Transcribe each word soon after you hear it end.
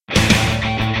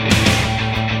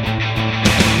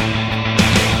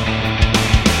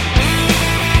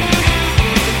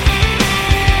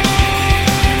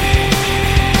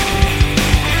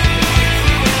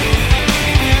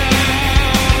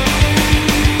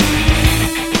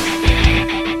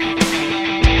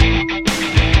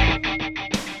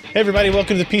Hey everybody,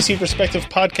 welcome to the PC Perspective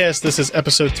Podcast. This is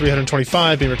episode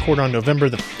 325, being recorded on November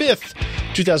the 5th,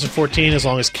 2014, as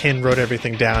long as Ken wrote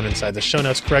everything down inside the show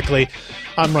notes correctly.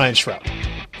 I'm Ryan Shrout.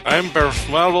 I'm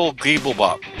Berfmadel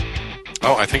Gabelbop.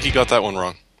 Oh, I think you got that one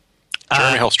wrong.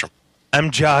 Jeremy Hellstrom.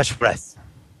 I'm Josh Breath.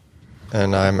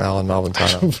 And I'm Alan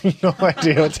Malventano. I have no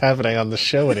idea what's happening on the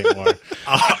show anymore.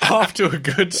 Off to a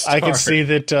good start. I can see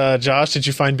that, Josh, did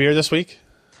you find beer this week?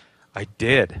 I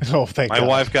did. Oh, thank God. My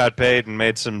wife got paid and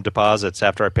made some deposits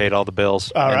after I paid all the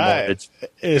bills. All right.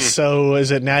 So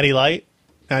is it Natty Light?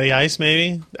 Natty Ice,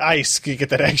 maybe? Ice, you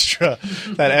get that extra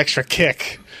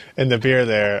kick in the beer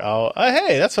there. Oh,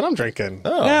 hey, that's what I'm drinking.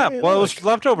 Oh, yeah, hey, well, it was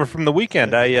leftover from the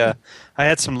weekend. I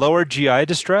had some lower GI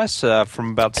distress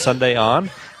from about Sunday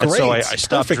on, and so I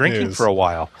stopped Perfect drinking news. for a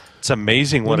while. It's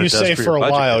amazing what it does for your budget. When you say for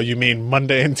a while, you mean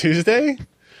Monday and Tuesday?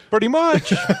 Pretty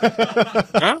much.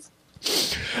 Huh?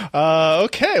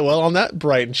 Okay, well, on that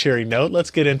bright and cheery note, let's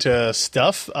get into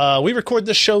stuff. We record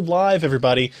this show live,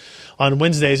 everybody, on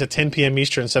Wednesdays at 10 p.m.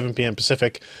 Eastern, 7 p.m.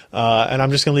 Pacific. And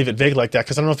I'm just going to leave it vague like that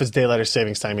because I don't know if it's daylight or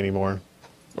savings time anymore.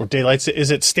 Or daylight.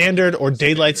 Is it standard or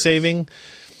daylight saving?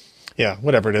 Yeah,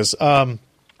 whatever it is.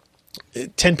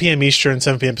 10 p.m. Eastern,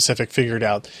 7 p.m. Pacific, figure it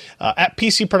out. At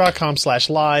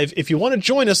pcper.com/live. If you want to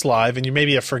join us live and you may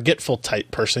be a forgetful type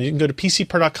person, you can go to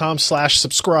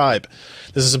pcper.com/subscribe.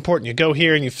 This is important. You go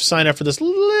here and you sign up for this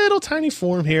little tiny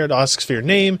form here. It asks for your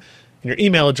name and your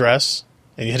email address,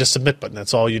 and you hit a submit button.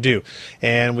 That's all you do.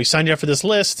 And we signed you up for this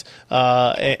list,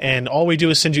 and all we do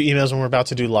is send you emails when we're about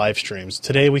to do live streams.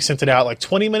 Today we sent it out like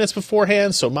 20 minutes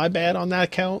beforehand, so my bad on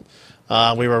that count.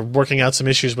 We were working out some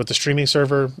issues with the streaming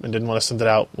server and didn't want to send it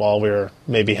out while we were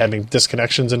maybe having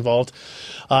disconnections involved.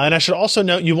 And I should also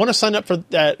note, you want to sign up for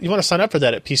that. You want to sign up for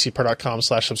that at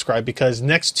pcper.com/subscribe because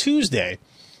next Tuesday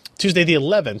the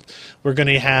 11th, we're going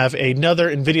to have another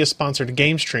NVIDIA-sponsored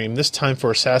game stream, this time for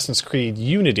Assassin's Creed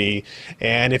Unity.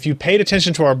 And if you paid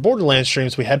attention to our Borderlands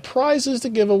streams, we had prizes to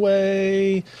give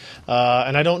away.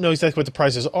 And I don't know exactly what the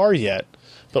prizes are yet,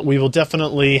 but we will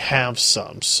definitely have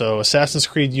some. So Assassin's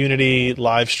Creed Unity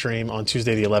live stream on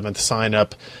Tuesday the 11th. Sign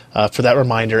up for that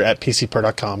reminder at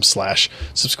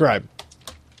pcper.com/subscribe.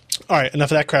 All right, enough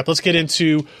of that crap. Let's get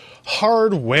into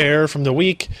hardware from the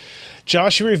week.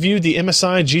 Josh, you reviewed the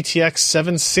MSI GTX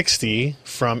 760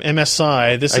 from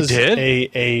MSI. This is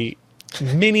a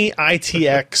mini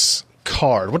ITX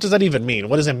card. What does that even mean?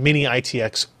 What is a mini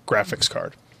ITX graphics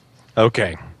card?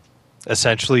 Okay.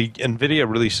 Essentially, NVIDIA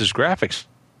releases graphics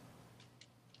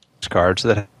cards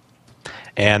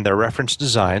and their reference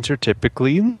designs are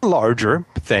typically larger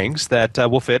things that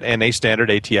will fit in a standard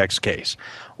ATX case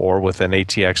or with an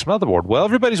ATX motherboard. Well,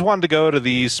 everybody's wanted to go to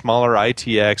these smaller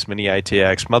ITX, mini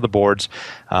ITX motherboards,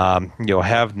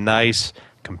 have nice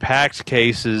compact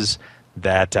cases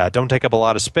that don't take up a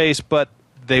lot of space, but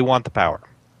they want the power.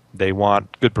 They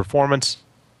want good performance.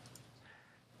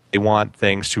 They want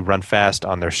things to run fast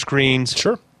on their screens.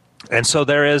 Sure. And so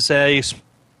there is a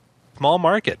small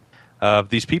market of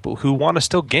these people who want to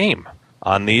still game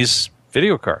on these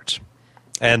video cards.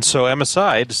 And so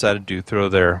MSI decided to throw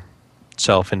their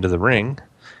self into the ring,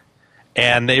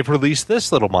 and they've released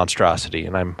this little monstrosity,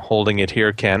 and I'm holding it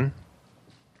here, Ken.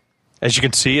 As you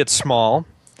can see, it's small.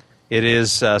 It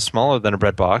is smaller than a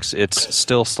bread box. It's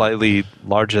still slightly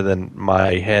larger than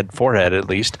my forehead at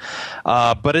least,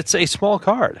 but it's a small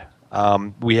card.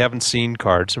 We haven't seen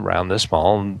cards around this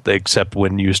small, except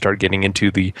when you start getting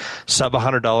into the sub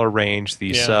 $100 range,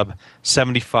 the sub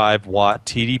 75 watt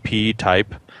TDP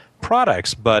type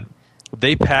products. But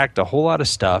they packed a whole lot of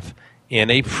stuff in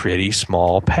a pretty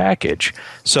small package.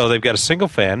 So they've got a single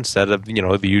fan instead of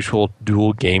the usual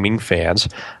dual gaming fans.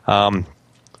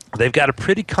 They've got a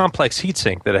pretty complex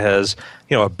heatsink that has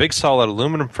a big solid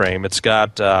aluminum frame. It's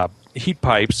got heat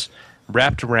pipes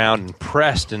wrapped around and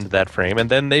pressed into that frame, and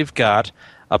then they've got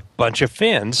a bunch of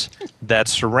fins that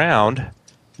surround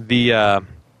the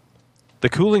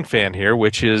cooling fan here,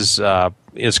 which is kind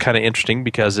of interesting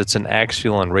because it's an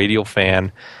axial and radial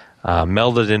fan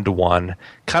melded into one,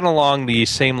 kind of along the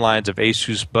same lines of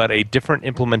Asus, but a different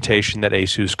implementation that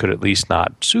Asus could at least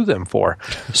not sue them for.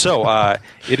 So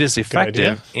it is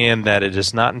effective in that it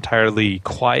is not entirely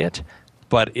quiet,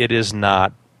 but it is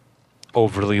not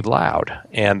overly loud.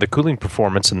 And the cooling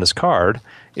performance in this card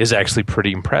is actually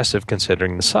pretty impressive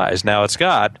considering the size. Now, it's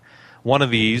got one of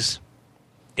these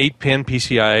 8-pin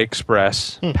PCI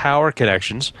Express power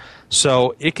connections,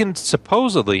 so it can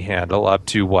supposedly handle up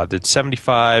to, it's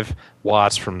 75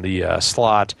 watts from the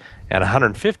slot and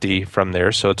 150 from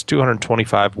there, so it's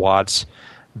 225 watts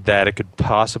that it could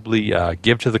possibly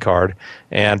give to the card.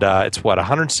 And it's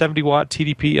 170 watt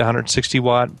TDP, 160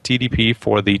 watt TDP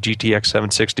for the GTX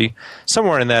 760,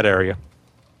 somewhere in that area.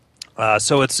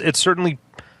 So it's certainly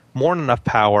more than enough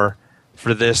power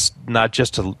for this, not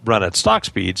just to run at stock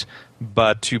speeds,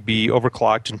 but to be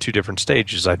overclocked in two different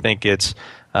stages. I think it's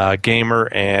gamer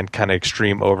and kind of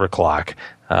extreme overclock.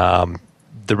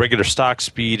 The regular stock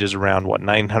speed is around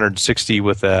 960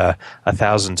 with a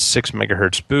 1006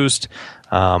 megahertz boost.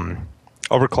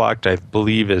 Overclocked, I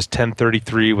believe, is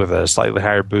 1033 with a slightly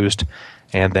higher boost,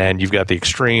 and then you've got the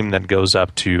extreme that goes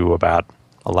up to about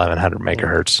 1100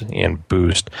 megahertz in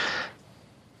boost.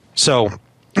 So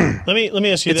let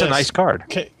me ask you it's this. a nice card.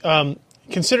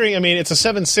 Considering, I mean, it's a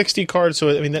 760 card, so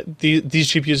I mean, these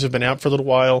GPUs have been out for a little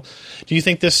while. Do you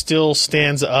think this still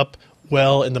stands up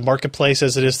well in the marketplace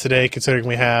as it is today, considering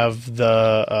we have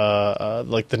the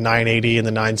like the 980 and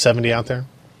the 970 out there?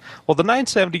 Well, the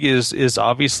 970 is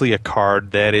obviously a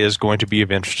card that is going to be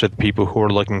of interest to the people who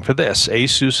are looking for this.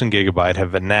 Asus and Gigabyte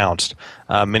have announced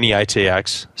mini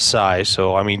ITX size,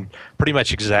 so I mean, pretty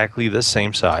much exactly the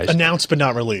same size. Announced but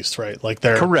not released, right? Like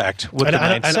they're correct with the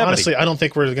 970. And honestly, I don't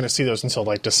think we're going to see those until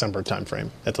like December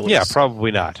timeframe at the least. Yeah,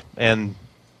 probably not. And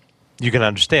you can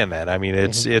understand that. I mean,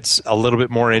 it's a little bit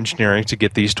more engineering to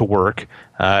get these to work,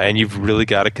 and you've really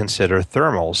got to consider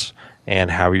thermals and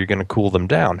how you're going to cool them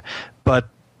down. But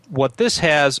what this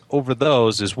has over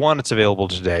those is, one, it's available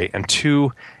today, and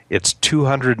two, it's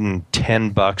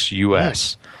 $210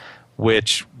 US,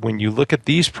 which when you look at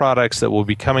these products that will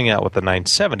be coming out with the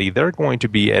 970, they're going to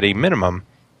be at a minimum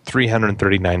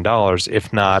 $339,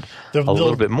 if not a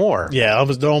little bit more. Yeah,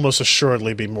 they'll almost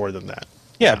assuredly be more than that.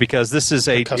 Yeah, because this is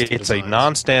it's a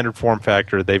non-standard form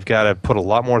factor. They've got to put a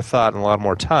lot more thought and a lot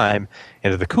more time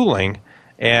into the cooling,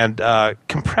 and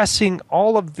compressing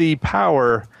all of the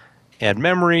power and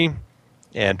memory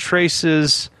and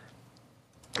traces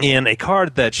in a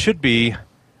card that should be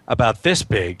about this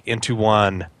big into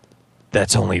one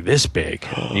that's only this big.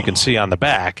 You can see on the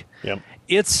back. Yep.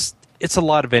 It's a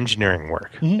lot of engineering work.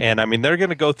 And I mean, they're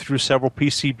going to go through several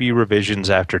PCB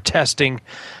revisions after testing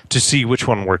to see which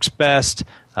one works best,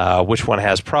 which one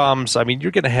has problems. I mean, you're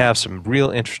going to have some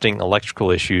real interesting electrical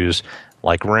issues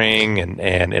like ring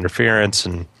and interference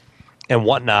and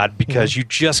whatnot, because you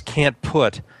just can't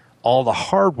put all the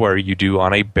hardware you do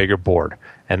on a bigger board.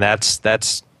 And that's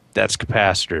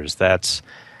capacitors. That's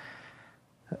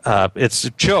it's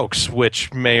chokes,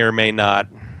 which may or may not,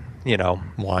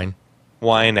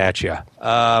 whine at you.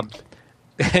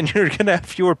 And you're going to have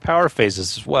fewer power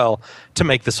phases as well to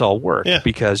make this all work,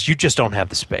 because you just don't have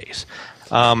the space.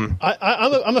 I'm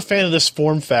a fan of this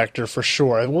form factor for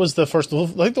sure. What was the first? I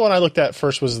think the one I looked at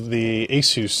first was the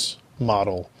Asus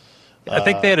model. I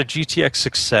think they had a GTX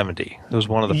 670. It was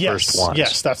one of the first ones.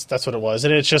 Yes, that's what it was.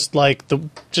 And it's just like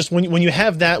when you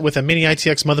have that with a mini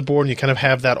ITX motherboard and you kind of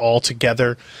have that all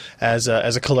together as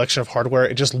a collection of hardware,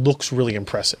 it just looks really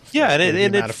impressive. Yeah,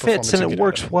 and it fits and it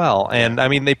works well. And I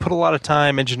mean, they put a lot of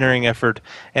time, engineering effort,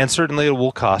 and certainly it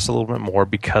will cost a little bit more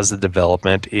because the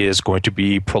development is going to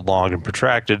be prolonged and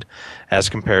protracted as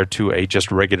compared to a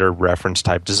just regular reference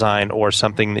type design or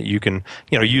something that you can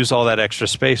use all that extra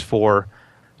space for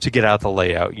to get out the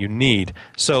layout you need.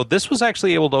 So this was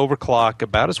actually able to overclock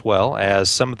about as well as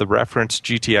some of the reference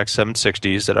GTX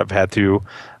 760s that I've had through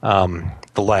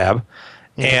the lab.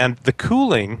 And the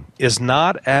cooling is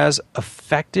not as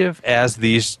effective as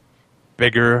these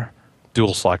bigger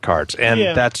dual slot cards. And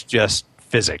that's just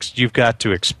physics. You've got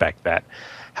to expect that.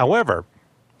 However,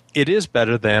 it is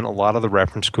better than a lot of the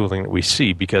reference cooling that we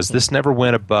see, because this never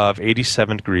went above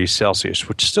 87 degrees Celsius,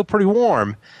 which is still pretty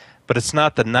warm, but it's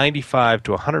not the 95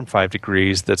 to 105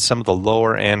 degrees that some of the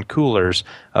lower-end coolers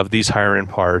of these higher-end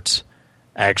parts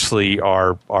actually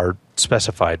are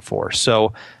specified for.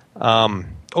 So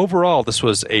overall, this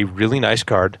was a really nice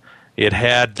card. It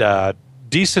had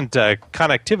decent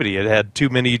connectivity. It had 2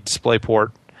 mini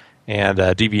DisplayPort and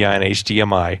DVI and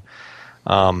HDMI.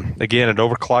 Again, it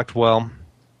overclocked well.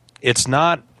 It's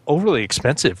not overly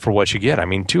expensive for what you get. I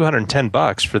mean,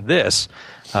 $210 for this.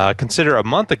 Consider a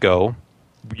month ago,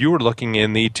 you were looking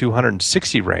in the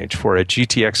 260 range for a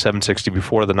GTX 760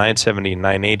 before the 970 and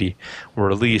 980 were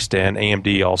released, and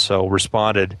AMD also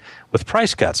responded with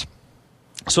price cuts.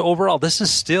 So overall, this is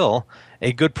still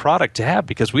a good product to have,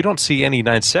 because we don't see any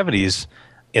 970s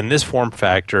in this form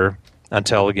factor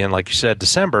until, again, like you said,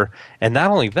 December. And not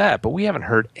only that, but we haven't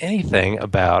heard anything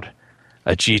about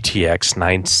a GTX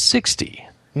 960.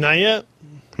 Not yet?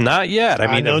 Not yet.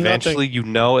 I mean, eventually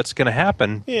nothing. It's going to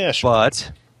happen. Yeah, sure.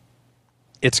 But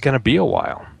it's going to be a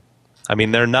while. I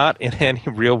mean, they're not in any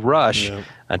real rush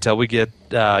until we get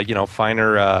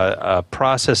finer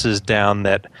processes down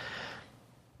that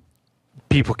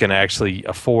people can actually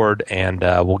afford, and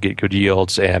we'll get good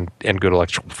yields and good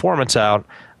electrical performance out.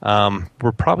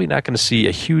 We're probably not going to see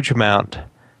a huge amount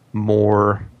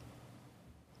more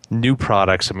new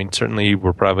products. I mean, certainly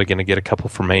we're probably going to get a couple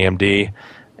from AMD,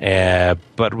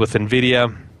 but with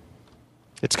NVIDIA,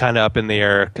 it's kind of up in the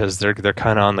air because they're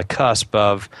kind of on the cusp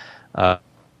of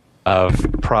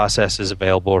processes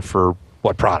available for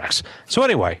what products. So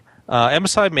anyway,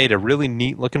 MSI made a really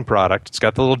neat looking product. It's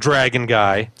got the little dragon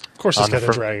guy. Of course, it's got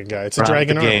the dragon guy. It's a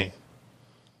dragon army.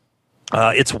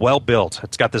 It's well built.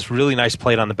 It's got this really nice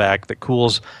plate on the back that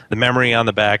cools the memory on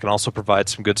the back and also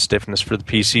provides some good stiffness for the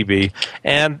PCB.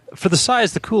 And for the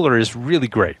size, the cooler is really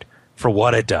great for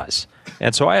what it does.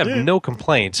 And so I have no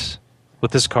complaints with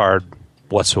this card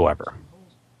whatsoever.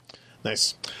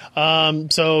 Nice.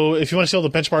 So if you want to see all the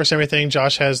benchmarks and everything,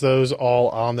 Josh has those all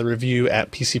on the review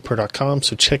at pcpro.com,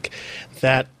 so check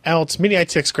that out. Mini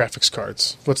ITX graphics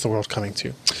cards. What's the world coming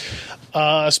to?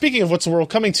 Speaking of what's the world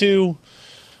coming to,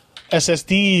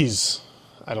 SSDs.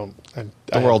 The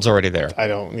world's already there.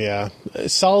 Yeah.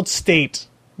 Solid state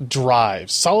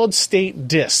drives. Solid state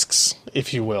disks,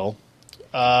 if you will.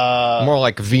 More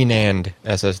like VNAND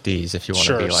SSDs, if you want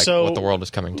to be like so what the world is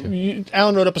coming to.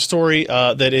 Alan wrote up a story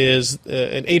that is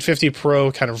an 850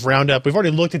 Pro kind of roundup. We've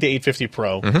already looked at the 850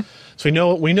 Pro,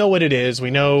 so we know what it is.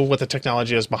 We know what the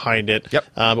technology is behind it. Yep.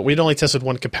 But we'd only tested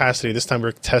one capacity. This time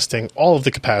we're testing all of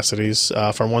the capacities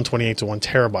from 128 to 1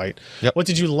 terabyte. Yep. What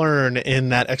did you learn in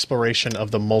that exploration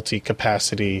of the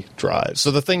multi-capacity drives?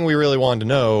 So the thing we really wanted to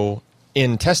know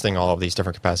in testing all of these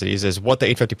different capacities is what the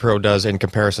 850 Pro does in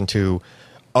comparison to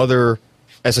other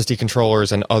SSD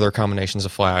controllers and other combinations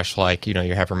of flash, like you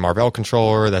have your Marvell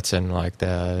controller that's in like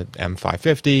the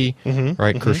M550,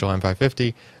 right? Crucial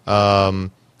M550,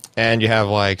 and you have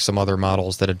like some other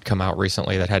models that had come out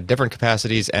recently that had different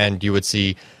capacities, and you would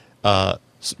see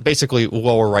basically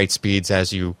lower write speeds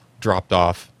as you dropped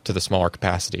off to the smaller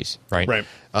capacities, right? Right.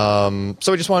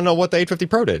 So we just want to know what the 850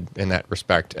 Pro did in that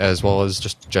respect, as well as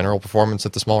just general performance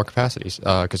at the smaller capacities,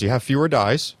 because you have fewer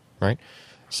dies, right?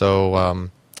 So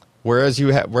wherever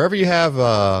you have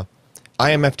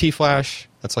IMFT flash,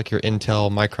 that's like your Intel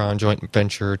Micron joint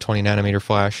venture 20 nanometer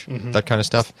flash, that kind of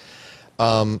stuff.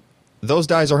 Those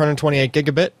dies are 128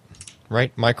 gigabit,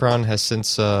 right? Micron has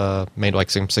since made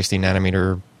like some 60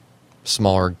 nanometer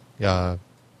smaller,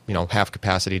 half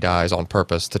capacity dies on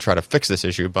purpose to try to fix this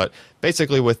issue. But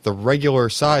basically, with the regular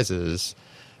sizes,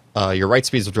 your write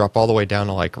speeds will drop all the way down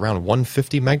to like around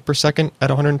 150 meg per second at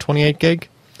 128 gig.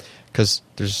 Because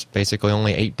there's basically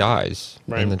only 8 dies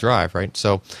in the drive, right?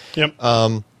 So,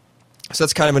 so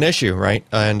that's kind of an issue, right?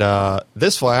 And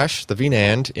this flash, the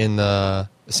VNAND in the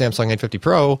Samsung 850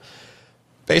 Pro,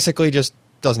 basically just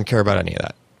doesn't care about any of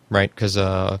that, right? Because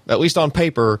at least on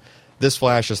paper, this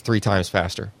flash is 3 times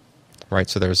faster, right?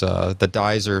 So there's the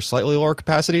dies are slightly lower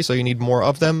capacity, so you need more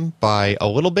of them by a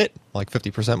little bit, like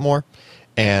 50% more.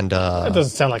 And that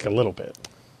doesn't sound like a little bit.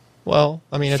 Well,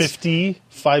 I mean, it's 50.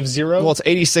 Well, it's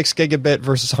 86 gigabit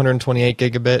versus 128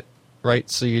 gigabit, right?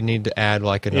 So you need to add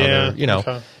like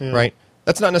another, right?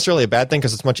 That's not necessarily a bad thing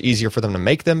because it's much easier for them to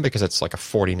make them because it's like a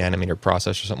 40 nanometer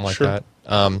process or something like that.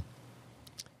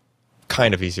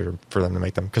 Kind of easier for them to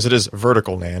make them because it is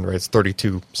vertical NAND, right? It's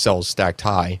 32 cells stacked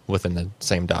high within the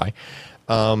same die.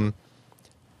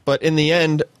 But in the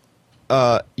end,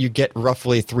 you get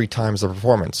roughly 3 times the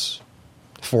performance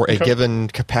for a given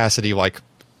capacity, like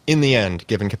in the end,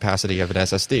 given capacity of an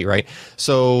SSD, right?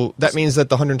 So that means that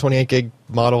the 128 gig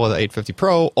model of the 850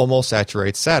 Pro almost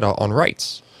saturates SATA on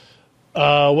writes.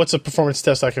 What's a performance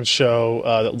test I can show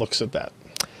that looks at that?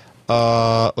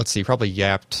 Let's see, probably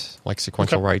yapt, like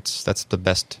sequential writes. That's the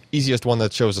best, easiest one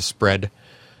that shows a spread.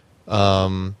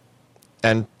 And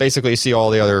basically you see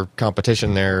all the other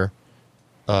competition there.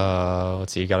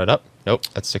 Let's see, you got it up? Nope,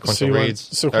 that's sequential reads.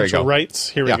 Sequential writes.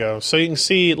 Here we go. So you can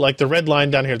see, like, the red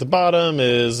line down here at the bottom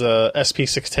is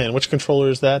SP610. Which controller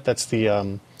is that? That's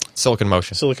the Silicon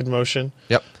Motion. Silicon Motion.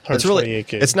 Yep. It's really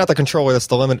gig. It's not the controller that's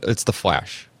the limit. It's the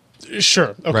flash.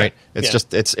 Sure. Okay. Right. It's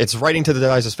just it's writing to the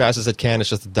dies as fast as it can.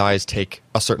 It's just the dies take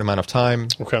a certain amount of time.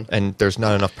 Okay. And there's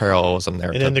not enough parallelism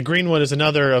there. And then the green one is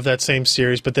another of that same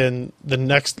series, but then the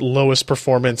next lowest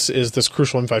performance is this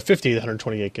Crucial M550, the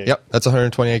 128 gig. Yep, that's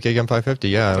 128 gig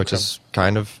M550. Which is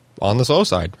kind of on the slow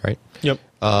side, right? Yep.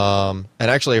 And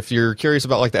actually, if you're curious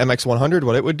about like the MX100,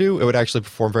 what it would do, it would actually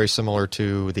perform very similar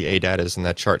to the ADAT is in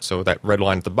that chart. So that red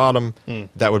line at the bottom,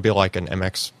 that would be like an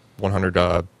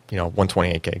MX100,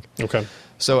 128 gig. Okay.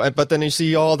 So, but then you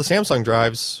see all the Samsung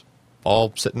drives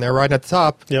all sitting there right at the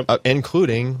top,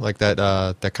 including like that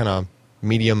kind of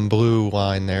medium blue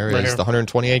line there is Right here. the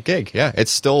 128 gig. Yeah,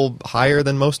 it's still higher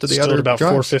than most of the Still other at about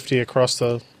drives.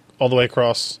 450 all the way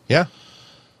across Yeah,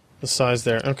 the size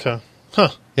there. Okay. Huh.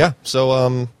 yeah.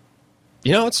 So,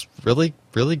 it's really,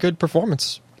 really good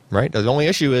performance, right? The only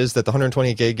issue is that the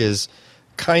 128 gig is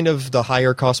kind of the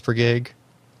higher cost per gig,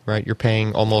 right? You're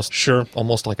paying almost like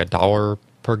 $1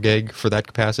 per gig for that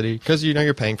capacity because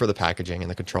you're paying for the packaging and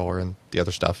the controller and the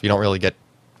other stuff. You don't really get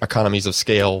economies of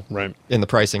scale in the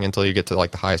pricing until you get to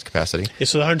like the highest capacity. Yeah,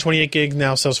 so the 128 gig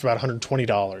now sells for about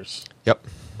 $120. Yep.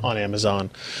 On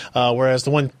Amazon, whereas the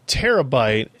 1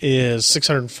 terabyte is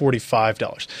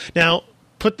 $645. Now,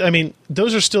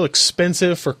 those are still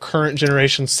expensive for current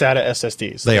generation SATA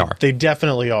SSDs. They are. They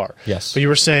definitely are. Yes. But you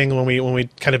were saying when we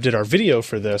kind of did our video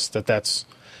for this that's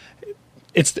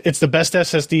it's the best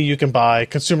SSD you can buy,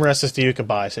 consumer SSD you can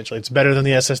buy. Essentially, it's better than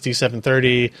the SSD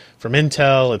 730 from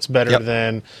Intel. It's better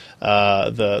than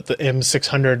the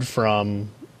M600 from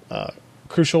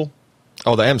Crucial.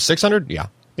 Oh, the M600? Yeah.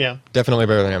 Yeah. Definitely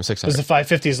better than M600. Is the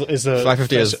 550 is the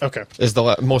 550 is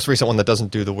the most recent one that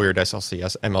doesn't do the weird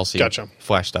MLC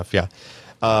flash stuff. Yeah.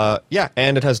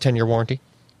 And it has a 10-year warranty.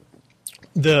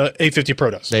 The 850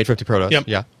 Pro does. The 850 Pro does. Yep.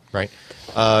 Yeah. Right.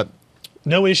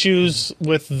 No issues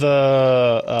with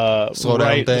the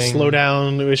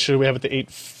slowdown issue we have with the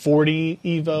 840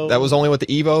 Evo. That was only with the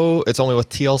Evo. It's only with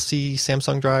TLC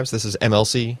Samsung drives. This is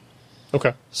MLC.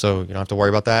 Okay. So you don't have to worry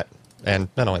about that. And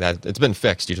not only that, it's been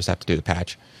fixed. You just have to do the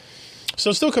patch. So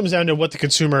it still comes down to what the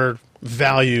consumer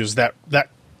values, that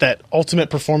ultimate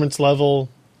performance level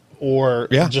or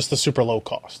just the super low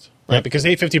cost. Right? Because the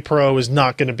 850 Pro is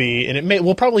not going to be, and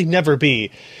will probably never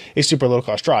be a super low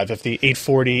cost drive. If the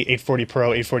 840, 840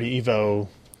 Pro, 840 Evo,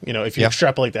 if you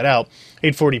extrapolate that out,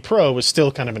 840 Pro is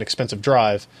still kind of an expensive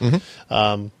drive.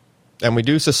 Mm-hmm. And we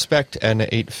do suspect an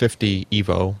 850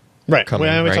 Evo. Right. Coming,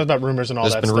 we right? talked about rumors and all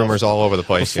that stuff. There's been rumors all over the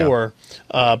place before.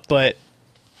 Yeah. But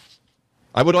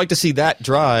I would like to see that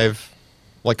drive,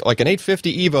 like an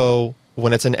 850 Evo,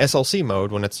 when it's in SLC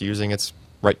mode, when it's using its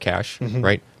write cache,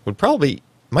 right,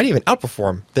 might even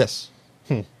outperform this,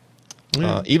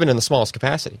 even in the smallest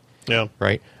capacity. Yeah.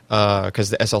 Right? Because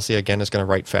the SLC, again, is going to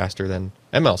write faster than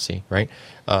MLC, right?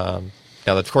 Now,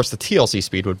 of course, the TLC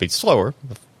speed would be slower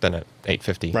than an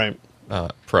 850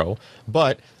 Pro,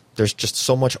 but there's just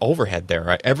so much overhead there.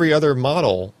 Right? Every other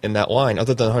model in that line,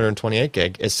 other than 128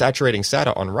 gig, is saturating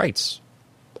SATA on writes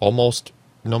almost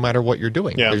no matter what you're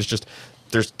doing. Yeah.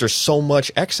 There's so much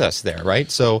excess there,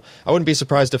 right? So I wouldn't be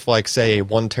surprised if, like, say, a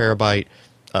 1 terabyte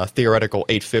theoretical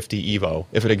 850 Evo,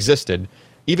 if it existed,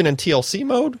 even in TLC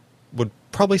mode, would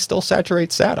probably still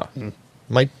saturate SATA.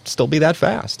 Might still be that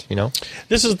fast,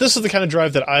 This is the kind of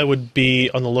drive that I would be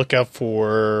on the lookout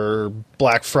for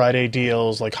Black Friday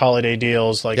deals, like holiday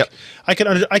deals. Like I can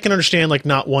understand like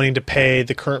not wanting to pay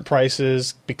the current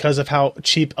prices because of how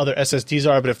cheap other SSDs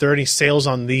are. But if there are any sales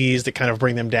on these that kind of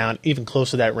bring them down even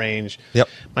close to that range,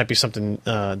 might be something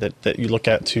that you look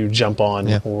at to jump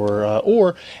on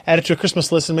or add it to a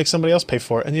Christmas list and make somebody else pay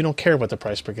for it, and you don't care what the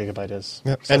price per gigabyte is.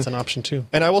 So that's an option too.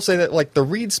 And I will say that like the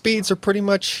read speeds are pretty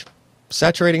much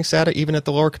saturating SATA even at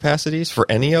the lower capacities for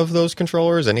any of those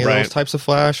controllers, any of those types of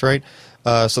flash, right?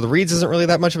 So the reads isn't really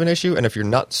that much of an issue, and if you're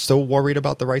not so worried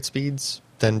about the write speeds,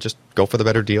 then just go for the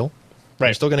better deal. Right.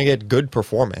 You're still going to get good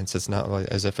performance. It's not like,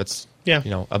 as if it's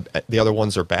the other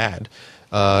ones are bad.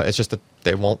 It's just that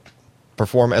they won't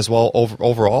perform as well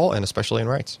overall, and especially in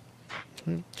writes.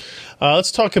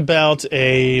 Let's talk about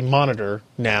a monitor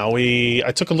now.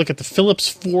 I took a look at the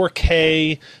Philips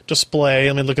 4K display.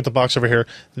 Let me look at the box over here.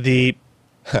 The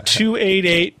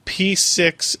 288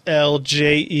 P6LJEB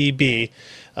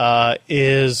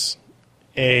is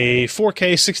a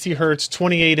 4K 60 hertz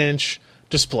 28-inch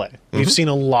display. We've seen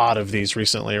a lot of these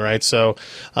recently, right? So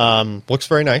looks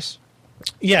very nice.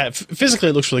 Yeah, physically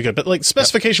it looks really good, but like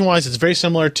specification-wise, it's very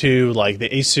similar to like the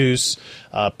Asus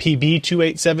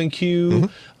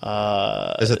PB287Q.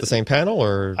 Is it the same panel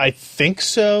or? I think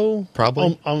so.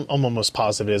 Probably. I'm almost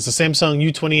positive it is. The Samsung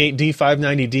U28D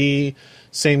 590D,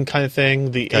 same kind of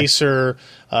thing. The Acer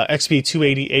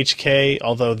XP280HK,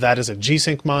 although that is a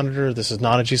G-Sync monitor. This is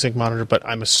not a G-Sync monitor, but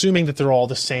I'm assuming that they're all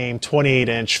the same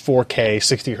 28-inch 4K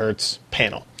 60 hertz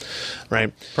panel,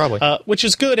 right? Probably. Which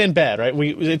is good and bad, right?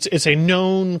 It's a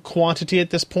known quantity at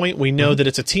this point. We know that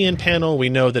it's a TN panel. We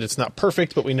know that it's not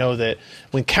perfect, but we know that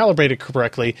when calibrated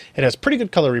correctly, it has pretty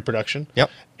good color reproduction. Yep.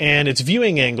 And its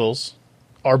viewing angles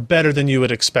are better than you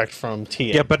would expect from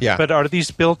TN. But are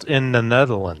these built in the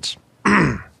Netherlands?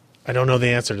 I don't know the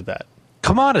answer to that.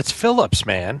 Come on, it's Philips,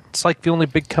 man. It's like the only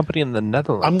big company in the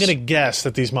Netherlands. I'm going to guess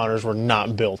that these monitors were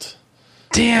not built.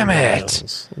 Damn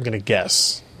it. I'm going to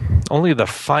guess. Only the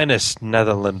finest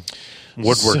Netherlands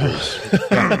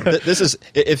Woodworkers. This is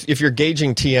if you're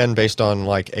gauging TN based on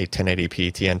like a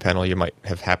 1080p TN panel you might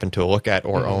have happened to look at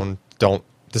or own.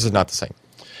 This is not the same.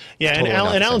 Yeah,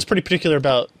 Totally and Alan's pretty particular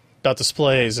about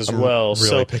displays as well. really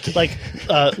So, picky. like,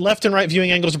 left and right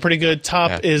viewing angles are pretty good.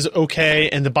 Top is okay,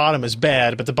 and the bottom is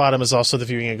bad. But the bottom is also the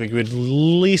viewing angle you would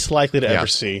least likely to ever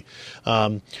see.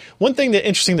 One thing that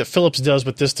interesting that Philips does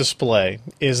with this display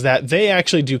is that they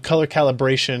actually do color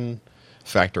calibration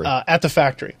Factory. at the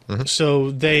factory. So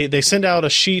they send out a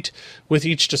sheet with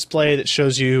each display that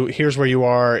shows you here's where you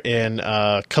are in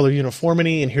color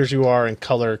uniformity and here's where you are in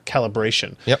color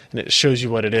calibration. Yep. And it shows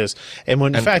you what it is. And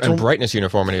when in and, fact and when, brightness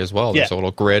uniformity as well. There's Yeah. a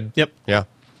little grid. Yep. Yeah.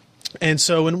 And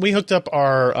so when we hooked up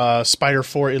our Spider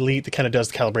 4 Elite that kind of does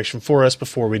the calibration for us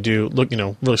before we do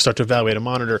really start to evaluate a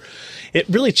monitor, it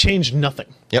really changed nothing.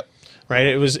 Yep. Right?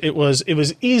 It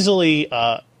was easily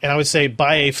and I would say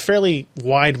by a fairly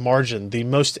wide margin the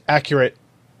most accurate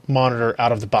monitor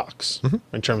out of the box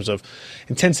in terms of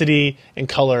intensity and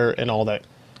color and all that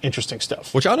interesting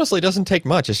stuff. Which honestly doesn't take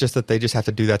much. It's just that they just have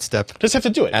to do that step Just have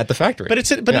to do it at the factory. But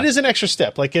it is an extra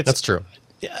step. Like That's true.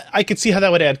 I could see how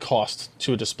that would add cost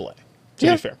to a display.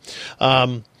 To be fair,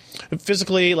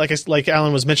 physically, like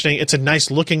Alan was mentioning, it's a nice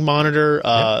looking monitor.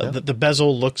 The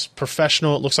bezel looks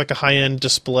professional. It looks like a high end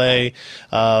display.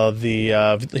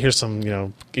 Here's some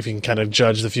if you can kind of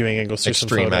judge the viewing angles through Extreme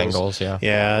some photos. angles, yeah.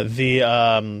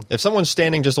 Yeah. If someone's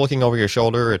standing just looking over your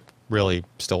shoulder, it really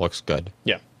still looks good.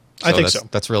 Yeah. I think so.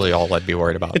 That's really all I'd be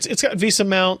worried about. It's got VESA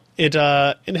mount. It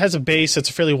has a base. It's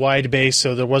a fairly wide base,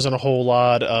 so there wasn't a whole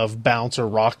lot of bounce or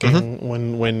rocking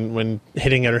when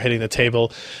hitting it or hitting the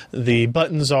table. The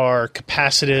buttons are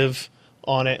capacitive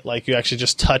on it. Like you actually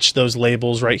just touch those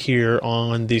labels right here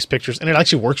on these pictures, and it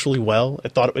actually works really well. I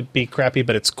thought it would be crappy,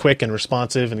 but it's quick and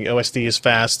responsive, and the OSD is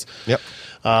fast. Yep.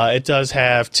 It does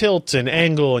have tilt and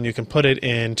angle, and you can put it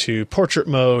into portrait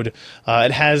mode.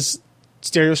 It has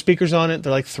stereo speakers on it.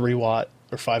 They're like 3-watt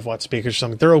or 5-watt speakers or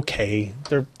something. They're okay.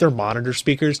 They're monitor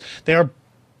speakers. They are,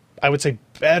 I would say,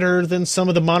 better than some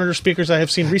of the monitor speakers I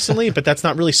have seen recently, but that's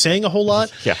not really saying a whole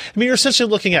lot. Yeah. I mean, you're essentially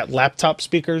looking at laptop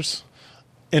speakers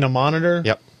in a monitor.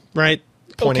 Yep. Right?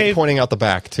 Pointing out the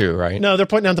back too, right? No, they're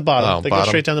pointing down the bottom. Oh, They go bottom.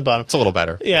 straight down the bottom. It's a little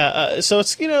better. Yeah, so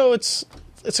it's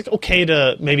like okay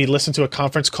to maybe listen to a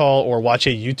conference call or watch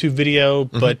a YouTube video,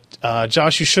 but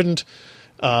Josh, you shouldn't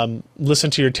listen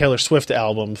to your Taylor Swift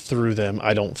album through them.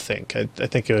 I don't think. I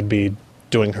think it would be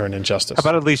doing her an injustice. How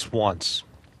about at least once?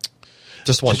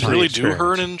 Just one Did you time. really do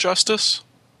her an injustice?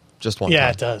 Just one Yeah, time.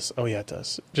 it does. Oh, yeah, it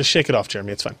does. Just shake it off,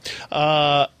 Jeremy. It's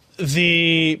fine.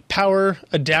 The power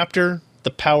adapter, the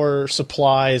power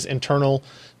supply is internal.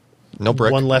 No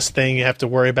brick. One less thing you have to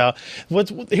worry about.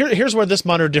 Here's where this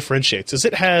monitor differentiates: is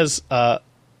it has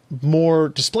more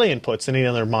display inputs than any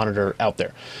other monitor out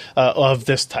there of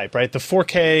this type. Right, the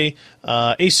 4K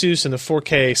Asus and the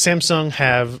 4K Samsung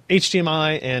have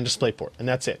HDMI and DisplayPort, and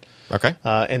that's it. Okay.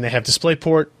 And they have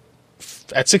DisplayPort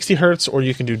at 60 hertz, or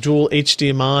you can do dual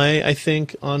HDMI, I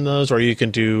think, on those, or you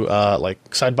can do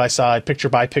like side by side, picture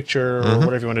by picture, or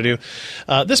whatever you want to do.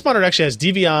 This monitor actually has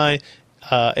DVI,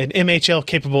 an MHL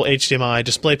capable HDMI,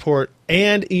 DisplayPort,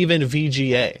 and even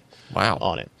VGA Wow.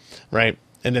 on it, right?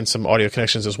 And then some audio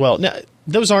connections as well. Now,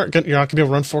 those aren't you're not going to be able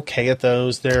to run 4K at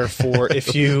those. They're for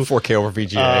if you 4K over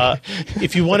VGA.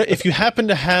 if you happen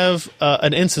to have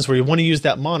an instance where you want to use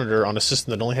that monitor on a system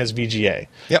that only has VGA,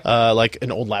 Yep. like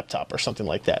an old laptop or something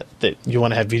like that you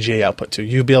want to have VGA output to,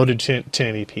 you'll be able to do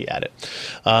 1080p at it,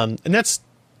 and that's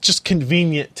just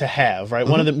convenient to have, right?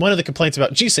 One of the complaints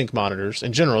about G-Sync monitors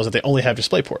in general is that they only have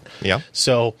DisplayPort. Yeah.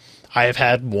 So I have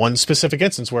had one specific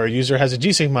instance where a user has a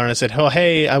G-Sync monitor and said, "Oh,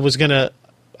 hey, I was gonna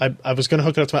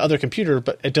hook it up to my other computer,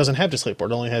 but it doesn't have DisplayPort.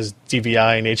 It only has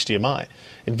DVI and HDMI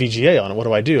and VGA on it. What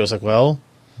do I do?" I was like, "Well,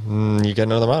 You get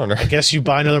another monitor. I guess you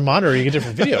buy another monitor, you get a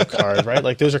different video card, right?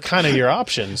 Like those are kind of your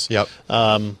options." Yep.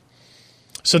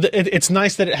 So it's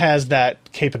nice that it has that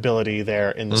capability there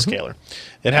in the scaler.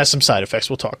 It has some side effects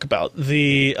we'll talk about.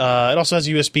 It also has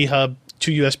a USB hub,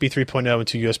 2 USB 3.0 and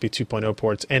 2 USB 2.0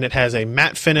 ports, and it has a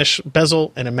matte finish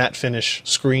bezel and a matte finish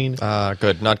screen.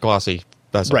 Good. Not glossy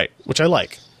bezel. Right, which I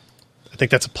like. I think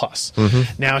that's a plus.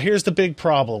 Now, here's the big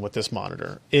problem with this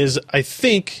monitor is I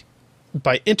think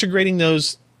by integrating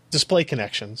those display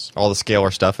connections, All the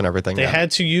scalar stuff and everything. they yeah.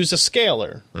 had to use a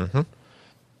scaler a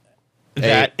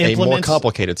more implements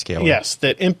complicated scalar. Yes,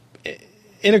 that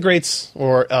integrates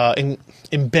or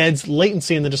embeds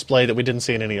latency in the display that we didn't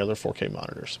see in any other 4K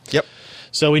monitors. Yep.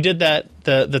 So we did that.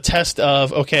 The test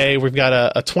of we've got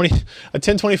a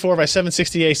 1024 by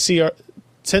 768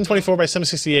 1024 by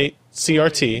 768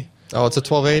 CRT. Oh, it's a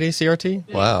 1280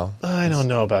 CRT? Wow. I don't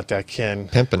know about that, Ken.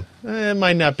 Pimpin'. It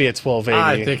might not be a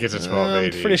 1280. I think it's a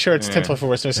 1280. I'm pretty sure it's 1024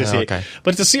 by 68. okay.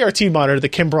 But it's a CRT monitor that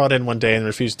Kim brought in one day and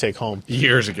refused to take home.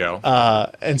 Years ago.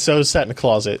 And so it sat in the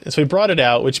closet. And so we brought it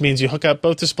out, which means you hook up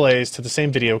both displays to the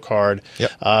same video card.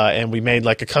 Yep. And we made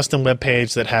like a custom web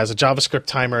page that has a JavaScript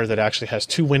timer that actually has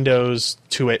two windows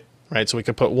to it. Right, so we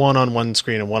could put one on one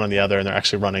screen and one on the other, and they're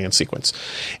actually running in sequence.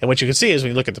 And what you can see is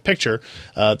when you look at the picture,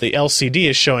 the LCD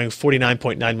is showing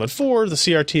 49.914, the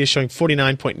CRT is showing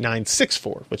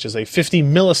 49.964, which is a 50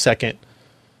 millisecond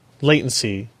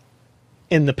latency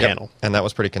in the panel. Yep. And that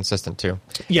was pretty consistent, too.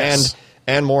 Yes.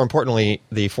 And more importantly,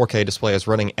 the 4K display is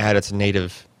running at its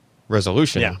native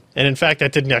resolution. Yeah, and in fact,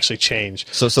 that didn't actually change.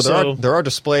 So there are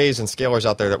displays and scalers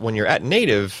out there that when you're at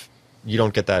native, you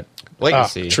don't get that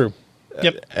latency. True.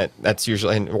 Yep. That's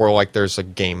usually, or like there's a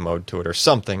game mode to it or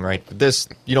something, right? This,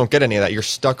 you don't get any of that. You're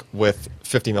stuck with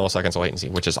 50 milliseconds of latency,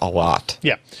 which is a lot.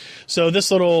 Yeah. So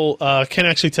this little, Ken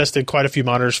actually tested quite a few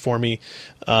monitors for me.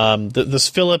 This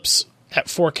Philips at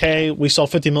 4K, we saw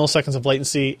 50 milliseconds of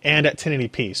latency and at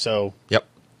 1080p. So Yep.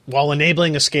 while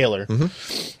enabling a scaler,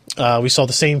 we saw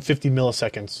the same 50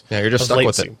 milliseconds. Yeah, you're just of stuck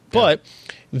latency. with it. But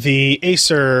the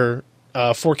Acer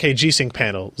 4K G-Sync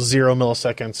panel, 0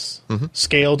 milliseconds,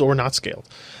 scaled or not scaled.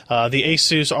 The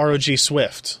Asus ROG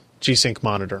Swift G-Sync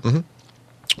monitor,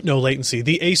 no latency.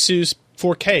 The Asus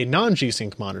 4K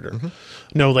non-G-Sync monitor,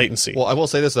 no latency. Well, I will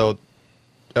say this, though.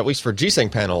 At least for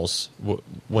G-Sync panels,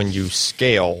 when you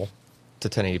scale to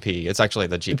 1080p, it's actually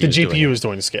the GPU. The GPU is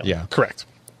doing the scale. Yeah. Correct.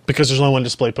 Because there's only one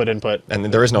display put input. And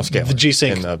there is no scale. The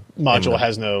G-Sync module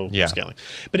has no Yeah. scaling.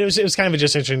 But it was kind of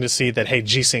just interesting to see that, hey,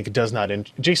 G-Sync does not...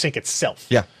 G-Sync itself.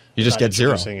 Yeah. You just not get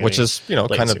 0, introducing which any is, kind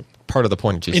latency. of part of the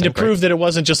point of G-Sync. And to prove that it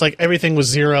wasn't just like everything was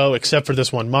 0 except for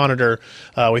this one monitor,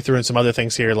 we threw in some other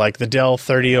things here, like the Dell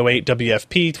 3008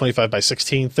 WFP 25 by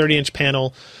 16 30-inch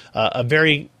panel, a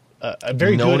very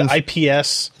good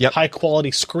IPS, high-quality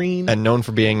screen. And known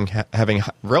for having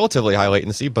relatively high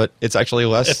latency, but it's actually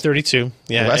less. F32,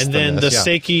 yeah. Less And than then this, the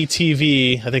Seiki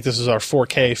TV, I think this is our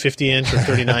 4K 50-inch or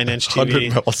 39-inch TV.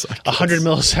 100 milliseconds. 100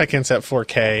 milliseconds at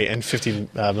 4K and 50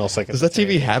 milliseconds. Does that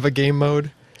TV have a game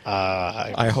mode?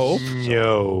 I I hope.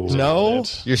 No. No?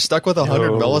 You're stuck with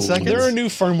 100 milliseconds? There are new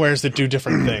firmwares that do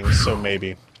different things, so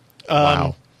maybe.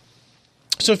 Wow.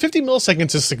 So 50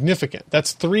 milliseconds is significant.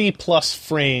 That's 3+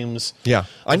 frames. Yeah.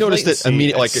 I noticed it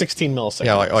immediately. Like 16 milliseconds.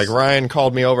 Yeah, like Ryan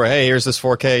called me over, hey, here's this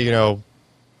 4K,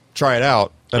 try it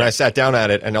out. And I sat down at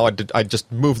it, and I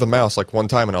just moved the mouse like one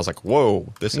time, and I was like,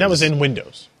 whoa. And that was in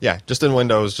Windows. Yeah, just in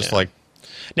Windows, just like...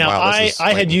 Now, wow,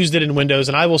 I had used it in Windows,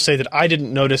 and I will say that I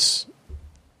didn't notice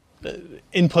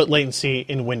input latency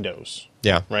in Windows.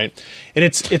 Yeah. Right? And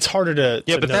it's harder to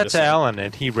Yeah, but notice that's Alan,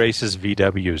 and he races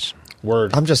VWs.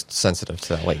 Word. I'm just sensitive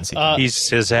to that latency.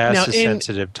 His ass is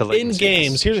sensitive to latency. In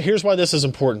games, here's why this is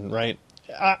important, right?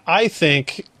 I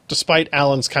think, despite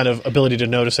Alan's kind of ability to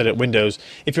notice it at Windows,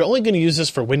 if you're only going to use this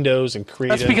for Windows and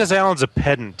creative... That's because Alan's a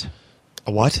pedant.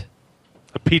 A what?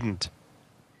 A pedant.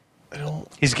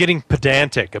 He's getting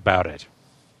pedantic about it.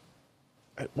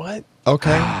 What?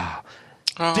 Okay.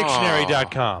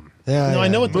 Dictionary.com. Yeah, No, I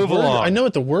know what Move along. I know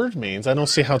what the word means. I don't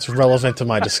see how it's relevant to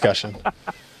my discussion.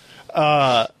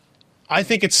 I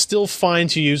think it's still fine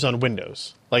to use on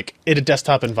Windows, like in a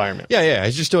desktop environment. Yeah.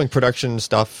 He's just doing production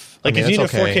stuff. Like if you need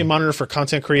it's a 4K monitor for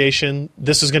content creation,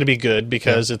 this is going to be good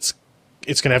because it's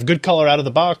going to have good color out of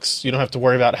the box. You don't have to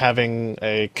worry about having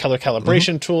a color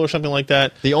calibration tool or something like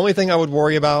that. The only thing I would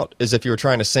worry about is if you were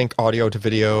trying to sync audio to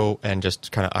video and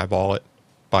just kind of eyeball it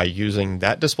by using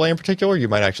that display in particular, you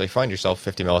might actually find yourself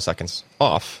 50 milliseconds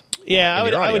off. Yeah,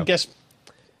 in your I audio. would guess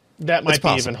that might It's be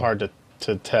possible. even hard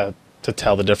to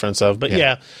tell the difference of. But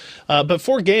but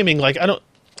for gaming, like I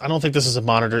don't think this is a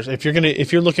monitor. If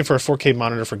you're looking for a 4K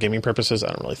monitor for gaming purposes, I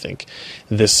don't really think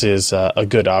this is a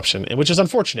good option, which is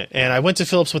unfortunate. And I went to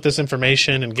Philips with this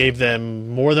information and gave them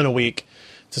more than a week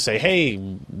to say, hey,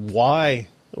 why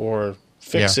or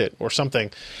fix it or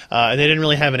something. And they didn't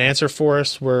really have an answer for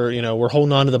us. We're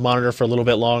holding on to the monitor for a little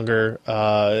bit longer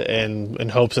and in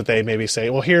hopes that they maybe say,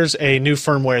 well, here's a new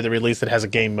firmware that released that has a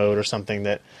game mode or something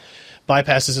that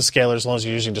bypasses the scaler as long as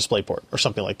you're using DisplayPort or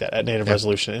something like that at native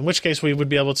resolution. In which case we would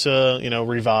be able to,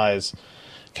 revise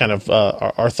kind of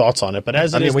our thoughts on it. But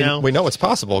as it is now, we know it's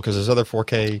possible because there's other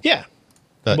 4K. yeah.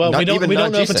 Well, we don't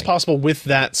know if it's G-Sync. possible with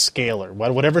that scaler,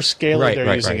 whatever scaler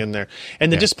they're using in there.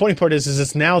 And the disappointing part is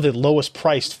it's now the lowest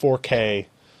priced 4K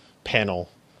panel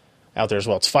out there as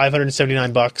well. It's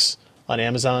 $579 on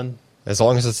Amazon. As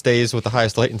long as it stays with the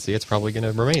highest latency, it's probably going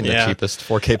to remain the cheapest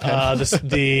 4K panel.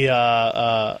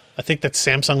 I think that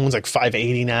Samsung one's like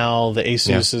 $580 now. The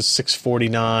Asus is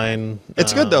 $649.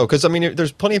 It's good though, because I mean,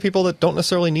 there's plenty of people that don't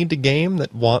necessarily need to game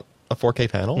that want a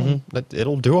 4K panel. And that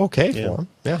it'll do okay for them.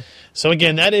 Yeah. So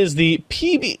again, that is the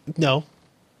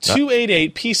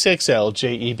 288 P6L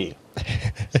JEB.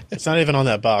 It's not even on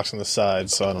that box on the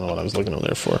side, so I don't know what I was looking on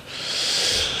there for.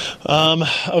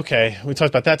 Okay, we talked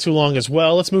about that too long as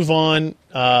well. Let's move on.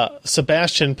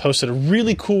 Sebastian posted a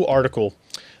really cool article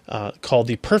called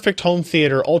The Perfect Home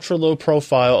Theater Ultra Low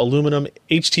Profile Aluminum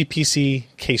HTPC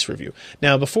Case Review.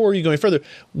 Now, before you go any further,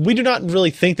 we do not really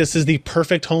think this is the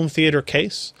perfect home theater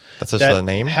case. That's just the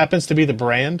name? Happens to be the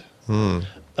brand. Good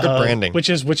branding. Which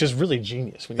is really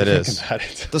genius when you think about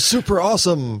it. The super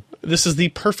awesome. This is the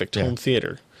perfect home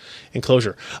theater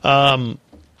enclosure.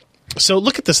 So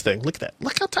look at this thing. Look at that.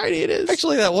 Look how tiny it is.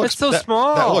 Actually, that looks It's so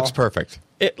small. That looks perfect.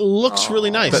 It looks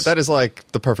really nice. That is like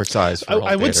the perfect size for a home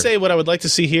I would theater. say what I would like to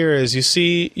see here is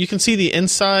you can see the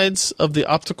insides of the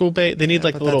optical bay. They need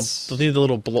like the little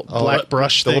black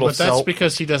brush the thing. little But that's felt.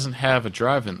 because he doesn't have a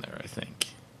drive in there, I think.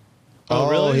 Oh,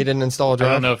 really? He didn't install a I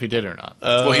drive? don't know if he did or not.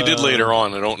 Well, he did later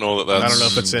on. I don't know that that's... I don't know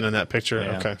if it's in that picture.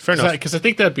 Yeah. Okay, fair enough. Because I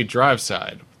think that'd be drive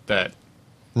side. That.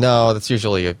 No, that's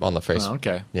usually on the face. Oh,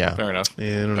 okay. Yeah. Fair enough.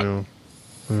 Yeah, I don't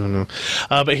know.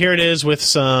 But here it is with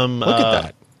some. Look at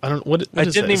that. I don't. What I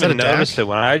is didn't that? Is even that a DAC? notice it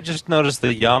when I just noticed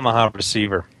the Yamaha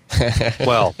receiver.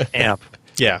 Well, amp.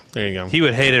 Yeah, there you go. He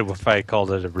would hate it if I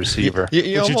called it a receiver. You Which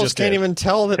you almost just can't did. even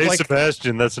tell that, Hey, like...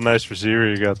 Sebastian, that's a nice receiver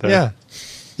you got there. Yeah.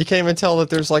 You can't even tell that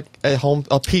there's like a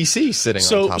PC sitting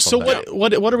on top So of that.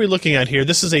 what are we looking at here?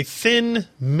 This is a thin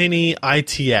mini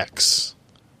ITX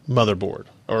motherboard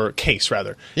or case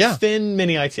rather. Yeah. Thin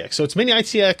mini ITX. So it's mini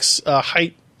ITX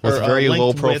height With or very length, low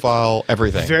width, profile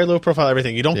everything. very low profile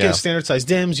everything. You don't Yeah. get standard size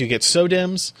DIMMs. You get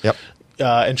SODIMMs. Yep.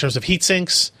 In terms of heat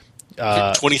sinks,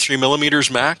 23 millimeters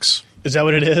max? is that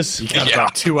what it is? You got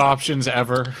about two options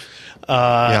ever.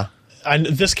 Yeah. And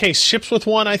this case ships with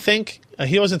one. I think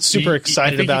he wasn't super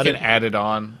excited I think about you it. can add it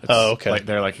on. It's Okay. Like,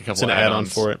 there are like a couple It's an of add-on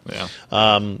add-ons for it. Yeah.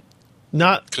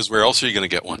 Not Because where else are you going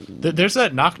to get one? There's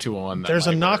that Noctua one. That there's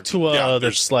a might work. Noctua Yeah,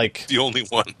 that's like The only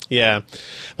one. yeah,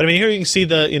 but I mean here you can see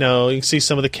you can see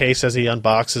some of the case as he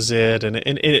unboxes it, and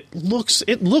it looks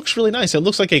really nice. It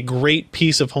looks like a great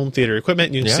piece of home theater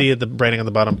equipment. You can see the branding on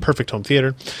the bottom, Perfect Home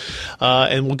Theater,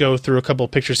 and we'll go through a couple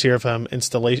of pictures here of him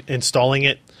installing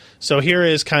it. So here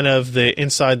is kind of the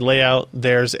inside layout.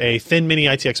 There's a thin mini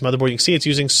ITX motherboard. You can see it's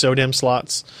using SODIMM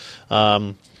slots.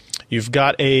 You've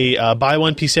got a buy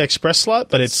one PCI Express slot,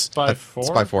 but it's by four. It's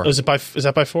by 4. is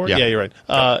that by 4? Yeah. Yeah, you're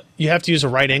right. You have to use a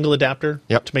right angle adapter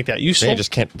Yep. to make that useful. You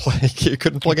just can't play. You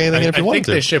couldn't plug anything in if I you wanted think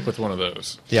to. they ship with one of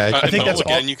those. Yeah, I think that's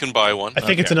again. all- You can buy one. I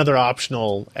think it's another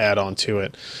optional add-on to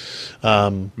it.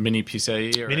 Mini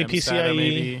PCIe or Mini MSATA PCIe.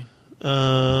 maybe.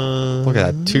 look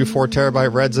at that. 2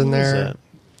 4-terabyte reds in What is there. that?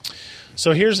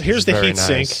 So here's the very heat nice.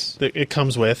 sink that it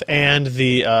comes with, and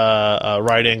the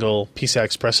right angle PCI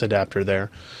Express adapter there,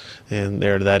 and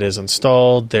there that is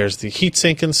installed. There's the heat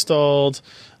sink installed,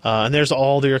 and there's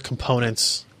all your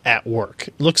components at work.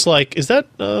 Looks like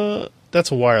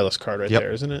that's a wireless card right Yep.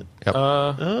 there, isn't it? Yep.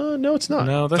 No, it's not.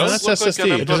 No, Doesn't that's look like SSD.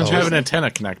 an It doesn't doesn't have have an antenna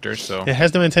connector, so It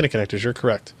has no antenna connectors. You're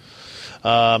correct.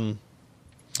 Oh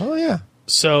yeah.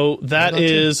 So that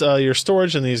is your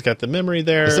storage, and he's got the memory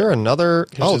there. Is there another?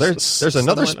 Here's There's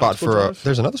another satellite spot optical for drive.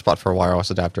 there's another spot for a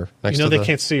wireless adapter next You know to they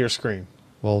can't see your screen.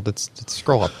 Well, let's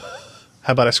scroll up.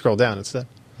 How about I scroll down instead?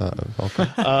 Okay.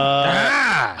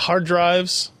 Hard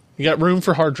drives. You got room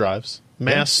for hard drives.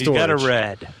 Mass He's storage. got a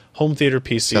red. Home theater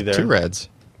PC Got there. 2 reds.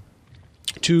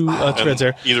 Two threads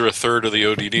there. Either a third of the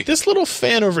ODD. This little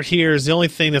fan over here is the only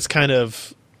thing that's kind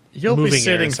of you'll moving be air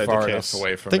sitting inside far the enough case.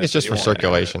 away from. I think it it's just that for you won't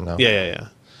hear it. circulation, though. Yeah.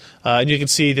 And you can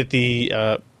see that the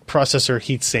processor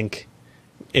heatsink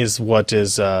is what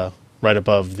is right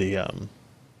above the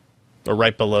or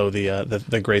right below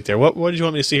the grate there. What did you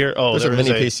want me to see here? Oh, There's a there mini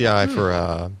is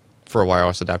PCI for a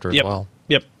wireless adapter Yep. as well.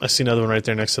 Yep, I see another one right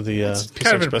there next to the It's PCI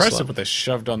kind of Express impressive slot. what they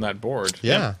shoved on that board.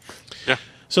 Yeah. Yeah.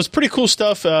 So it's pretty cool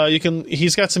stuff.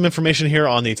 He's got some information here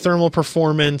on the thermal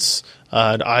performance,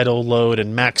 idle load,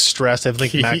 and max stress. I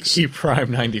think max. He Prime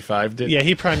 95 did. Yeah,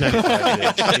 he Prime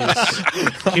 95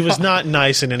 did. He was not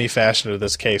nice in any fashion to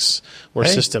this case or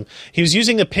system. He was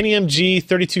using a Pentium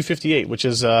G3258, which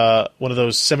is one of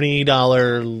those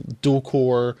 $70 dual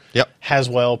core Yep.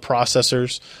 Haswell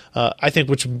processors. I think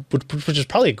which is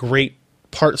probably a great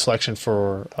part selection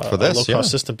for this, a low-cost yeah.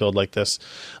 system build like this.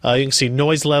 You can see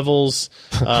noise levels.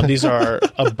 These are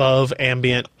above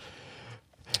ambient.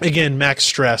 Again, max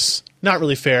stress not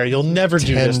really fair. You'll never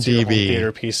do 10 this to your home dB.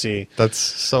 theater PC. That's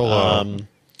so low.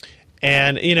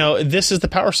 And, this is the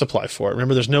power supply for it.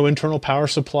 Remember, there's no internal power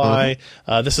supply.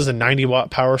 This is a 90-watt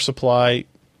power supply.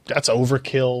 That's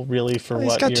overkill, really, for He's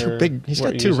what got you're He's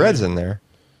got two using. reds in there.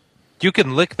 You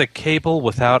can lick the cable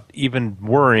without even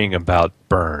worrying about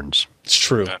burns. It's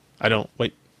true. I don't...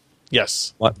 Wait.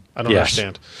 Yes. What? I don't Yes.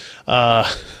 understand.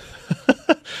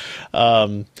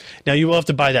 Now, you will have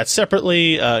to buy that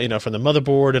separately, from the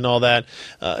motherboard and all that.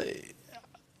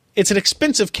 It's an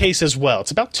expensive case as well.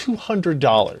 It's about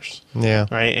 $200. Yeah.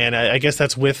 Right? And I guess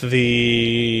that's with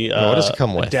the What does it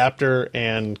come with? adapter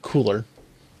and cooler.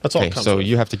 That's all it Okay, comes so with.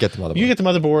 you have to get the motherboard. You get the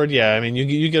motherboard, yeah. I mean,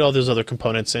 you get all those other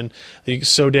components, and the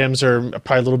SODIMMs are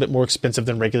probably a little bit more expensive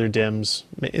than regular DIMMs.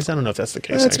 I don't know if that's the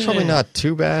case. That's actually. probably not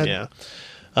too bad.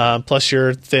 Yeah. Plus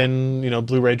your thin,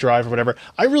 Blu-ray drive or whatever.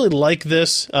 I really like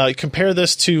this. Compare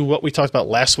this to what we talked about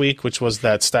last week, which was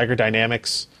that Steiger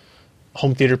Dynamics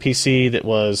home theater PC that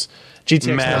was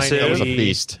GTX Massive. 980. That was a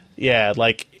beast. Yeah,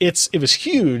 it was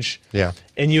huge. Yeah.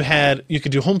 And you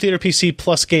could do home theater PC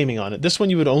plus gaming on it. This one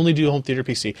you would only do home theater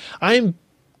PC. I'm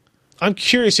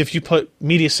curious if you put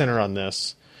Media Center on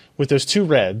this with those two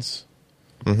reds.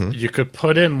 You could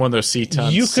put in one of those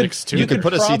Ceton You 6 could could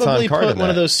put a probably Ceton card put in one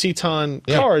of that. those Ceton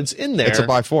Yeah. cards in there. It's a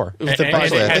by 4. With the and by it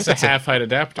four. I has a think that's half height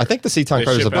adapter. I think the Ceton They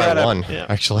card is a ship by out. 1, Yeah.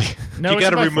 actually. No, You it's got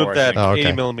to a by remove 4, I that think. Oh, okay.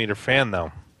 80 millimeter fan,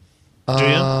 though. Do you?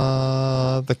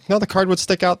 The card would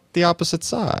stick out the opposite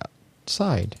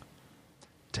side.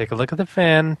 Take a look at the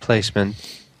fan placement.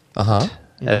 Uh-huh.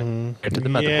 Right to the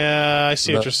motherboard. Yeah, I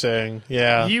see what you're saying.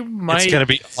 Yeah. You might. It's going to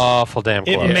be awful damn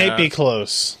It close. may be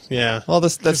close. Yeah. Well, the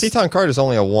Ceton card is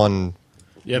only a 1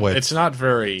 Yeah, width. it's not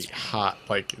very hot.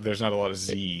 Like, there's not a lot of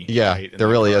Z. Yeah, right, in there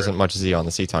that really card. isn't much Z on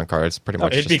the Ceton card. It's pretty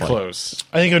much It'd just be like- close.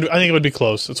 I think it would be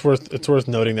close. It's worth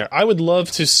noting there. I would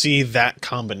love to see that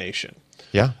combination,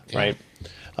 Yeah. right?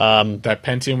 That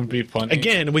Pentium would be plenty.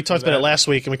 Again, we talked about it last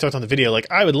week, and we talked on the video. Like,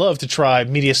 I would love to try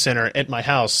Media Center at my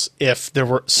house if there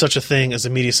were such a thing as a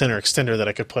Media Center extender that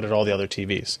I could put at all the other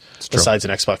TVs true. besides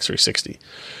an Xbox 360.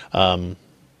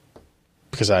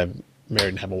 Because I'm married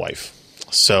and have a wife,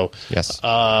 so Yes.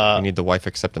 You need the wife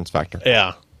acceptance factor.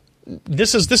 yeah.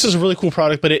 This is a really cool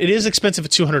product, but it is expensive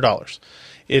at $200.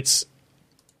 It's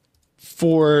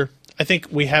for, I think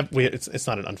it's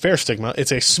not an unfair stigma.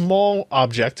 It's a small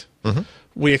object. Mm-hmm.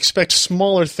 We expect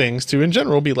smaller things to, in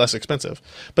general, be less expensive,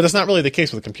 but that's not really the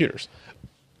case with computers.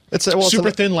 It's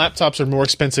Super thin laptops are more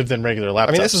expensive than regular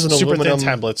laptops. this is an super aluminum- thin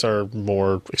tablets are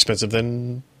more expensive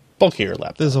than bulkier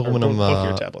laptops. This is aluminum,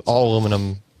 bulkier tablets. all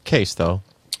aluminum case, though.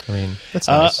 I mean, that's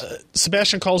nice.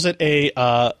 Sebastian calls it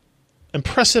a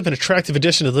impressive and attractive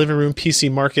addition to the living room PC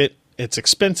market. It's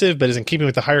expensive, but is in keeping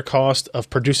with the higher cost of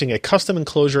producing a custom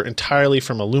enclosure entirely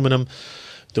from aluminum.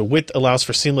 The width allows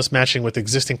for seamless matching with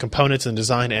existing components, and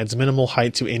design adds minimal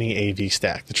height to any AV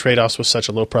stack. The trade-offs with such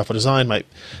a low-profile design might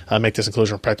make this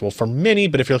enclosure impractical for many,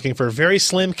 but if you're looking for a very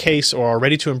slim case or are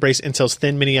ready to embrace Intel's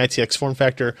thin mini ITX form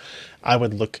factor, I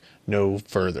would look no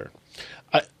further.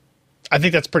 I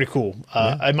think that's pretty cool.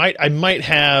 I might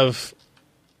have,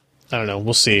 I don't know,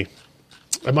 we'll see.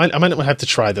 I might have to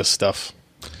try this stuff.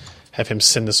 Have him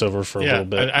send this over for a little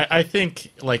bit. I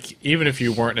think, like, even if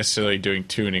you weren't necessarily doing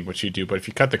tuning, which you do, but if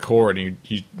you cut the cord and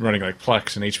you running like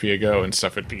Plex and HPA Go and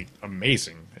stuff, it'd be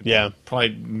amazing. It'd Yeah. be probably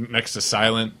next to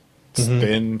silent,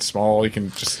 thin, small. You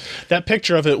can just That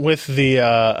picture of it with the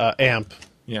amp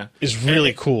yeah is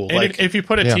really cool. And Like, if you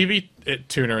put a Yeah. TV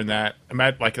tuner in that,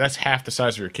 imagine, like, that's half the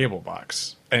size of your cable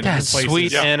box. And That's it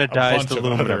replaces sweet a anodized bunch of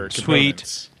aluminum. other Sweet.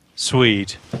 components.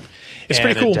 Sweet. It's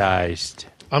pretty cool. Anodized.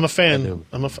 I'm a fan.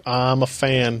 I'm a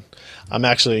fan. I'm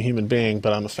actually a human being,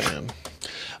 but I'm a fan.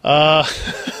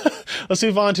 Let's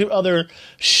move on to other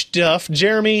stuff.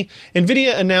 Jeremy,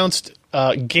 NVIDIA announced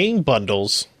game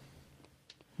bundles.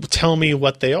 Tell me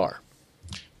what they are.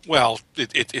 Well,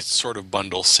 it's sort of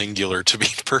bundle singular, to be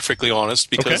perfectly honest,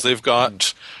 because Okay. they've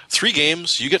got 3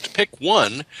 games. You get to pick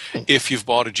one if you've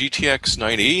bought a GTX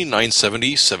 980,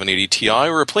 970, 780 Ti,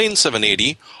 or a plain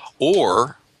 780,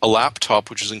 or a laptop,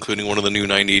 which is including one of the new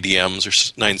 980Ms or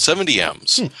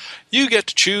 970Ms. You get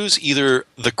to choose either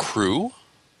The Crew,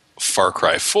 Far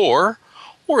Cry 4,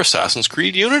 or Assassin's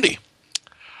Creed Unity.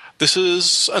 This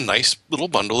is a nice little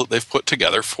bundle that they've put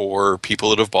together for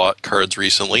people that have bought cards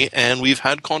recently, and we've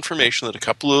had confirmation that a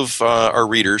couple of our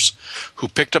readers who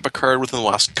picked up a card within the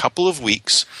last couple of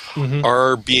weeks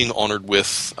are being honored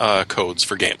with codes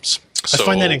for games. I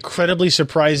find that incredibly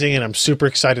surprising, and I'm super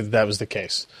excited that was the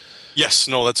case. Yes,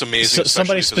 no, that's amazing. So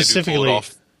somebody especially because they do pull it specifically-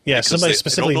 off, yeah, because somebody I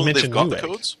specifically don't know that mentioned they've got the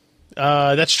Newegg. codes,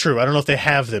 That's true. I don't know if they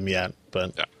have them yet,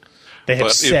 but Yeah. they have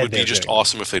but said it would be they're just doing it.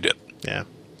 awesome if they did. Yeah.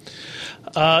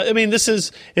 I mean,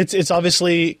 it's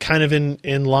obviously kind of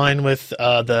in line with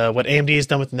what AMD has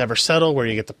done with Never Settle, where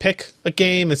you get to pick a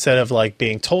game instead of like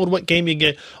being told what game you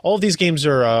get. All of these games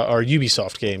are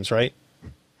Ubisoft games, right?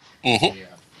 Mm-hmm. Yeah.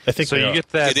 I think So they you are. get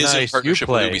that It is in nice partnership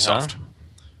Uplay, with Ubisoft. huh?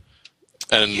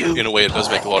 And in a way, it does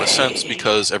make a lot of sense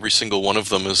because every single one of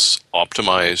them is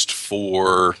optimized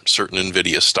for certain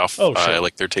NVIDIA stuff. Oh, sure.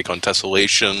 Like their take on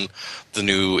tessellation, the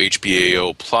new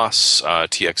HBAO Plus,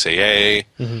 TXAA,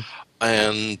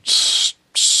 and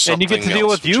something And you get to deal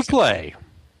with Uplay.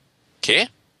 Okay.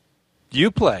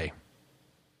 Uplay.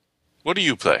 What do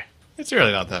you play? It's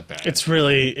really not that bad. It's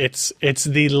really it's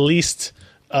the least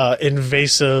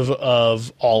invasive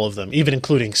of all of them, even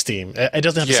including Steam. It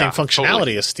doesn't have the Yeah, same functionality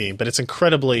totally. as Steam, but it's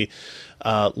incredibly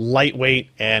lightweight,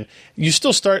 and you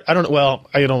still start. I don't know. Well,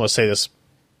 I could almost say this.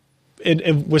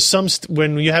 With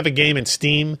when you have a game in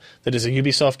Steam that is a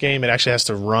Ubisoft game, it actually has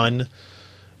to run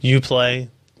Uplay,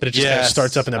 but it just kind of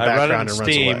starts up in the background and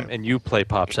runs Steam, away. and Uplay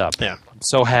pops up. Yeah. I'm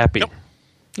so happy.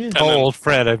 And Oh, then old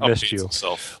friend, I've missed updates you.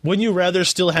 itself. Wouldn't you rather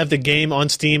still have the game on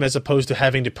Steam as opposed to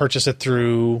having to purchase it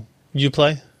through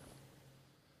Uplay?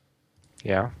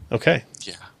 Yeah. Okay.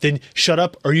 Yeah. Then shut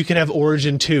up, or you can have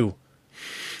Origin 2. You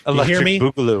Electric hear me?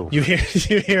 Boogaloo. You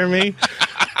hear me?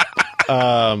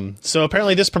 So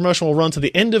apparently this promotion will run to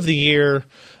the end of the year.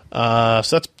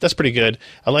 So that's pretty good.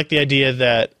 I like the idea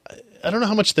that I don't know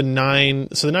how much the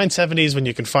 970s, when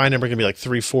you can find them, are going to be like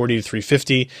 $340 to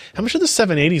 $350. How much are the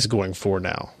 780s going for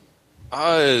now?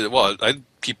 Well, I'd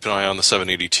keep an eye on the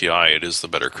 780 Ti. It is the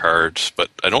better card, but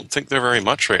I don't think they're very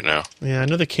much right now. Yeah, I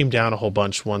know they came down a whole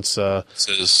bunch once. It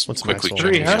says What's quickly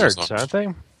Maxwell? checking 300s, Amazon. aren't they?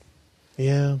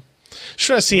 Yeah, just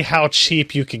trying to see how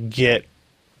cheap you could get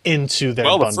into their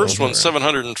Well, the bundle first one's here.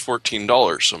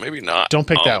 $714, so maybe not. Don't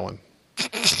pick that one.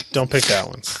 Don't pick that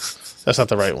one. That's not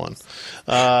the right one.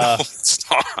 No, it's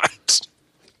not.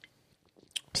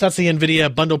 So that's the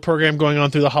NVIDIA bundle program going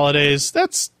on through the holidays.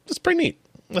 That's pretty neat.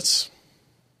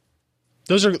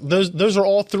 Those are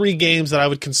all three games that I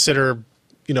would consider,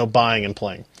 buying and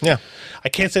playing. Yeah. I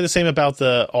can't say the same about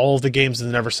all of the games in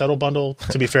the Never Settle bundle.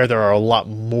 To be fair, there are a lot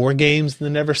more games in the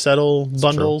Never Settle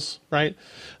bundles, right?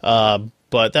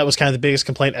 But that was kind of the biggest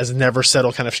complaint as Never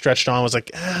Settle kind of stretched on, was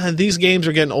like, these games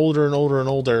are getting older and older and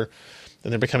older,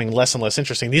 and they're becoming less and less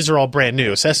interesting. These are all brand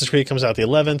new. Assassin's Creed comes out the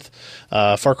 11th,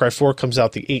 Far Cry 4 comes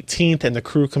out the 18th, and The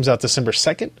Crew comes out December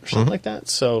 2nd or something like that.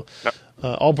 So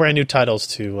all brand new titles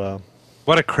to...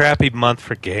 What a crappy month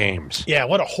for games. yeah,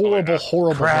 what a horrible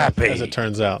month, Crappy. as it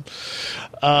turns out.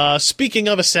 Speaking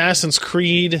of Assassin's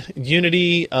Creed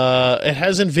Unity, it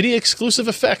has NVIDIA exclusive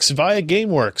effects via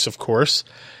GameWorks, of course.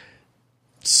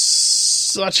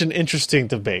 Such an interesting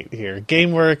debate here.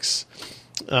 GameWorks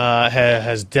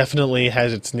has definitely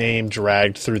had its name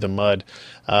dragged through the mud.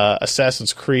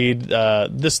 Assassin's Creed,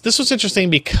 this was interesting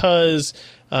because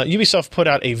Ubisoft put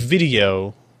out a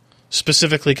video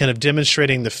specifically kind of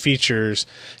demonstrating the features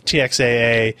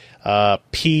TXAA,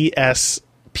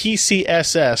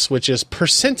 PCSS, which is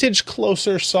percentage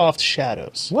closer soft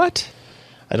shadows. What?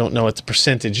 I don't know what the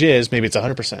percentage is. Maybe it's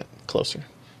 100% closer.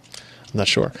 I'm not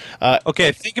sure.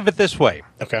 Okay, think of it this way.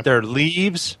 Okay. There are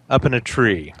leaves up in a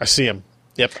tree, I see them.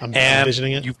 Yep, I'm and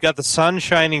envisioning it. you've got the sun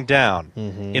shining down.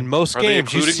 In most Are they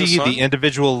games, you including the see sun? the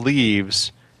individual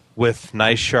leaves with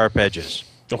nice sharp edges.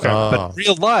 Okay. But in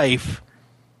real life,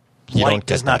 You don't light get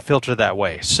does not that. filter that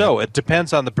way. So it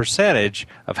depends on the percentage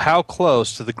of how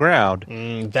close to the ground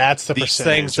That's the these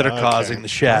percentage. things that are Okay. causing the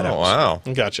shadows. Oh, wow.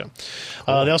 Gotcha.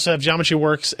 They also have Geometry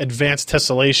Works Advanced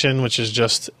Tessellation, which is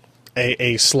just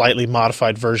a slightly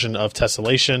modified version of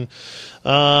tessellation.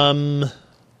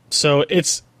 So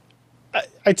it's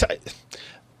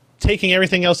taking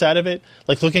everything else out of it,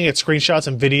 like looking at screenshots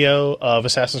and video of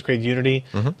Assassin's Creed Unity,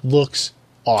 looks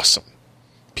awesome.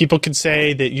 People can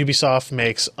say that Ubisoft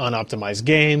makes unoptimized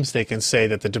games. They can say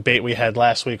that the debate we had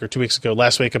last week about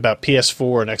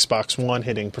PS4 and Xbox One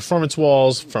hitting performance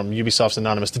walls from Ubisoft's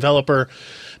anonymous developer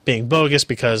being bogus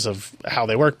because of how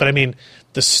they work. But I mean,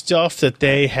 the stuff that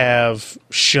they have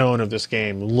shown of this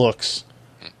game looks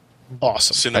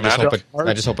awesome. Cinematic.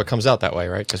 I just hope it comes out that way,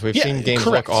 right? Because we've Yeah, seen games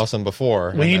correct. look awesome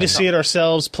before. We need to see it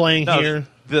ourselves playing No, here.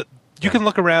 You can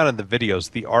look around in the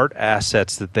videos, the art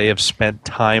assets that they have spent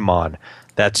time on.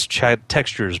 That's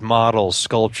textures, models,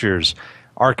 sculptures,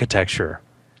 architecture.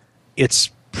 It's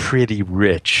pretty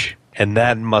rich, and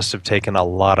that must have taken a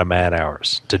lot of man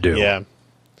hours to do. Yeah.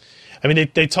 I mean,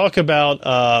 they talk about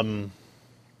when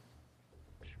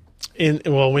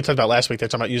we talked about last week, they're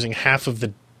talking about using half of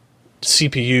the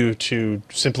CPU to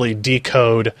simply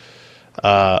decode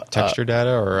Texture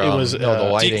data, or it was, the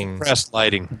lighting. Decompressed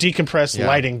lighting.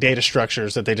 Lighting data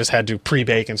structures that they just had to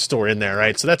pre-bake and store in there,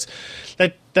 right? So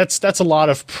that's a lot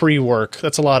of pre-work.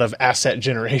 That's a lot of asset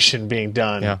generation being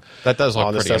done. Yeah, that does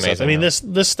look pretty amazing. I mean,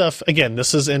 this stuff again.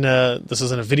 This is in a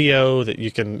video that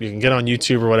you can get on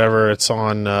YouTube or whatever. It's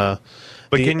on. But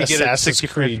can you get it 60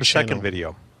 frames Creed per second channel.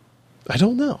 video? I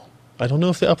don't know. I don't know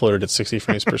if they uploaded it 60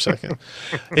 frames per second.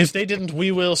 If they didn't,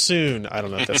 we will soon. I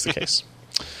don't know if that's the case.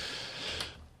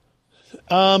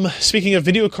 Speaking of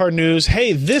video card news,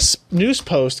 hey, this news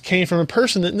post came from a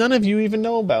person that none of you even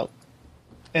know about.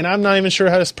 And I'm not even sure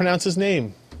how to pronounce his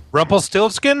name.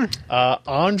 Rumpelstiltskin?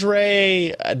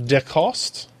 Andre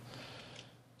DeCoste.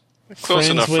 Close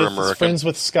enough for American. Friends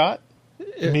with Scott.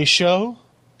 Michaud.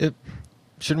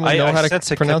 Shouldn't we know how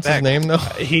to pronounce his name, though?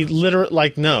 He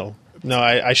literally, no. No,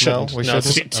 I shouldn't. No, we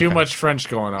shouldn't. it's- Too much French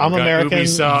going on. I'm We've got American.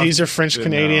 Ubisoft. These are French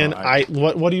Canadian. No,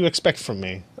 What do you expect from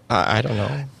me? I don't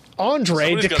know. Andre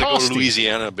Somebody's got to go to DeCoste.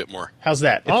 Louisiana a bit more. How's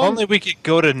that? If only we could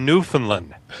go to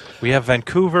Newfoundland. We have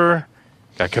Vancouver,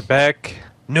 got Quebec,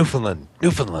 Newfoundland.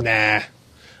 Nah.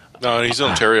 No, he's in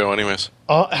Ontario, anyways.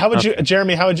 How would you,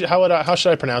 Jeremy? How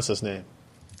should I pronounce this name?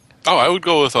 Oh, I would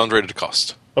go with Andre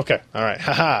DeCoste. Okay, all right.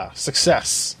 Haha,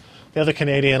 success. The other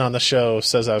Canadian on the show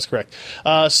says I was correct.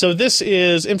 So this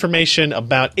is information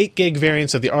about 8 gig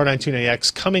variants of the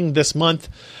R929X coming this month.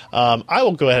 I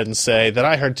will go ahead and say that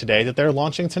I heard today that they're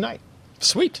launching tonight.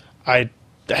 Sweet. I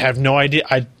have no idea.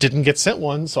 I didn't get sent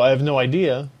one, so I have no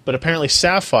idea. But apparently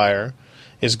Sapphire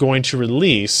is going to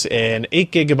release an 8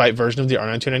 gigabyte version of the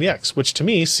R929X, which to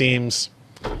me seems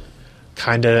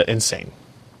kind of insane.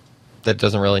 That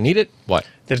doesn't really need it? What?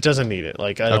 That it doesn't need it.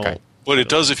 Like, I don't... Okay. But it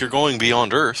does if you're going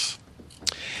beyond Earth.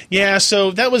 Yeah,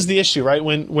 so that was the issue, right?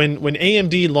 When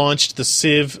AMD launched the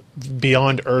Civ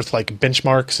Beyond Earth like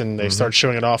benchmarks and they started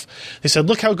showing it off, they said,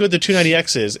 "Look how good the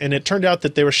 290X is," and it turned out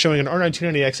that they were showing an R9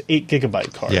 290X 8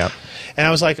 gigabyte card. Yeah, and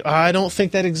I was like, "I don't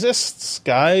think that exists,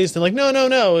 guys." They're like, "No,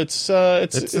 it's going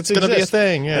to be a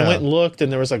thing." Yeah, and I went and looked, and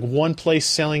there was like one place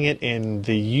selling it in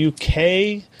the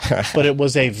UK, but it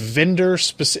was a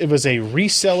it was a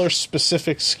reseller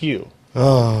specific SKU.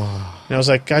 Oh, and I was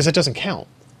like, "Guys, that doesn't count."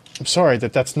 I'm sorry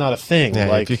that's not a thing. yeah,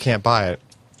 like if you can't buy it.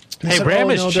 they Hey, said, RAM oh,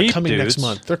 is no, they're cheap, coming dudes. next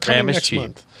month. They're coming RAM is next cheap.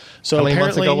 month. So How many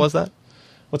months apparently, ago was that?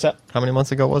 What's that? How many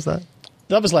months ago was that?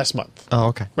 That was last month. Oh,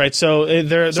 okay. Right. So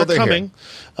they're coming.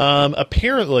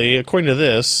 Apparently, according to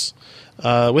this,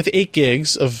 with 8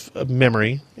 gigs of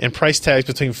memory and price tags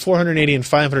between $480 and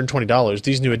 $520,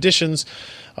 these new additions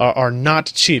are not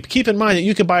cheap. Keep in mind that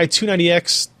you can buy a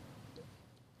 290X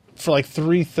for like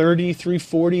 $330,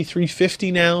 $340,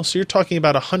 $350 now. So you're talking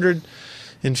about $150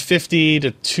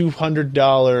 to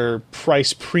 $200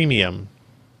 price premium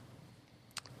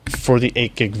for the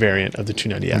 8 gig variant of the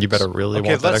 290X. You better really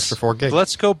want that extra 4 gig.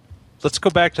 Let's go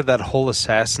back to that whole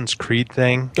Assassin's Creed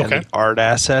thing and the art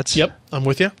assets. Yep, I'm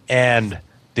with you. And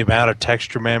the amount of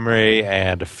texture memory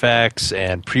and effects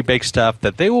and pre-baked stuff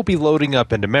that they will be loading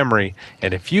up into memory.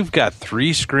 And if you've got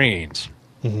 3 screens,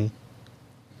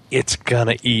 it's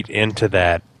gonna eat into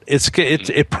that.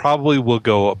 It probably will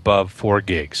go above 4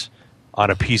 gigs on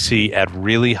a PC at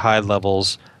really high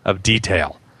levels of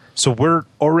detail. So we're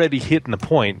already hitting the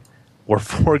point where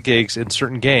 4 gigs in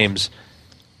certain games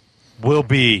will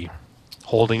be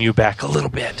holding you back a little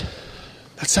bit.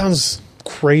 That sounds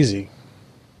crazy.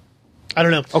 I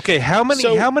don't know. Okay, how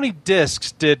many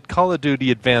discs did Call of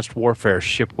Duty Advanced Warfare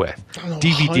ship with? I don't know,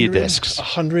 DVD 100, discs.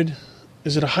 100?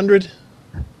 Is it 100?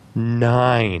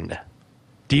 9.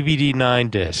 DVD 9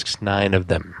 discs, 9 of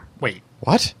them. Wait,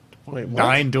 What? Wait, what?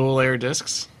 9 dual layer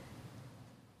discs?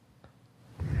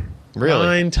 Really?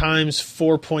 9 times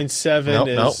 4.7 Nope,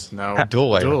 is... No,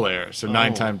 Dual layer. Dual layer. So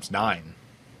 9 times 9.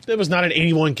 It was not an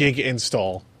 81 gig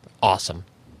install. Awesome.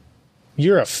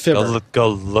 You're a fibber. Go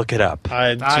look it up.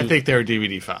 I think they were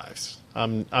DVD 5s.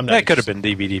 I'm not That could have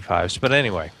interested. been DVD 5s, but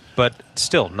anyway. But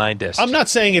still, 9 discs. I'm not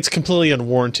saying it's completely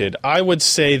unwarranted. I would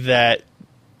say that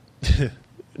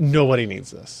nobody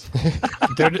needs this.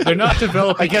 They're not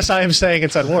developing. I guess I am saying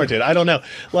it's unwarranted. I don't know.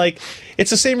 Like, it's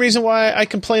the same reason why I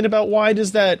complained about why did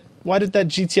that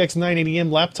GTX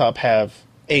 980M laptop have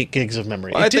 8 gigs of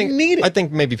memory? It didn't need it. I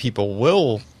think maybe people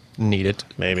will need it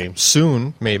Maybe.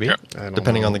 soon, maybe, Yeah.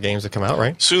 depending on the games that come out,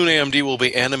 right? Soon AMD will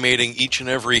be animating each and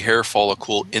every hair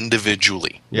follicle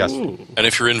individually. Yes. Ooh. And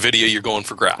if you're NVIDIA, you're going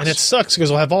for grass. And it sucks because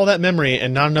we'll have all that memory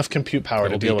and not enough compute power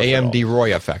to It'll be deal with AMD it all.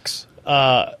 Roy FX.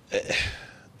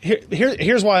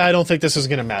 Here's why I don't think this is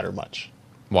going to matter much.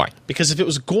 Why? Because if it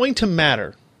was going to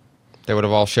matter, They would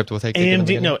have all shipped with 8 gig in the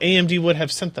beginning? AMD would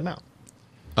have sent them out.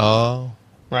 Oh.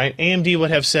 Right? AMD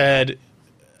would have said,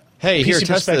 hey, here, PC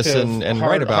test this Perspective, and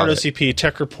write about Hard it. OCP,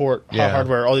 Tech Report, Yeah.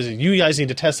 Hardware, all these. You guys need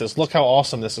to test this. Look how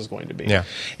awesome this is going to be. Yeah.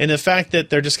 And the fact that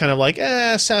they're just kind of like,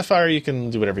 Sapphire, you can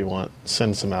do whatever you want.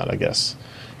 Send some out, I guess.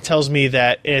 Tells me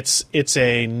that it's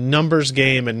a numbers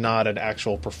game and not an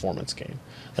actual performance game.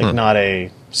 Like, not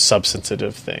a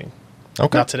substantive thing.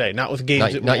 Okay. Not today. Not with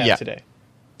games that we have yet. today.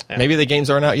 Maybe the games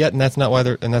aren't out yet, and that's why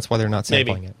they're not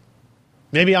Maybe. sampling it.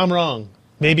 Maybe I'm wrong.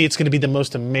 Maybe it's going to be the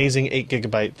most amazing 8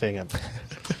 gigabyte thing ever.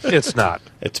 It's not.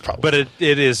 It's probably. But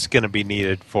it is going to be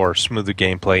needed for smoother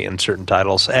gameplay in certain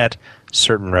titles at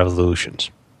certain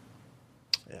resolutions.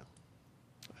 Yeah.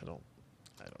 I don't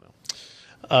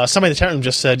know. Somebody in the chat room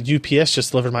just said, UPS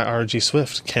just delivered my ROG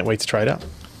Swift. Can't wait to try it out.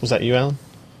 Was that you, Alan?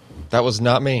 That was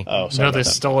not me. Oh, sorry. No, they about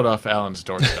that. stole it off Alan's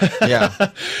doorstep. Yeah.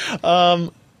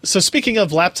 So speaking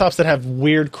of laptops that have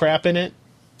weird crap in it,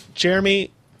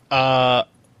 Jeremy,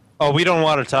 Oh, we don't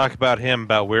want to talk about him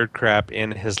about weird crap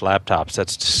in his laptops.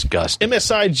 That's disgusting.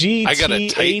 MSI GT80. I got a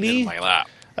Titan in my lap.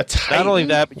 A Titan? Not only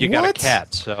that, but you got a What?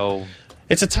 cat. So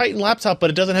It's a Titan laptop, but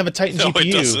it doesn't have a Titan No, it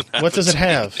GPU. doesn't have What does a it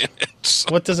have? Titan in it.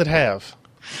 What does it have?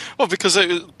 Well, because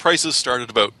prices start at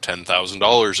about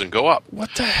 $10,000 and go up. What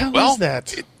the hell Well, is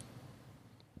that?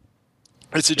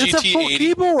 It's a It's a full GT80,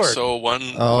 keyboard. so one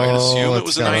Oh, might assume it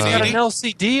was a it's got a- it's got an 980.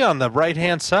 LCD on the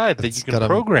right-hand side that you can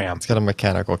program. It's got a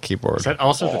mechanical keyboard. Is that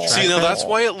also the trackpad? See, now that's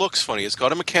why it looks funny. It's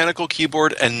got a mechanical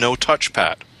keyboard and no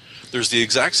touchpad. There's the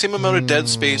exact same amount of dead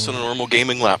space on a normal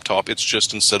gaming laptop. It's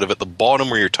just instead of at the bottom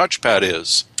where your touchpad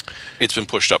is, it's been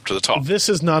pushed up to the top. This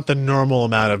is not the normal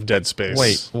amount of dead space.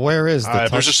 Wait, where is the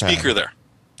There's a touchpad? speaker there.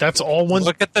 That's all one.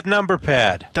 Look at the number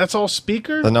pad. That's all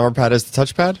speaker? The number pad is the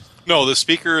touchpad? No, the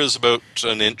speaker is about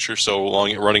an inch or so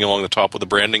long, running along the top with the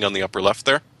branding on the upper left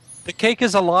there. The cake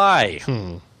is a lie.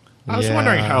 I was Yeah.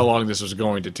 wondering how long this was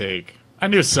going to take. I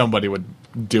knew somebody would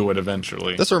do it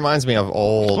eventually. This reminds me of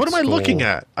old What am I school- looking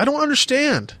at? I don't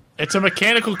understand. It's a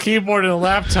mechanical keyboard and a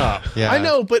laptop. Yeah. I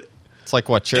know, but It's like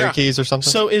what, cherry Yeah. keys or something?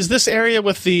 so is this area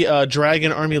with the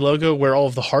Dragon Army logo where all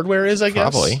of the hardware is, I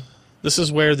guess? Probably. This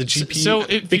is where the GPU... So if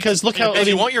you- because look how... If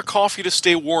you want your coffee to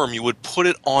stay warm, you would put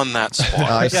it on that spot.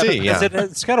 I see, because yeah.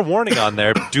 it's got a warning on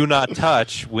there: "Do not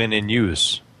touch when in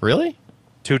use." Really?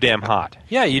 Too damn hot.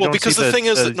 Yeah, you Well, don't because see the thing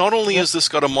is that not only is this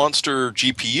got a monster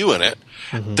GPU in it,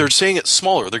 they're saying it's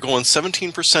smaller. They're going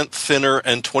 17% thinner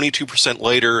and 22%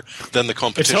 lighter than the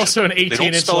competition. also an They don't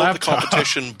 18-inch spell out the laptop.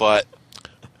 competition, but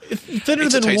Thinner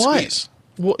it's a than tight what? squeeze.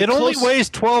 Well, It only close- weighs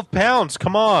 12 pounds.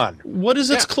 Come on. What is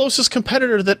its Yeah. closest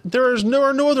competitor? That there is no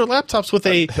other laptops with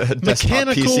a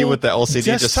mechanical PC with the LCD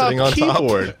just desktop sitting on top.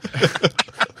 keyboard.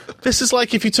 This is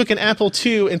like if you took an Apple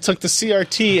II and took the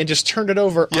CRT and just turned it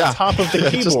over on top of the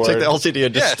keyboard Just take the LCD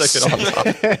and just Yes. stick it on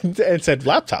top. and said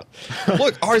laptop.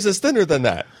 Look, ours is thinner than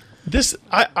that. This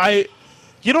I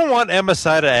You don't want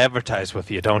MSI to advertise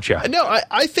with you, don't you? no,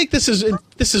 I think this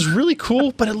is really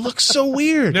cool, but it looks so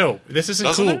weird. No, this isn't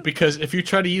Doesn't cool it? because if you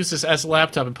try to use this as a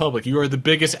laptop in public, you are the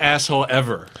biggest asshole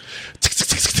ever.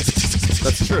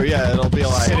 That's true, yeah. It'll be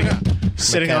like...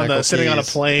 sitting on a keys.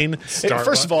 plane.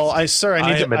 First of all, I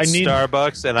am at need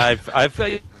Starbucks, and I've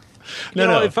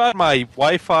no. if I had my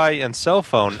Wi-Fi and cell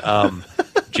phone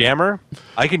jammer,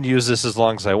 I can use this as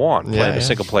long as I want playing Yeah. a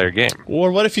single player game.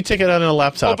 Or what if you take it out on a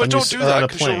laptop? Oh, but and don't you do s- on that a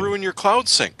because you'll plane? ruin your cloud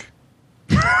sync.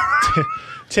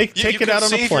 Take You it can out on a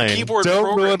save your plane. keyboard Don't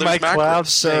program. ruin my There's cloud macros.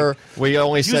 Sir, we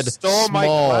only You said stole my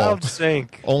small. cloud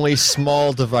sync. Only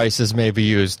small devices may be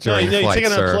used No, during you flight, take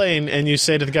it on a sir. plane and you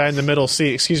say to the guy in the middle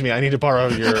seat, "Excuse me, I need to borrow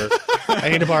your,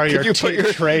 Could you put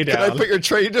your tray Can I down." put your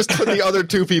tray? You just put the other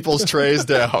two people's trays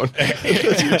down.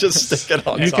 You just stick it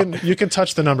on top. You can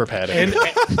touch the number pad.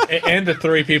 And the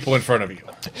three people in front of you.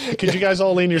 Could you guys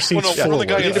all lean your Well, seats no, forward? for the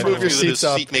guy You in need to front move of your you that his seats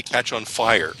up. seat may catch on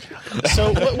fire.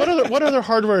 So what other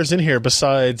hardware is in here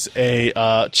besides a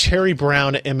Cherry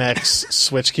Brown MX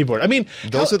Switch keyboard? I mean,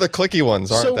 Those are the clicky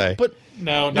ones, aren't they? But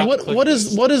No, not what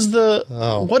is the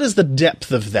Oh. what is the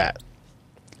depth of that?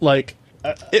 Like,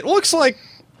 It looks like.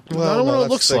 I don't know what it that's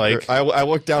looks thicker. like. I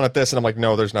looked down at this and I'm like,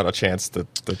 no, there's not a chance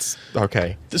that's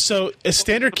okay. so a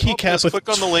standard keycap Just with click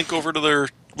on the link over to their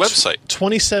website.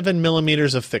 27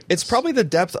 millimeters of thickness. It's probably the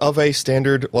depth of a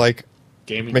standard like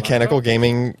gaming mechanical laptop?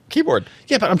 gaming keyboard.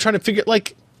 yeah, but I'm trying to figure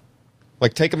like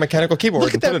Like take a mechanical keyboard look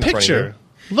at and put that it in front of you. picture.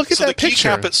 Look at So the that picture.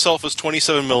 keycap itself is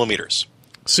 27 millimeters.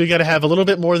 So you got to have a little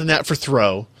bit more than that for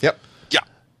throw. Yep. Yeah.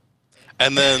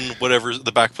 And then whatever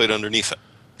the backplate underneath it.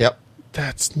 Yep.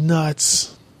 That's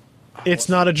nuts. It's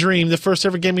not a dream. The first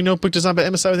ever gaming notebook designed by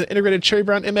MSI with an integrated Cherry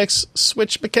Brown MX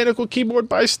Switch mechanical keyboard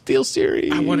by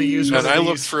SteelSeries. I want to use one And of I these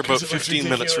looked for about 'cause it looks 15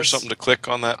 minutes for ridiculous. something to click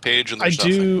on that page, and I there's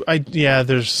nothing. do.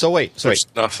 There's. So wait. There's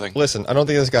nothing. Listen, I don't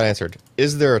think this got answered.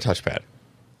 Is there a touchpad?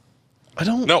 I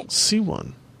don't No. see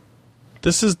one.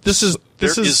 This is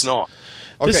not.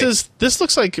 Okay. This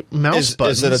looks like mouse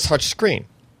buttons. Is it a touch screen?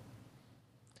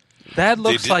 That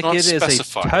looks did like not it is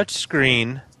specify. a touch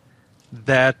screen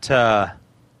that.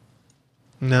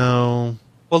 No.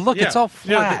 Well, look, Yeah. it's all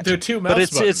Yeah, flat. there are two but mouse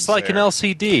it's buttons like an there.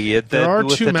 LCD. There are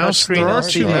with two the mouse. touchscreen There are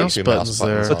LCD. two mouse Two buttons mouse there.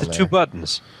 buttons But on the there. two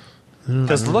buttons.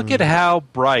 Because look at how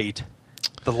bright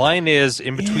the line is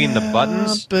in between the Yeah,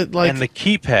 buttons but, like- and the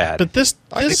keypad. But this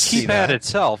I can this see keypad that.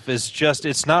 itself is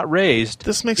just—it's not raised.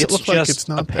 this makes it's it look like just it's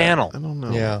not a that. panel. I don't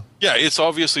know. Yeah. Yeah, it's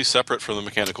obviously separate from the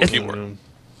mechanical keyboard.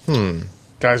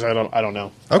 Guys, I don't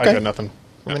know. Okay. I got nothing.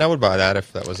 I mean, I would buy that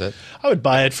if that was it. I would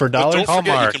buy it for $1. But don't forget,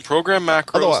 Hallmark. you can program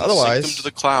macros and Otherwise- sync them to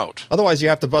the cloud. Otherwise, you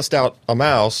have to bust out a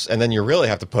mouse, and then you really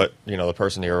have to put, the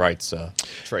person to your right's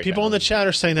tray People down. in the chat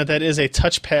are saying that is a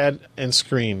touchpad and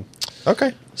screen.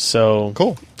 Okay, So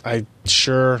cool. I'll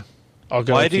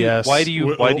go Why with do yes. why do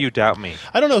you doubt me?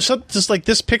 I don't know. Just like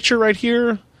this picture right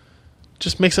here,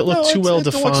 just makes it look No, too it's- well it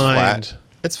looks defined. flat.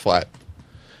 It's flat.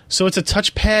 So it's a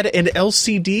touchpad and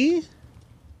LCD.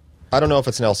 I don't know if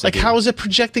it's an LCD. Like, how is it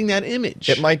projecting that image?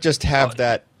 It might just have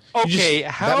that. Okay,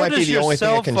 that how might be does the your only thing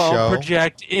cell it can phone show.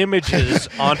 project images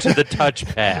onto the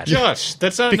touchpad? Josh,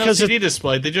 that's not Because an LCD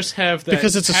display. They just have that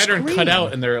because it's a pattern screen. cut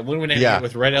out and they're illuminating Yeah. it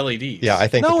with red LEDs. Yeah, I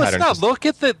think No, the it's pattern's not. just-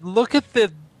 Look at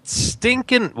the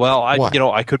stinking. Well, What?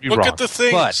 I could be Look wrong. at the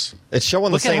things. But It's showing the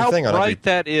look at same how thing on every. bright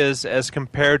that is as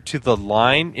compared to the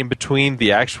line in between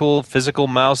the actual physical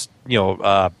mouse,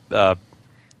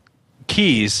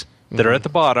 keys that are at the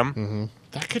bottom.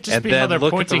 That could just And be how then they're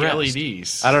look at the pointing rest.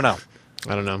 LEDs. I don't know.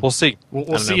 I don't know. We'll see.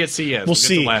 We'll see at CES. We'll get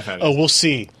see. to laugh at it. Oh, we'll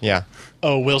see. Yeah.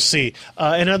 Oh, we'll see.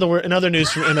 In other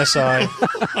news from MSI.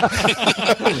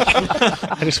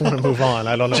 I just want to move on.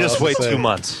 I don't know. Just what wait else to say. 2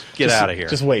 months. Get Just- out of here.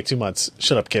 Just wait 2 months.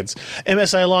 Shut up, kids.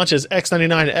 MSI launches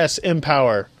X99S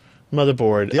M-Power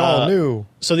motherboard. The all new.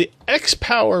 So the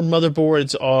X-Power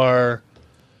motherboards are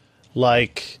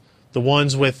like the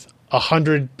ones with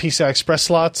 100 PCI Express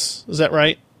slots. Is that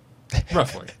right?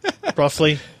 Roughly.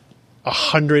 Roughly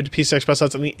 100 PCI Express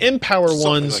slots. And the M-Power Something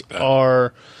ones like that.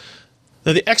 are...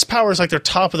 Now, the X-Power is like their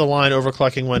top of the line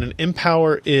overclocking one, and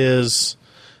M-Power is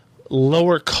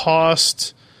lower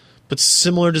cost but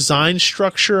similar design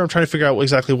structure. I'm trying to figure out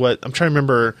exactly what... I'm trying to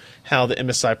remember how the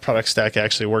MSI product stack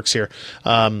actually works here.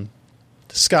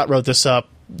 Scott wrote this up.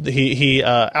 He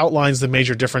outlines the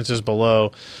major differences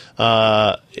below.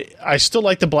 I still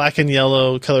like the black and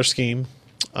yellow color scheme.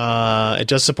 It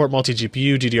does support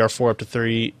multi-GPU, DDR4 up to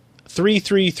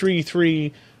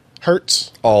 3333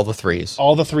 hertz. All the threes.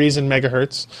 All the threes in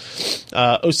megahertz.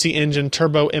 OC Engine,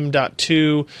 Turbo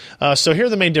M.2. So here are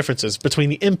the main differences between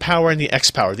the M-Power and the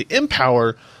X-Power. The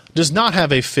M-Power does not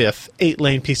have a fifth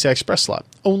 8-lane PCI Express slot.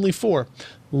 Only 4.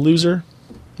 Loser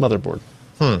motherboard.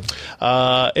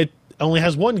 It only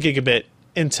has 1 gigabit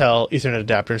Intel Ethernet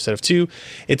adapter instead of 2.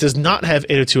 It does not have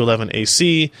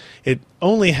 802.11ac.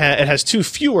 It has 2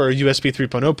 fewer USB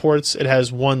 3.0 ports. It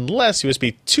has 1 less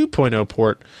USB 2.0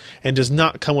 port, and does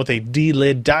not come with a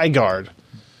D-lid die guard.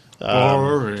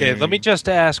 Okay, let me just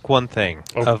ask one thing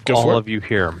of go for all it. of you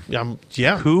here.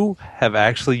 Yeah. Who have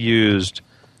actually used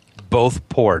both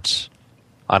ports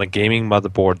on a gaming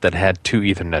motherboard that had 2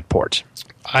 Ethernet ports?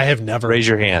 I have never. Raise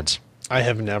your hands. I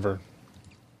have never.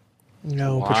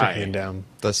 No, put your Why? hand down.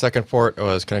 The second port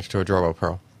was connected to a Drobo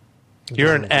Pro.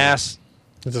 You're an ass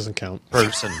It doesn't count.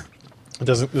 person. It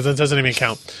doesn't even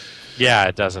count. Yeah,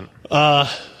 it doesn't.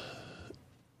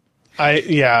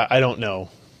 I don't know.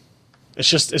 It's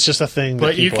just a thing.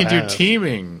 But that you people can do have.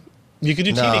 teaming. You can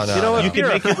do No, teaming. no, You know what? no. You can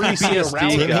make it where you see a FreeBSD router.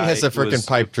 Teaming guy has a freaking was-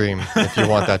 pipe dream if you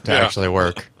want that to Yeah. actually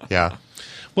work. Yeah.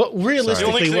 Well, The only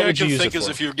realistically, thing what I would you can use think it is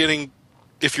for?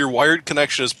 if your wired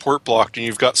connection is port blocked and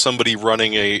you've got somebody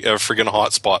running a friggin'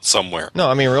 hotspot somewhere. No,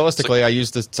 I mean, realistically, I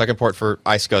use the second port for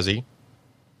iSCSI.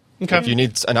 Okay. If you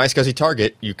need an iSCSI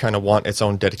target, you kind of want its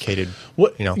own dedicated,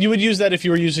 What you know. you would use that if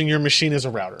you were using your machine as a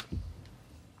router.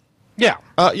 Yeah.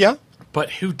 Yeah. But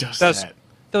who does That's that?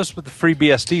 those with the free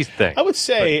BSD thing. I would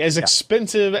say as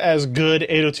expensive as good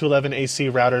 802.11ac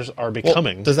routers are Well,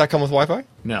 becoming. does that come with Wi-Fi?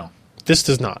 No. This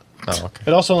does not. Oh, okay.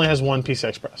 It also only has 1 PCI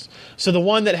Express. So the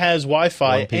one that has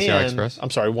Wi-Fi One PCI and Express? I'm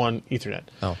sorry, 1 Ethernet.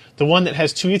 Oh. The one that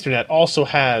has 2 Ethernet also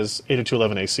has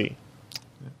 802.11ac.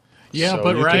 Yeah, So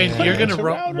but you Ryan, can- you're going It's a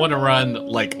router to want to run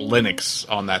like Linux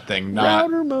on that thing, not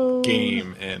Router mode.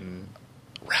 game and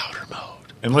Router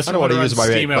mode. unless I you don't want want to to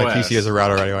run use my SteamOS. PC as a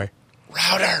router anyway.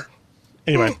 Router.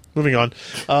 Anyway, moving on.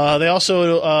 They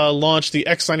also launched the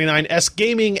X99S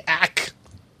Gaming ACK.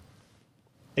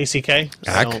 ACK? I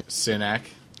don't- Synac.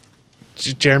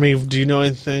 Jeremy, do you know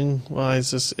anything? Why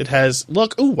is this? It has...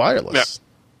 Look, wireless.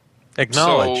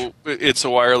 Acknowledge. So it's a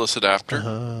wireless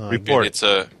adapter. Report. It's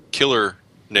a Killer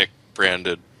Nick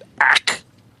branded ACK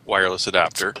wireless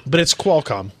adapter. But it's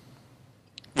Qualcomm.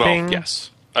 Well, Bing. yes.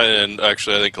 And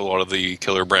actually, I think a lot of the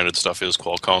Killer branded stuff is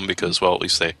Qualcomm because, well, at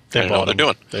least they know bought what they're them.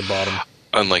 doing. They bought them.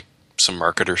 Unlike some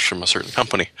marketers from a certain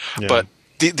company. Yeah. But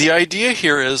the idea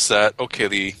here is that, okay,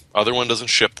 the other one doesn't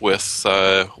ship with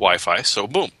Wi-Fi, so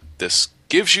boom, this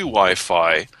gives you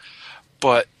Wi-Fi,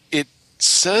 but it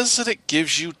says that it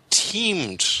gives you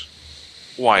teamed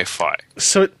Wi-Fi.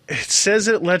 So it says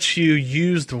it lets you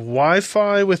use the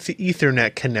Wi-Fi with the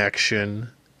Ethernet connection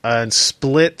and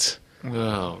split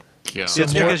Oh, God.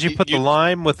 It's because you put the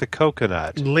lime with the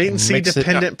coconut.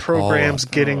 latency-dependent programs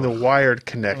all. getting the wired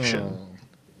connection.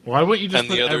 Why wouldn't you just And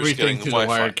put the other's everything getting to the the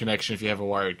Wi-Fi. wired connection if you have a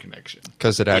wired connection?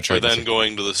 Because it Which adds are then latency.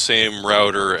 going to the same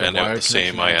router and out wired the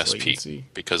same connection adds ISP latency.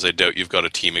 because they doubt you've got a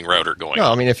teaming router going. No, I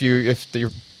on. mean if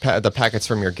the packets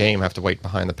from your game have to wait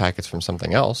behind the packets from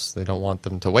something else, they don't want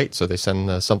them to wait, so they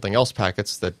send something else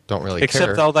packets that don't really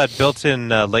Except care. all that built-in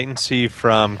latency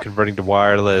from converting to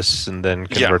wireless and then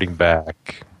converting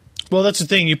back. Well, that's the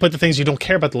thing. You put the things you don't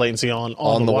care about the latency on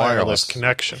the wireless wireless.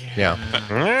 connection. Yeah. Like,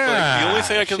 the only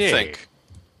thing I can think,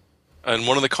 and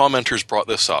one of the commenters brought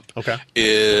this up, Okay.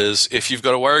 is if you've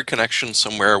got a wired connection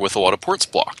somewhere with a lot of ports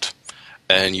blocked,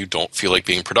 and you don't feel like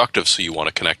being productive, so you want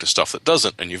to connect to stuff that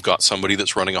doesn't, and you've got somebody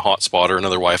that's running a hotspot or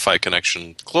another Wi-Fi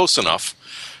connection close enough,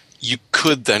 you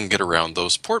could then get around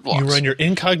those port blocks. You run your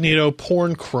incognito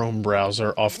porn Chrome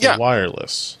browser off the Yeah.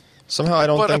 wireless. Somehow I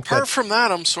don't but think apart that, from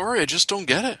that, I'm sorry, I just don't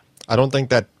get it. I don't think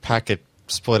that packet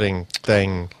splitting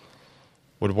thing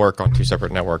would work on two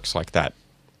separate networks like that.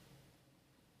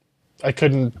 I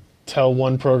couldn't tell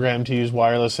one program to use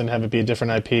wireless and have it be a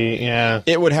different IP. Yeah.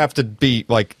 It would have to be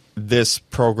like this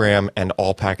program and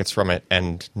all packets from it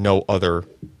and no other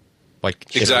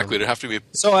like Exactly, it'd have to be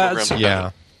So, program so-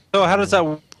 Yeah. So how does that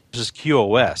work? Just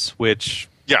QoS, which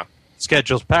Yeah.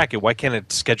 schedules packet. Why can't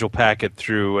it schedule packet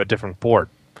through a different port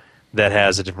that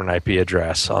has a different IP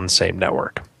address on the same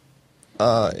network?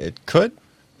 It could.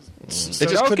 It just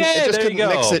couldn't. Okay, It just there you couldn't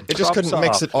go. mix it. It just Props couldn't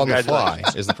mix off. it on the fly.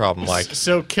 Is the problem? Like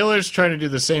So Killer's trying to do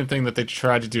the same thing that they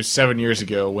tried to do 7 years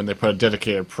ago when they put a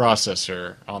dedicated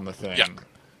processor on the thing. Yeah.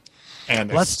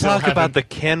 And they Let's still talk about haven't- the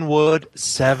Kenwood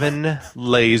 7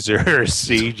 laser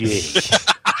CG.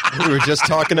 we were just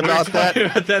talking about that.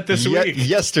 about that this week.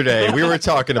 Yesterday, we were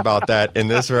talking about that in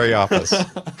this very office.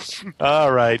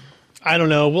 All right. I don't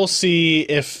know. We'll see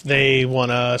if they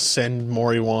want to send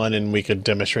Mori one and we could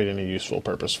demonstrate any useful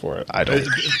purpose for it. I don't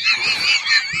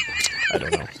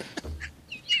know.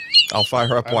 I'll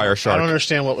fire up I don't Wireshark,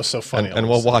 understand what was so funny. and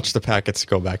we'll watch the packets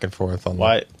go back and forth on.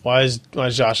 Why is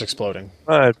Josh exploding?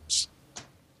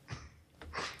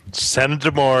 Send it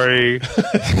to Maury.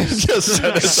 Just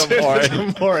send it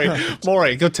to Maury.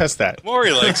 Maury, go test that.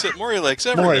 Maury likes it. Maury likes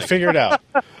everything. Maury, figure it out.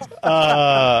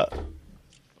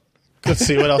 Let's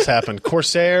see what else happened.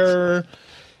 Corsair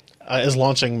is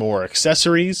launching more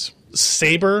accessories.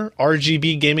 Saber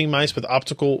RGB gaming mice with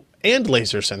optical and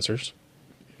laser sensors.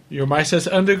 Your mice has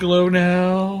underglow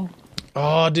now.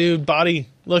 Oh, dude, body!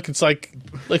 Look, it's like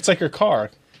your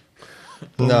car.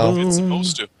 No, It's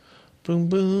supposed to. Boom,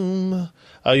 boom.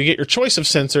 You get your choice of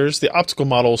sensors. The optical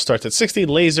model starts at 60.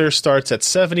 Laser starts at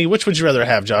 70. Which would you rather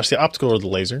have, Josh? The optical or the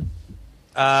laser?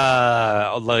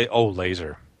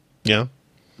 Laser. Yeah.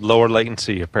 Lower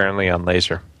latency, apparently, on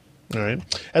laser. All right.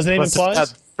 As the name Plus,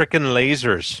 implies, it's got frickin'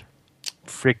 lasers.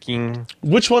 Freaking.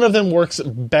 which one of them works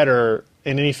better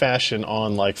in any fashion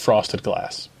on like frosted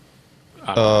glass?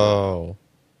 oh,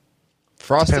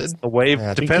 frosted. Depends the wave.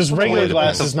 Yeah, Depends Because on the regular wave.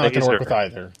 glass Depends is on not going to work laser. with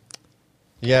either.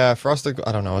 Yeah, frosted.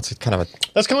 I don't know. It's kind of a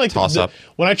That's kind of like Toss up.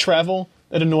 when I travel.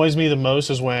 It annoys me the most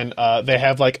is when they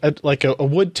have like a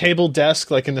wood table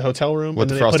desk like in the hotel room, With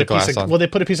and then the they put a frosted piece glass of on. they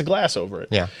put a piece of glass over it.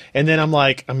 Yeah. And then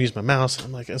I'm using my mouse. And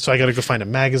I'm like, so I got to go find a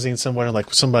magazine somewhere. And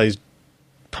like somebody's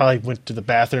probably went to the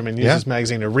bathroom and used Yeah. this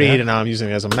magazine to read, Yeah. and now I'm using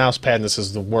it as a mouse pad, and this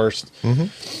is the worst. Mm-hmm.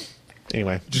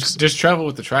 Anyway, Just travel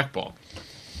with the trackball.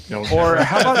 Or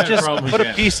how about just Problem put a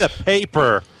again. piece of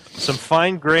paper, some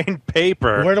fine-grained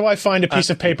paper. where do I find a piece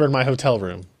of paper in my hotel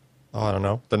room? oh, I don't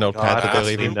know, the notepad God, that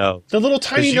they leave you. no. The little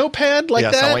tiny you- notepad like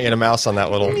Yes, that. I want you to mouse on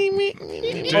that little.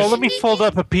 Oh, let me fold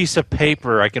up a piece of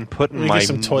paper I can put in me my get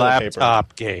some toilet paper.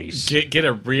 laptop case. Get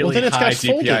a really then it's high got DPI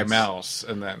foldings. mouse,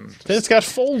 and then Then it's got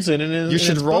folds in it. And You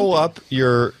should it's roll bumpy. up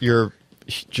your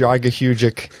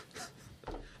gigahugic.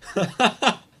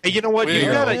 Hey, you know what? Wait,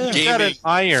 You've got an gaming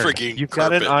iron. frigging You've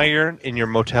got an carpet. iron in your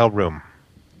motel room.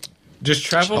 Just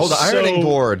travel. Oh, the ironing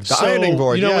board. The ironing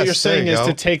board. You know what you're Yes, there saying you is go.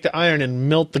 to take the iron and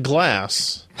melt the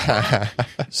glass,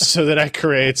 so that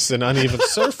creates an uneven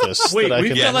surface. Wait, that I we've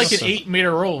can got like an listen.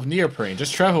 8-meter roll of neoprene.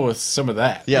 Just travel with some of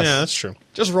that. Yes. Yeah, that's true.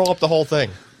 Just roll up the whole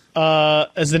thing.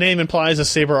 As the name implies, a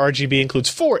Saber RGB includes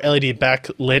 4 LED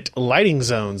backlit lighting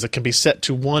zones that can be set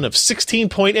to one of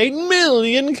 16.8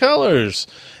 million colors.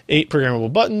 8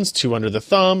 programmable buttons, 2 under the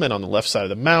thumb and on the left side of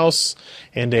the mouse,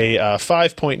 and a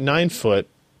 5.9 foot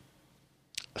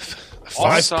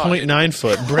 5.9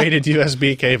 foot braided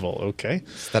USB cable. Okay.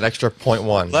 It's that extra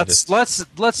 0.1.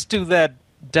 Let's do that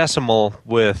decimal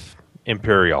with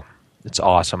Imperial. It's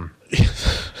awesome.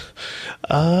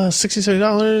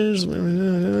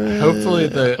 $67. Hopefully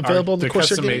Available on the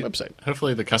Corsair custom- Gaming website.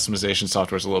 Hopefully the customization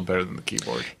software is a little better than the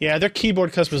keyboard. Yeah, their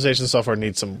keyboard customization software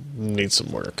needs some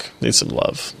work, needs some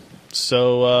love.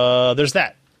 So there's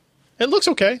that. It looks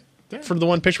okay for the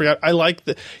one picture we got. I like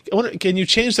the. Can you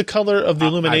change the color of the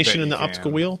illumination bet in the you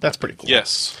optical can. wheel? That's pretty cool.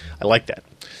 Yes. I like that.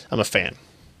 I'm a fan.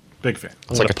 Big fan.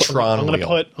 It's like a Tron I'm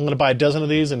wheel. gonna buy a dozen of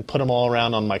these and put them all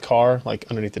around on my car, like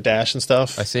underneath the dash and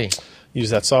stuff. I see. Use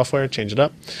that software, change it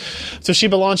up.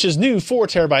 Toshiba launches new 4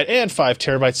 terabyte and 5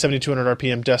 terabyte 7200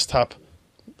 RPM desktop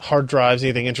hard drives.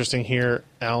 Anything interesting here,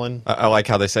 Alan? I like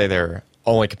how they say they're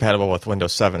only compatible with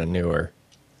Windows 7 and newer.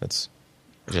 It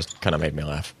just kind of made me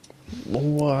laugh.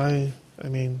 Why? I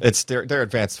mean, It's their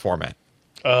advanced format,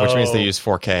 which means they use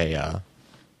 4K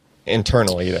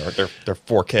internally. They're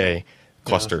 4K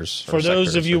clusters. for or those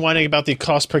sectors. of you whining about the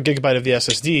cost per gigabyte of the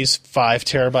SSDs, 5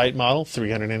 terabyte model,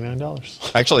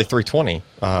 $399. Actually, 320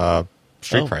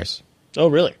 street Oh. price. Oh,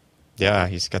 really? Yeah,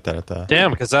 he's got that at the.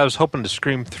 Damn, because I was hoping to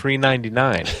scream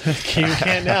 $399. You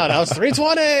can't now. Now it's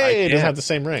 320. It doesn't have the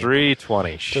same ring.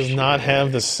 $320. Does not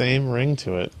have the same ring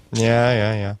to it.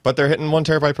 Yeah. But they're hitting 1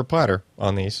 terabyte per platter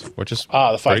on these, which is The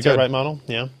 5 pretty good. terabyte model?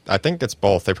 Yeah. I think it's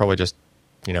both. They probably just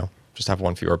have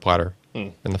one fewer platter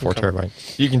in the 4 terabyte.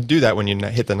 You can do that when you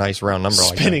hit the nice round number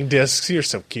like that. Spinning discs. You're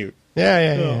so cute.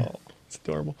 Yeah. Oh, it's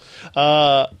adorable.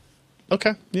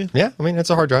 Okay. Yeah. Yeah, I mean, it's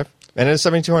a hard drive. And it is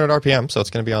 7200 RPM, so it's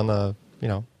going to be on the,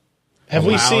 Have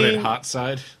we Loud seen? and hot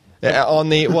side. on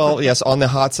the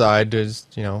hot side, is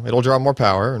it'll draw more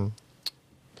power, and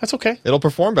That's okay. it'll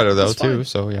perform better, though, That's fine. too,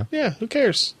 so yeah. Yeah. Who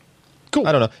cares? Cool.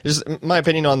 I don't know. Just my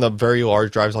opinion on the very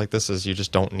large drives like this is you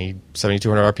just don't need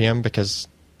 7200 RPM because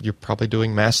you're probably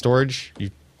doing mass storage.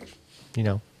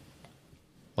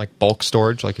 Like bulk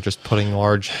storage, like you're just putting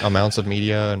large amounts of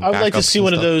media and I would like to backups see and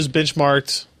one of stuff. those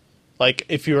benchmarked. Like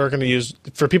if you are going to use,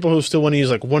 for people who still want to use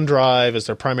like OneDrive as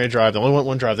their primary drive, they only want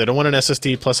OneDrive. They don't want an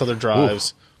SSD plus other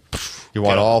drives. You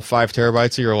want Yeah. all 5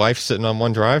 terabytes of your life sitting on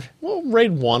one drive? Well,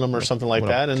 RAID 1 them or something like What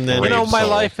a that, and then great- My So-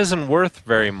 life isn't worth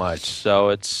very much, so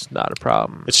it's not a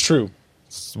problem. it's true.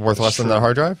 It's worth less than that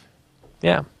hard drive?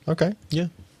 Yeah. Okay. Yeah.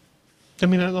 I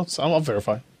mean, I'll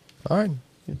verify. All right.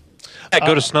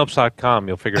 Go to Snopes.com.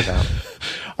 You'll figure it out.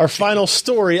 Our final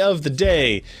story of the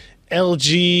day: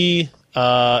 LG.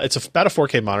 It's about a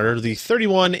 4K monitor, the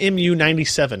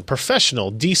 31MU97 professional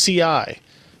DCI.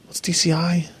 What's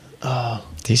DCI?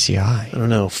 DCI. I don't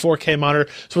know. 4K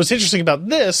monitor. So what's interesting about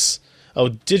this? Oh,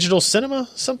 digital cinema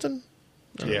something?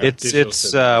 Yeah, it's digital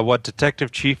cinema. what,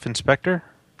 Detective Chief Inspector?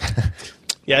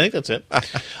 Yeah, I think that's it.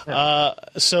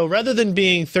 So rather than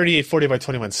being 3840 by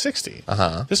 2160,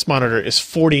 this monitor is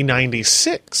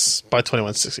 4096 by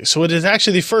 2160. So it is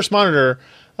actually the first monitor,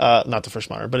 not the first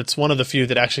monitor, but it's one of the few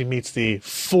that actually meets the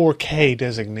 4K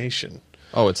designation.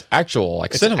 Oh, it's actual,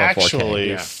 like It's cinema 4K. actually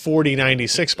yeah.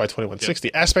 4096 by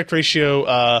 2160. Aspect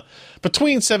ratio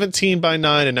between 17 by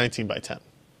 9 and 19 by 10,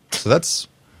 So that's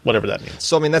whatever that means.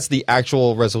 so. I mean, that's the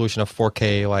actual resolution of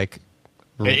 4K, like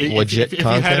legit if you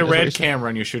content. had a is what red you're saying? camera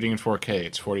and you're shooting in 4K,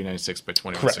 it's 4096 by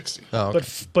 2160. Oh, okay.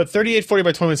 But 3840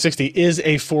 by 2160 is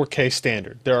a 4K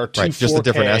standard. There are two right, just 4K, a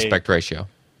different aspect ratio.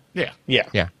 Yeah.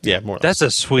 Yeah, Yeah. more. Or less. That's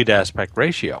a sweet aspect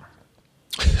ratio.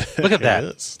 Look at It that.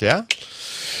 is. Yeah.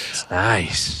 It's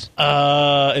nice.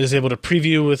 It is able to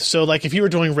preview with, so like if you were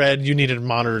doing red, you needed to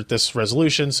monitor this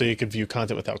resolution so you could view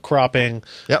content without cropping.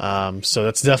 Yep. So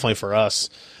that's definitely for us.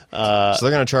 So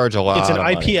they're going to charge a lot. It's an of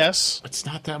money. IPS. It's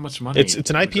not that much money. It's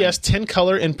an IPS 10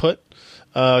 color input.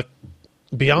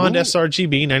 Beyond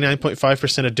sRGB,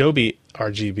 99.5% Adobe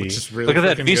RGB. Which is really Look at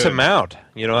that freaking Visa good. mount.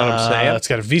 You know what I'm saying? It's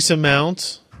got a VESA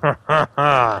mount.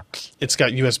 It's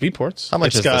got USB ports. How much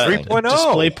It's is this got thing? a 3.0.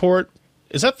 display port.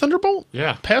 Is that Thunderbolt?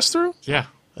 Yeah. Pass through? Yeah.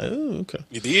 Oh, okay.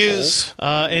 It is.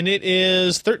 And it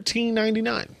is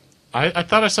 $13.99. I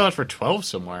thought I saw it for 12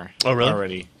 somewhere. Oh, really?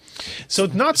 Already. So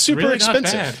not super really not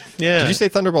expensive. bad. Yeah. Did you say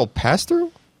Thunderbolt pass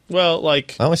through? Well,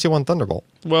 like, I only see one Thunderbolt.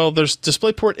 well, there's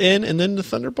DisplayPort in and then the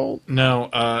Thunderbolt. No,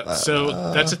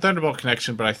 so that's a Thunderbolt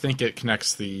connection, but I think it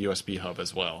connects the USB hub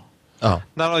as well. Oh,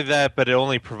 Not only that, but it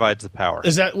only provides the power.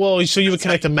 Is that well? So you would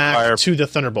connect a Mac Fire- to the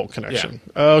Thunderbolt connection.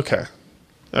 Okay,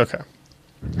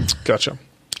 gotcha.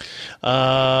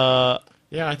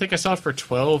 Yeah, I think I saw it for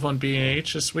 12 on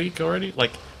B&H this week already.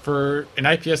 Like, for an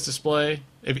IPS display,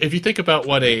 if you think about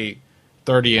what a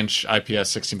 30-inch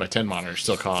IPS 16 by 10 monitor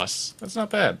still costs, that's not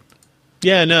bad.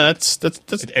 Yeah, no, that's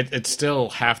It's still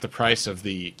half the price of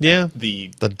the yeah. the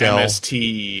Dell.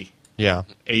 MST, yeah.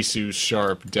 Asus,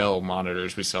 Sharp, Dell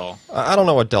monitors we saw. I don't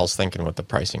know what Dell's thinking with the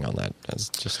pricing on that. It's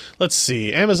just Let's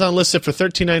see. Amazon listed for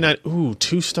 $13.99. Ooh,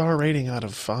 2-star rating out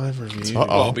of 5 reviews. Uh-oh.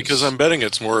 Well, because I'm betting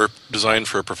it's more designed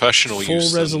for professional Full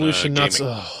use resolution, than, not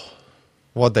gaming.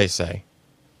 what'd they say.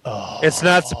 It's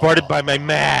not supported by my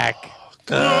Mac.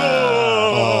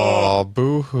 Oh,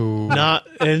 boo-hoo. not.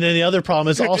 And then the other problem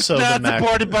is also it's the not Mac.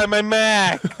 supported by my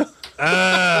Mac.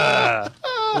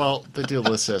 Well, they do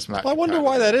list it as Mac. I wonder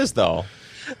why that is, though.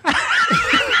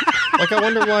 Like, I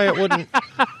wonder why it wouldn't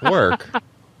work.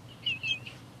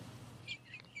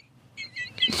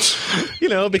 You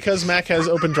know, because Mac has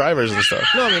open drivers and stuff.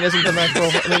 No, I mean, isn't the Mac Pro...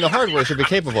 I mean, the hardware should be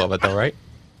capable of it, though, right?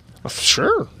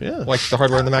 Sure, yeah. Like the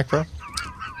hardware in the Mac Pro?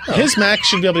 His Mac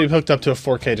should be able to be hooked up to a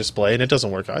 4K display, and it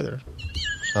doesn't work either.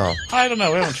 Oh. I don't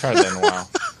know. We haven't tried that in a while.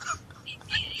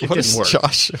 It What didn't is work.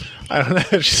 Josh? I don't know.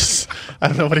 It's just, I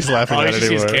don't know what he's laughing Oh, you at should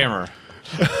see his anymore.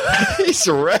 camera. He's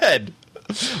red.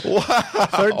 Wow.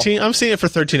 13. I'm seeing it for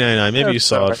 $13.99. Maybe you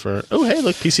saw it for. Oh, hey,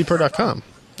 look, PCPro.com.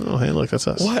 Oh, hey, look, that's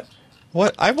us.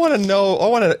 What? I want to know.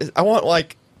 I want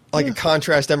like a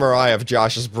contrast MRI of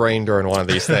Josh's brain during one of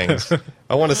these things.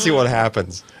 I want to see what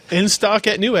happens. In stock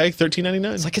at Newegg,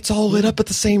 $13.99. It's like it's all lit up at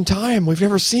the same time. We've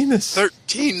never seen this.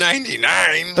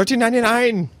 $13.99.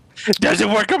 $13.99. Does it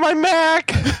work on my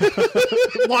Mac?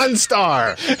 1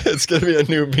 star. It's gonna be a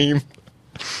new meme.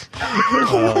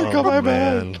 Oh my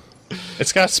man.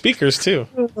 It's got speakers too.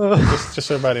 Just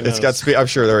so everybody knows. It's got. I'm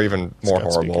sure they're even more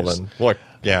got horrible speakers. than. Look,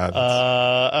 yeah.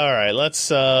 All right, let's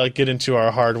get into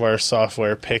our hardware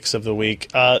software picks of the week.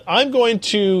 I'm going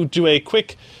to do a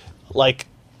quick,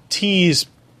 tease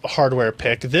hardware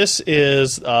pick. This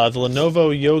is the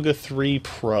Lenovo Yoga 3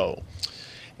 Pro.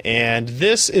 And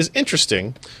this is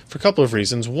interesting for a couple of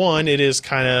reasons. One, it is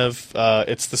kind of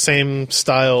it's the same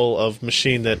style of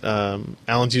machine that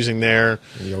Alan's using there.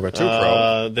 Yoga 2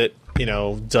 Pro. That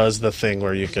does the thing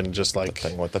where you can just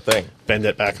Thing with the thing. bend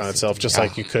it back on itself, just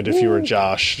like you could if you were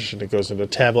Josh, and it goes into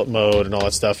tablet mode and all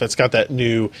that stuff. It's got that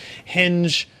new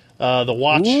hinge, the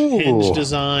watch hinge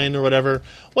design or whatever.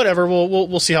 Whatever.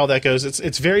 We'll see how that goes.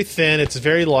 It's very thin. It's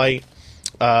very light.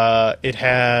 It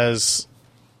has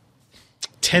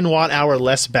 10 watt-hour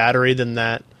less battery than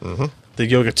that. Mm-hmm. The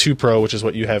Yoga 2 Pro, which is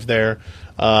what you have there.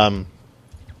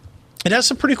 It has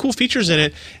some pretty cool features in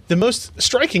it. The most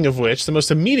striking of which, the most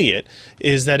immediate,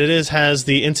 is that it has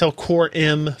the Intel Core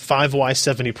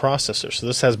M5Y70 processor. So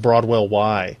this has Broadwell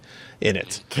Y in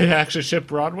it. They actually ship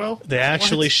Broadwell? They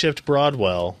actually shipped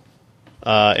Broadwell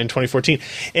in 2014,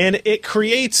 and it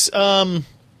creates. I'm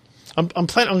going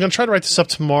to try to write this up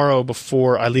tomorrow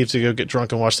before I leave to go get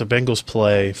drunk and watch the Bengals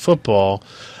play football.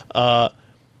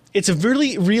 It's a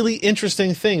really, really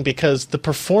interesting thing because the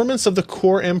performance of the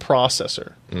Core M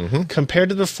processor compared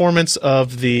to the performance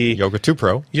of the Yoga 2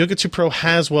 Pro. Yoga 2 Pro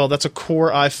has, that's a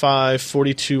Core i5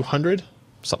 4200.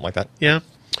 Something like that. Yeah.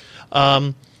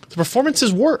 The performance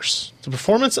is worse. The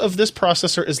performance of this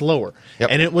processor is lower. Yep.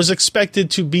 And it was expected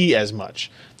to be as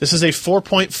much. This is a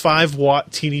 4.5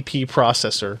 watt TDP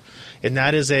processor, and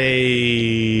that is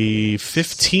a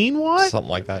 15 watt? Something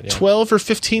like that, yeah. 12 or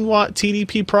 15 watt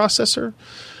TDP processor.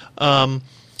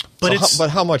 But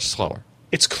how much slower?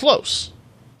 it's close.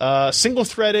 Single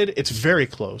threaded, it's very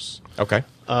close. Okay.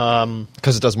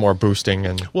 Because it does more boosting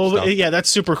and stuff. Yeah, that's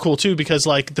super cool too because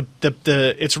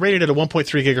it's rated at a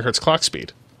 1.3 gigahertz clock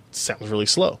speed. Sounds really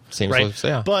slow. Seems right? like,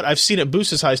 yeah. But I've seen it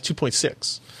boost as high as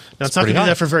 2.6. Now it's not going pretty to do high.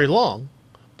 that for very long,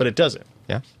 but it does it.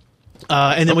 Yeah.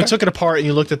 And then we Okay. took it apart and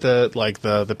you looked at the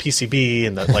PCB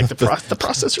and the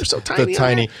processor's so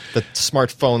tiny. The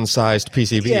smartphone-sized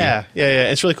PCB. Yeah,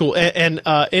 it's really cool. And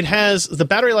it has the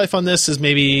battery life on this is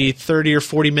maybe 30 or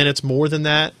 40 minutes more than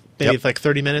that, maybe Yep. like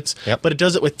 30 minutes. Yep. But it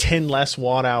does it with 10 less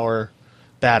watt-hour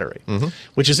battery,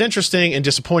 which is interesting and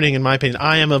disappointing in my opinion.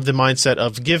 I am of the mindset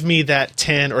of give me that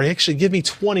 10 or actually give me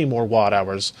 20 more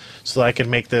watt-hours so that I can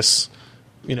make this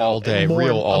All day, a more,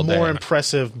 real all a more day.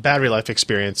 impressive battery life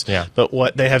experience. Yeah. But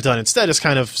what they have done instead is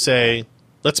kind of say,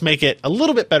 let's make it a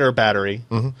little bit better battery,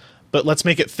 but let's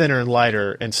make it thinner and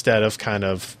lighter instead of kind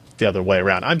of the other way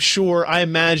around. I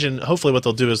imagine, hopefully what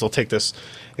they'll do is they'll take this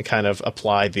and kind of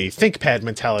apply the ThinkPad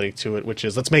mentality to it, which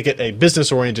is let's make it a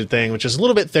business-oriented thing, which is a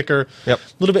little bit thicker, a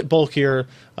little bit bulkier,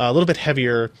 a little bit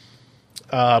heavier,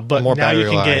 but more now you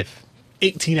can get life.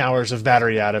 18 hours of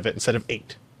battery out of it instead of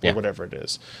 8 or whatever it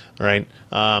is, right?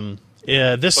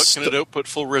 This But can it output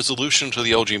full resolution to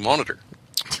the LG monitor?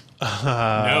 No,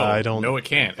 I don't. No, it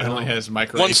can't. It only has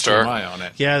micro 1 star. HDMI on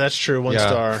it. Yeah, that's true. 1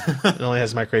 star. It only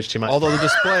has micro HDMI. Although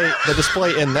the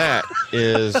display in that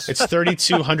is It's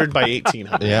 3200 by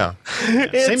 1800. yeah.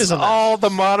 Same as on that. all the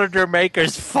monitor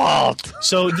maker's fault.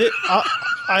 So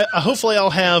hopefully I'll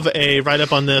have a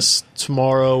write-up on this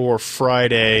tomorrow or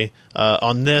Friday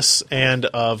on this and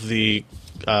of the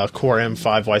Core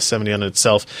M5 Y70 on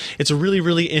itself. It's a really,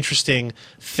 really interesting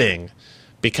thing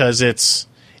because it's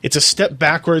a step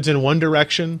backwards in one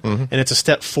direction and it's a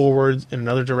step forward in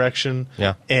another direction.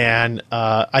 Yeah. And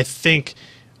I think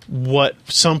what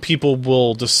some people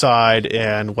will decide,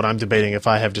 and what I'm debating if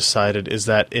I have decided, is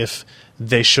that if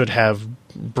they should have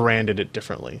branded it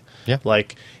differently. Yeah.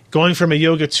 Like going from a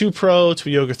Yoga 2 Pro to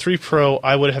a Yoga 3 Pro,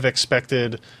 I would have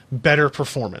expected better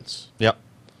performance, Yep.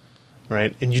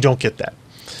 right? And you don't get that.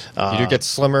 You do get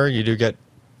slimmer. You do get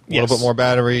a little bit more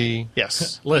battery.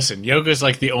 Yes. Listen, Yoga's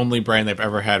like the only brand they've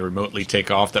ever had remotely take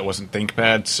off that wasn't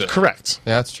ThinkPad. So Correct.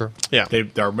 Yeah, that's true. Yeah.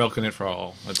 they're milking it for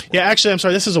all. Yeah, actually, I'm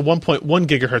sorry. This is a 1.1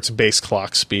 gigahertz base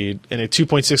clock speed and a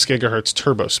 2.6 gigahertz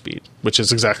turbo speed, which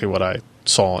is exactly what I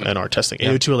saw in our testing.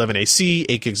 802.11 AC,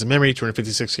 8 gigs of memory,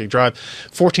 256 gig drive,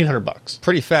 $1,400.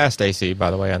 Pretty fast AC, by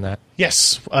the way, on that.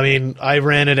 Yes, I mean I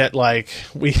ran it at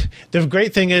the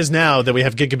great thing is now that we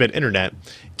have gigabit internet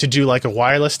to do like a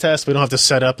wireless test. We don't have to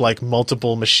set up like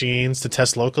multiple machines to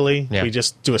test locally. Yeah. We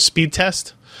just do a speed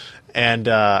test, and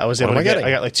I was able to get. I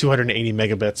got like 280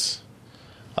 megabits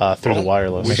through the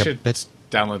wireless. We should Megabits.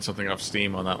 download something off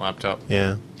Steam on that laptop.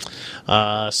 Yeah.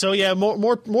 So yeah,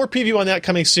 more preview on that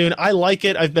coming soon. I like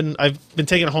it. I've been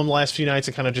taking it home the last few nights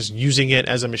and kind of just using it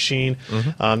as a machine.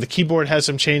 The keyboard has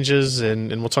some changes, and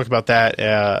we'll talk about that.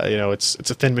 It's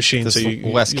a thin machine, There's so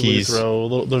you less you only keys.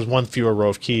 throw there's one fewer row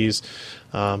of keys.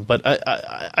 But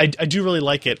I do really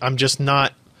like it. I'm just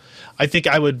not. I think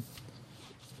I would.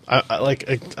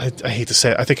 I hate to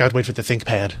say it. I think I'd wait for the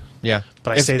ThinkPad. Yeah.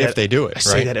 But I if, say that if they do it, I right?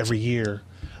 say that every year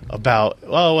about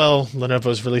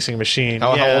Lenovo's releasing a machine.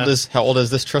 How old is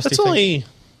this trusty It's thing? only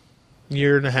a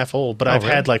year and a half old, but I've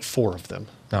really? had like 4 of them.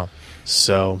 No.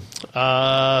 So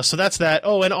that's that.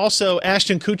 Oh, and also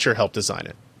Ashton Kutcher helped design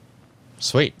it.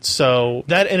 Sweet. So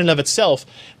that in and of itself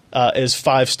is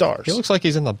 5 stars. He looks like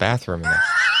he's in the bathroom in there.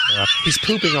 He's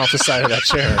pooping off the side of that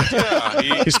chair.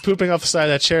 Yeah, He's pooping off the side of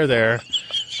that chair there.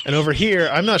 And over here,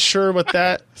 I'm not sure what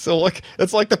that. So look,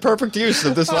 it's like the perfect use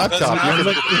of this laptop.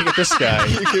 Look at this guy.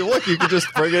 You can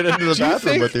just bring it into the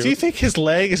bathroom with you. Do you think his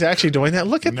leg is actually doing that?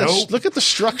 Look at the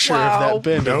structure of that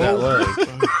bend of that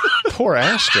leg. Poor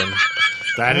Ashton.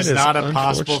 That is not a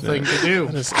possible thing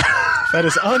unfortunate. to do. That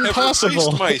is I've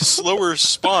impossible. replaced my slower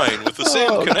spine with the same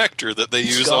connector that they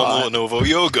use on the Lenovo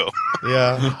Yoga.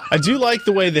 Yeah. I do like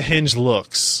the way the hinge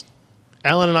looks.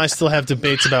 Alan and I still have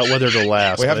debates about whether it'll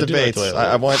last. We have but I do like debates. the way it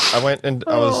I looks. went and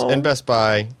I was in Best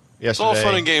Buy It's all yesterday.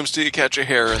 fun and games till you catch a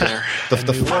hair in there. The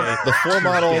floor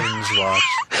model, Binge watch.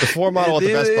 the floor model at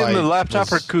the Best Buy. In the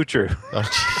laptop was- or Kucher? Oh,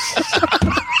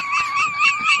 jeez.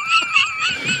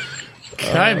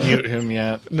 Can I mute him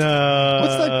yet? No.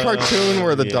 What's that cartoon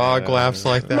where the dog laughs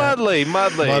like that? Mudley.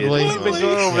 Mudley. We've been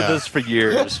going over this for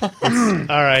years. All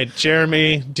right,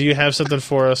 Jeremy, do you have something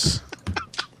for us?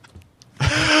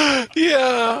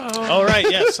 Yeah. All right,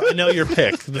 yes, I know your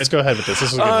pick. Let's go ahead with this.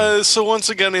 This is a good one. So once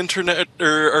again, Internet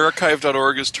or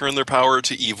Archive.org has turned their power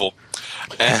to evil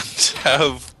and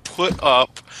have put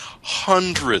up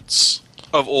hundreds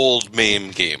of old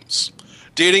MAME games,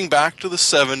 dating back to the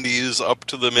 70s up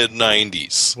to the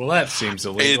mid-90s. Well, that seems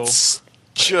illegal. It's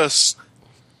just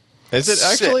Is it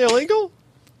actually Sick. illegal?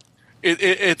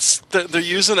 they're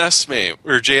using SMAME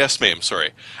or JSMAME,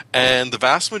 sorry, and the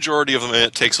vast majority of them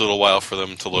it takes a little while for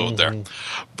them to load there,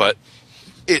 but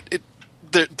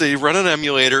they run an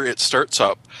emulator. It starts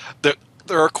up.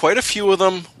 There are quite a few of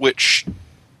them which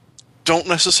don't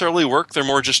necessarily work. They're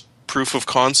more just proof of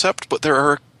concept, but there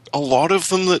are a lot of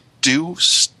them that do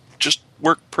just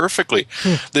work perfectly.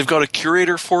 They've got a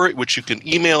curator for it, which you can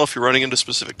email if you're running into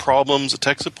specific problems, a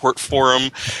tech support forum.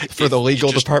 For the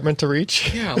legal department to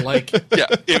reach? yeah, like Yeah,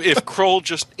 if Kroll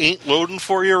just ain't loading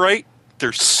for you right,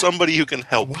 there's somebody who can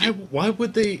help you. why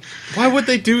would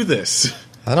they do this?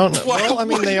 I don't know. Why Well, I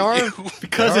mean, they are. would you?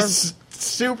 Because They are- it's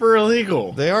super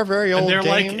illegal. They are very old and they're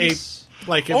games.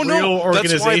 like a Oh real no,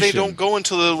 organization. that's why they don't go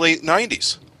into the late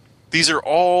 90s. These are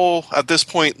all, at this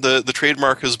point, the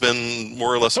trademark has been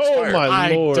more or less expired. Oh my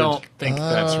I lord! don't think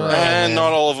that's right. And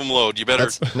not all of them load. You better...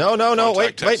 No,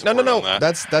 wait, Contact tech no. support on that.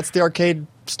 That's the arcade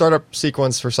startup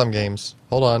sequence for some games.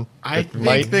 Hold on. I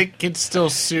think they can still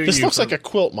sue This you. looks for like a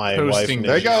quilt my wife posting knit.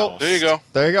 There you go. There you go.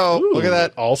 There you go. Ooh, Look at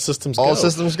that. All systems go. All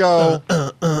systems go.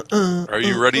 Are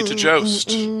you ready to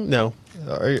joust? No.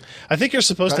 Are you- I think you're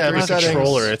supposed to have a Factory settings.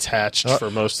 controller attached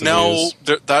for most of Now, these.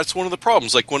 that's one of the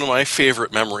problems. Like, one of my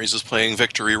favorite memories is playing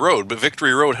Victory Road, but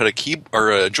Victory Road had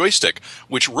a joystick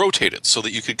which rotated so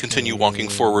that you could continue walking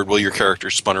forward while your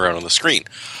character spun around on the screen.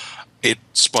 It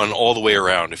spun all the way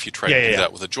around. If you tried to do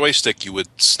that with a joystick, you would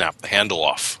snap the handle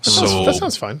off. That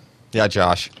sounds fine. Yeah,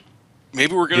 Josh.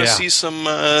 Maybe we're going to see some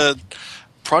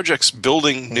projects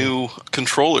building new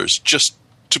controllers just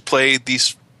to play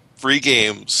these free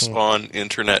games on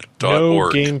internet.org. No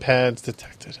gamepads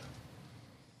detected.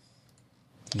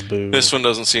 Boo. This one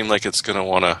doesn't seem like it's going to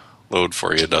want to load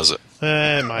for you, does it?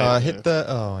 It might. Hit the...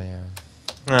 Oh,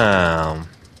 yeah.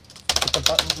 Hit the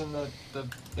buttons in the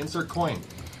insert coin.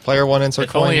 Player one, insert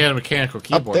If coin. only you had a mechanical Up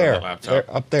keyboard there. on the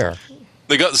laptop. Up there.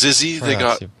 They got Zizzy, they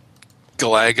got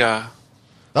Galaga.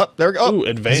 Oh, there we go. Ooh,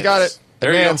 advance. He's got it.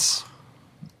 There you go. Advance.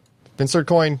 Insert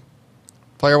coin.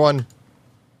 Player one.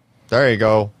 There you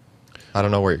go. I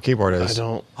don't know where your keyboard is. I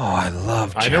don't. Oh, I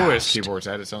love I know where his keyboard's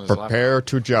at. It's on his laptop. Prepare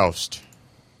to joust.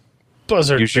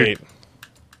 Buzzard You should- bait.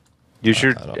 Use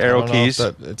your arrow I don't know keys.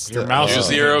 if that- it's Your the, mouse Use is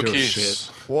the arrow doing keys. shit.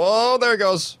 Whoa, there it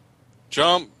goes.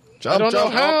 Jump. Jump, I don't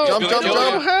jump, know how. jump, He's jump, gonna jump, kill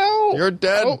I don't know how. You're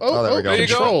dead. Oh, there we go. there you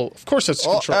go. Control. Of course it's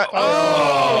control. you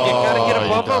gotta get you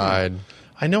above him. died.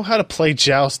 I know how to play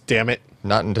Joust, damn it.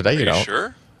 Not in today, Are you you don't.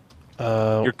 sure?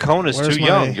 Your cone is where's too my-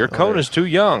 young. Your cone there. is too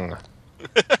young.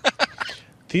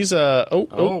 These these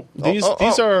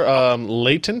oh. are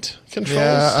latent controls.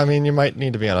 Yeah, I mean, you might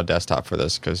need to be on a desktop for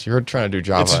this because you're trying to do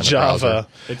Java. it's in a Java. browser.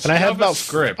 It's and I have about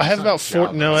JavaScript. I have It's about not four.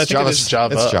 Java. No, I think it is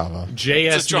Java. It's Java.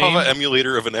 JS It's a Java name.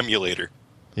 emulator of an emulator.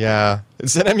 Yeah,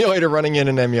 it's an emulator running in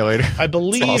an emulator. I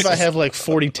believe awesome. I have like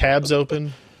 40 tabs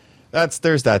open.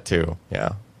 There's that too. Yeah.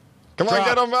 Come on,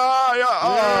 get him! Ah, yeah.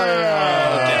 Oh,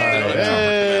 yeah.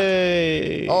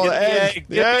 Hey! Oh, the egg! Get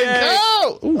The the egg! egg.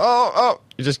 Oh! Ooh. Oh!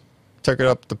 You just took it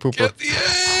up the pooper. Get the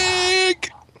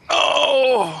egg!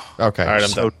 Oh! Okay. All right, I'm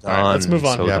So done. All right, let's move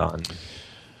on. So Yeah. done.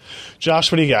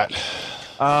 Josh, what do you got?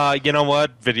 You know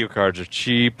what? Video cards are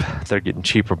cheap. They're getting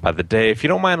cheaper by the day. If you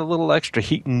don't mind a little extra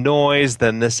heat and noise,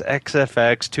 then this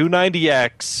XFX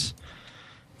 290X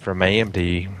from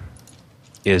AMD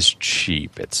is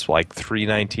cheap. It's like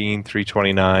 $319,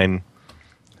 $329.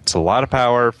 It's a lot of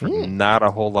power for not a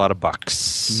whole lot of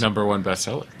bucks. Number one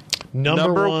bestseller.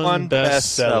 Number one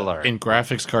bestseller. In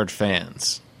graphics card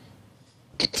fans.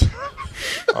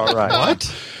 All right.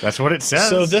 What? That's what it says.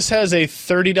 So this has a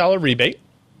 $30 rebate.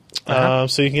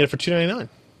 So you can get it for $299.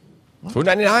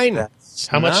 $2.99.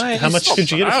 How much? Nice. How much could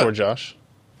you get it bad. for, Josh?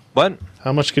 What?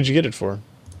 How much could you get it for?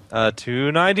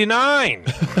 $299.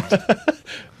 A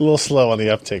little slow on the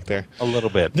uptake there. A little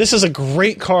bit. This is a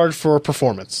great card for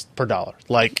performance per dollar.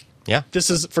 Like, Yeah. this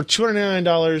is for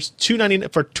 $299.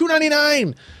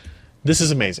 $299. This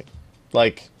is amazing.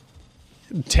 Like,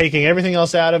 taking everything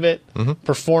else out of it,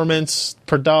 performance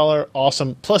per dollar,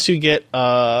 awesome. Plus, you get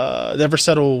Never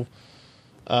Settle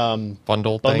Bundle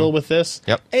bundle thing. with this.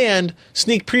 Yep. And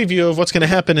sneak preview of what's going to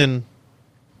happen in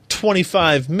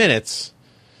 25 minutes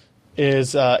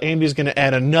is AMD's going to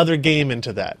add another game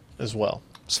into that as well.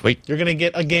 Sweet. You're going to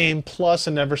get a game plus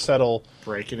a Never Settle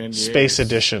breaking into Space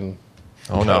Edition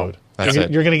Oh, no. code. That's you're,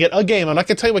 it. You're going to get a game. I'm not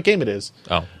going to tell you what game it is.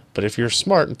 Oh. But if you're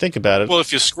smart and think about it, Well,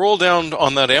 if you scroll down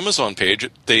on that Amazon page,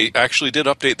 they actually did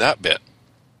update that bit.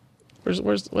 where's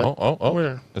what? Oh.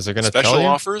 Where? Is it going to tell Special you?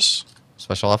 offers?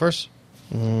 Special offers?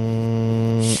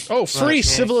 Oh, free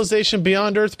Civilization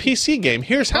Beyond Earth PC game.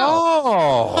 Here's how.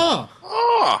 Oh.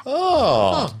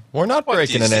 Oh. We're not What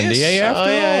breaking an is this? NDA after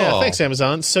Oh, yeah. all. Thanks,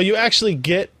 Amazon. So you actually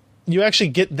get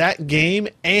that game,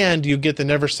 and you get the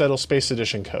Never Settle Space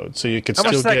Edition code. So you could How much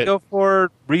still does that get go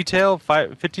for retail?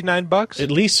 $59?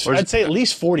 at least. Or is I'd say at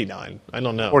least 49. I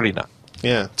don't know. 49.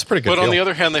 Yeah. It's a pretty good But on deal. the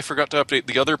other hand, they forgot to update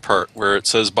the other part where it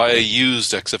says buy a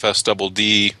used XFS Double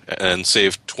D and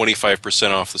save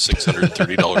 25% off the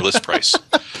 $630 list price.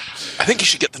 I think you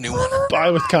should get the new one.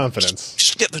 Buy with confidence. You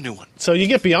should get the new one. So you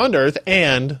get Beyond Earth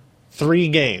and 3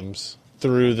 games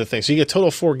through the thing. So you get a total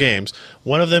of 4 games.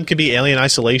 One of them could be Alien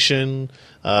Isolation.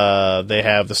 They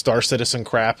have the Star Citizen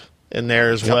crap in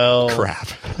there as well. Crap.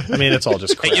 I mean, it's all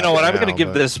just crap. Hey, you know what? I'm going to now, give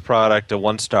but this product a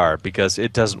 1 star because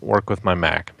it doesn't work with my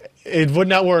Mac. It would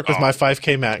not work with my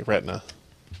 5K Mac Retina.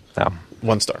 No.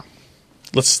 1 star.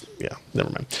 Never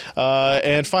mind.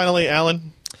 And finally,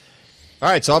 Alan. All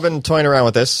right, so I've been toying around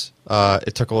with this.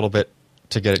 It took a little bit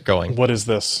to get it going. What is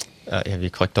this? Have you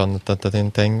clicked on the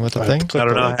thing with the I thing? clicked I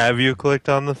don't on know. it. Have you clicked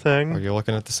on the Are thing? you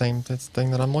looking at the same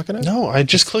thing that I'm looking at? No, I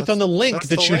just clicked on the link that's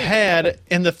that the you link. had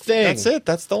in the thing. That's it.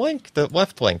 That's the link. The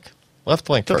left link. Left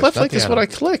link. The first, left not link the is what I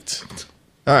add-on. clicked.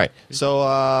 All right. So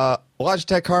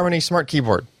Logitech Harmony Smart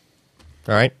Keyboard.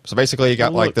 All right. So basically, you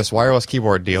got like Look. this wireless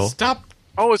keyboard deal. Stop.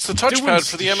 Oh, it's the doing touchpad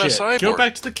for the shit. MSI Go board.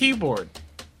 back to the keyboard.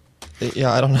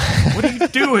 Yeah, I don't know. What are you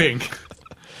doing?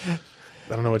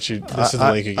 I don't know what you. This is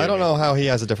the link you gave I don't me. know how he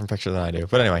has a different picture than I do.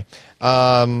 But anyway,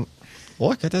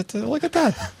 look at that. Look at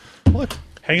that. Look.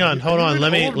 Hang on, hold on. an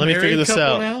Let me old figure married this couple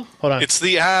out. now? Hold on. It's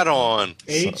the add-on.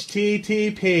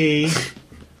 HTTP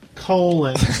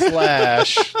colon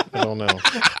slash. I don't know.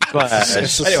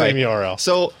 It's the Anyway, same URL.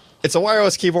 So it's a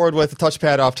wireless keyboard with a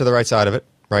touchpad off to the right side of it.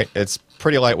 Right. It's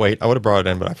pretty lightweight. I would have brought it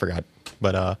in, but I forgot.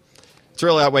 But it's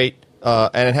really lightweight,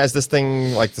 and it has this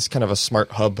thing like this kind of a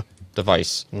smart hub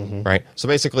device. Right. So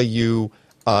basically, you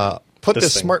put This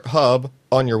this thing. smart hub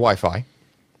on your Wi-Fi.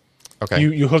 Okay.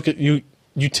 You hook it.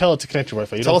 You tell it to connect to your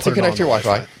Wi-Fi. You Tell don't it to put it connect to on your the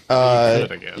Wi-Fi. You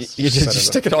could, I guess. You Set just it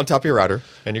stick it on top of your router,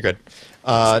 and you're good. It's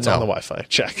No, on the Wi-Fi.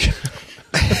 Check.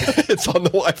 it's on the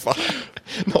Wi-Fi.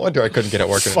 No wonder I couldn't get it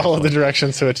working. Follow the initially.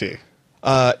 directions to a T.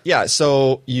 Yeah,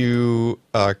 so you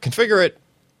configure it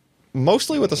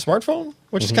mostly with a smartphone,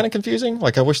 which is kind of confusing.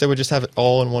 Like, I wish they would just have it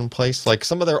all in one place. Like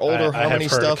some of their older I Harmony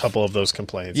have heard stuff. a couple of those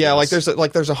complaints. Yeah, yes.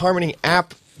 there's a Harmony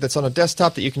app that's on a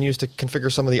desktop that you can use to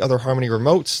configure some of the other Harmony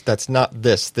remotes. That's not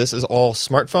this. This is all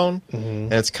smartphone,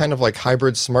 and it's kind of like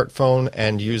hybrid smartphone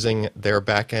and using their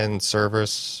backend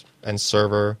service and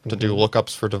server to do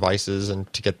lookups for devices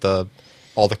and to get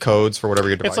all the codes for whatever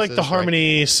your device It's like is. the right?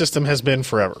 Harmony system has been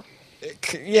forever.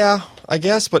 Yeah, I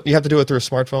guess, but you have to do it through a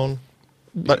smartphone.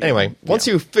 But anyway, once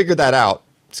you figure that out,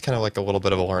 it's kind of like a little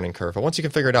bit of a learning curve. But once you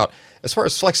can figure it out, as far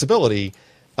as flexibility,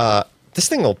 this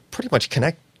thing will pretty much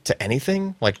connect to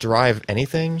anything, like drive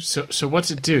anything. So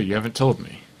what's it do? You haven't told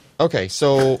me. Okay,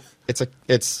 so it a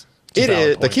is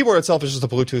valid the point. keyboard itself is just a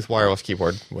Bluetooth wireless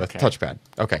keyboard with Okay. touchpad.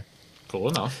 Okay. Cool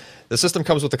enough. The system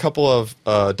comes with a couple of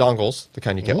dongles, the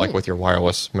kind you get like with your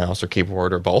wireless mouse or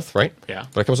keyboard or both, right? Yeah.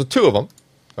 But it comes with two of them.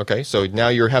 Okay, so now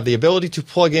you have the ability to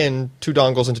plug in two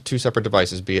dongles into two separate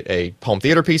devices, be it a home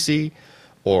theater PC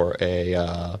or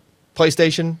a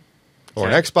PlayStation or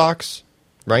an Okay. Xbox,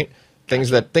 right? Things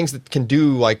that can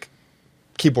do like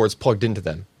keyboards plugged into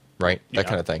them, right? That Yeah.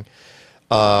 kind of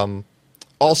thing.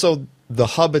 Also, the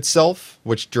hub itself,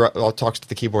 which talks to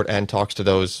the keyboard and talks to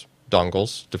those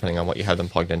dongles, depending on what you have them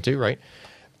plugged into, right?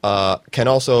 Can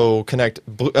also connect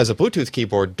as a Bluetooth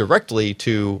keyboard directly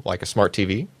to like a smart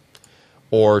TV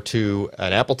or to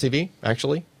an Apple TV,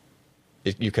 actually.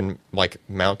 You can like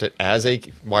mount it as a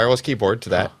wireless keyboard to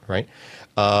that, right?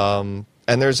 And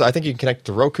I think you can connect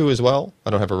to Roku as well. I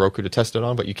don't have a Roku to test it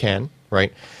on, but you can,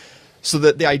 right? So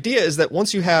the idea is that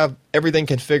once you have everything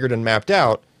configured and mapped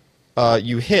out,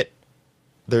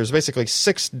 there's basically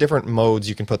 6 different modes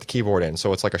you can put the keyboard in.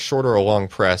 So it's like a short or a long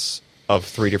press of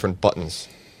 3 different buttons.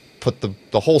 Put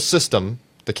the whole system,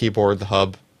 the keyboard, the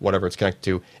hub, whatever it's connected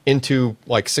to, into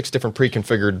like 6 different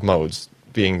pre-configured modes,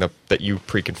 being that you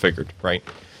pre-configured, right?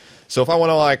 So if I want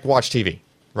to like watch TV,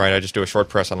 right, I just do a short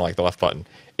press on like the left button.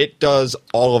 It does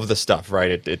all of the stuff,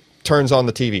 right? It turns on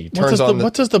the TV,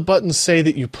 What does the button say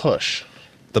that you push?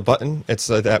 the button. It's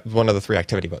one of the 3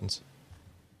 activity buttons.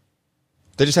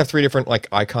 They just have 3 different like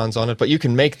icons on it, but you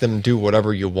can make them do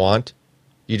whatever you want.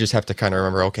 You just have to kind of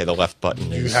remember, okay, the left button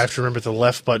You is... have to remember the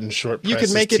left button short press You can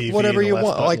is make it TV, whatever the you left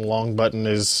want, button like- long button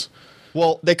is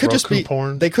Well, they could just Roku be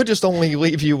porn? They could just only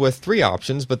leave you with 3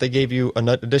 options, but they gave you an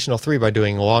additional 3 by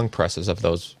doing long presses of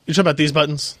those. You're talking about these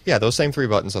buttons? Yeah, those same 3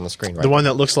 buttons on the screen, right? The one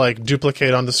that looks like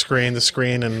duplicate on the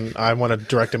screen, and I want to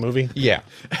direct a movie? Yeah.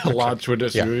 Launch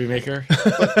Windows Yeah. Movie Maker.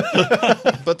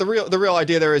 But the real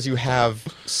idea there is you have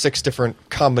 6 different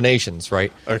combinations,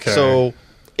 right? Okay. So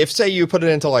if say you put it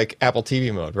into like Apple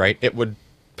TV mode, right? It would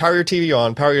power your TV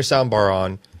on, power your soundbar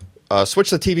on, switch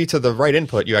the TV to the right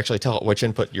input. You actually tell it which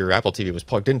input your Apple TV was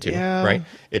plugged into, Yeah. right?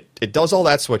 It does all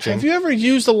that switching. Have you ever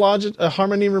used a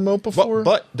Harmony remote before?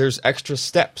 but there's extra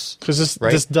steps. Because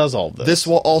right? this does all this. This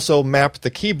will also map the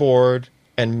keyboard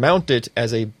and mount it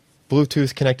as a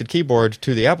Bluetooth connected keyboard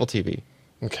to the Apple TV.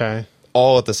 Okay.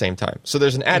 All at the same time. So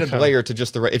there's an added Okay. layer to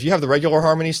just if you have the regular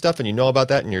Harmony stuff and you know about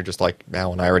that and you're just like,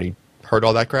 Alan, I already heard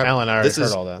all that crap. Alan, I already This heard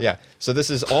is- all that. Yeah. So this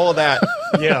is all of that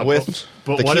Yeah, with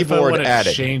But the what if I keyboard want to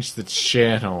added. change the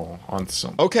channel on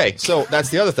some? Okay, so that's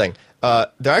the other thing.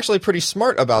 They're actually pretty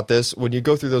smart about this. When you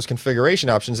go through those configuration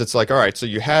options, it's like, all right, so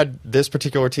you had this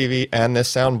particular TV and this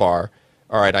sound bar.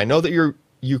 All right, I know that you're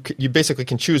you basically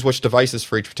can choose which devices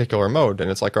for each particular mode, and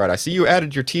it's like, all right, I see you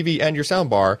added your TV and your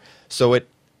soundbar, so it,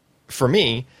 for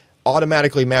me,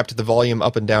 automatically mapped the volume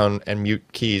up and down and mute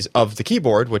keys of the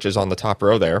keyboard, which is on the top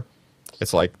row there.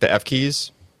 It's like the F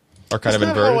keys are kind of That's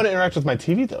not inverted. how I want to interact with my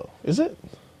TV, though, is it?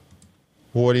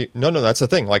 What do you, no, that's the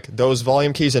thing. Like those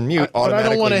volume keys and mute But I don't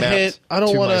automatically want to mapped hit. I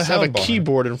don't to want my to have a soundbar.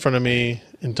 keyboard in front of me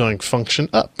and doing function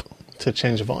up to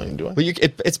change the volume. Do I? But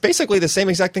it's basically the same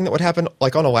exact thing that would happen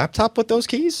like on a laptop with those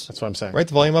keys. That's what I'm saying. Right,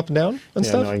 the volume up and down and Yeah,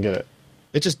 stuff. no, I get it.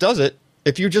 It just does it.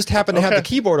 If you just happen to have Okay. the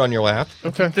keyboard on your lap,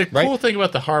 Okay. The Right. cool thing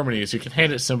about the Harmony is you can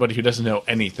hand it to somebody who doesn't know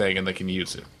anything and they can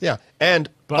use it. yeah. And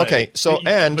But,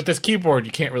 but this keyboard,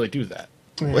 you can't really do that.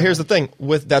 well, here's the thing.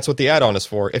 That's what the add-on is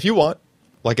for. If you want,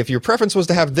 like, if your preference was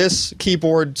to have this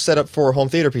keyboard set up for home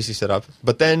theater PC setup,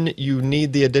 but then you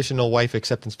need the additional wife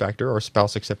acceptance factor or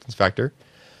spouse acceptance factor,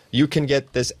 you can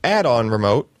get this add-on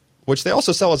remote, which they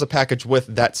also sell as a package with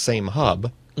that same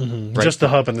hub. Right? Just the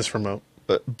hub and this remote.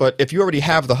 But if you already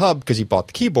have the hub because you bought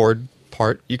the keyboard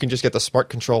part, you can just get the Smart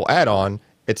Control add-on.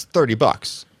 It's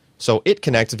 $30, so it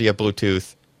connects via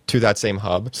Bluetooth to that same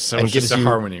hub So and it's gives just a you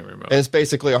Harmony remote. And it's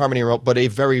basically a Harmony remote, but a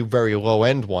very, very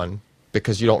low-end one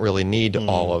because you don't really need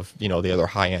all of the other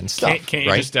high-end stuff. Can't you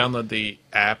right? just download the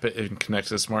app and connect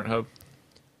to the Smart Hub?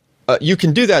 You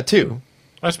can do that too,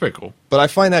 That's pretty cool. but I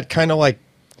find that kind of like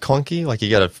clunky. Like you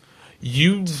gotta.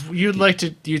 You'd like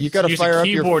to You gotta use fire a up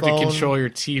your keyboard to phone. control your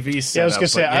TV setup. Yeah, I was gonna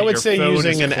say. but I yet would your say phone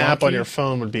using is an app on clunky. your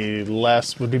phone would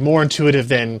be more intuitive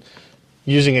than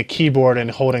using a keyboard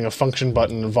and holding a function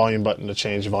button and volume button to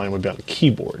change the volume would be on the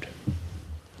keyboard.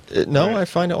 No, Right. I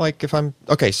find it like if I'm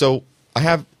okay. So I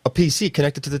have a PC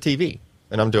connected to the TV,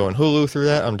 and I'm doing Hulu through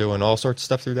that. I'm doing all sorts of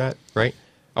stuff through that. Right.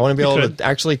 I want to be You able could. to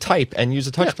actually type and use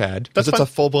a touchpad because that's it's fine. a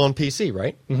full-blown PC,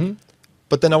 right? Mm-hmm.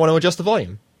 But then I want to adjust the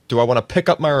volume. Do I want to pick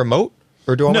up my remote,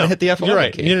 or do I want to hit the F11 You're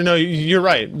right. key? No, you're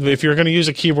right. If you're going to use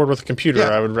a keyboard with a computer, Yeah.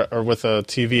 I would, or with a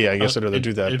TV, I guess I'd rather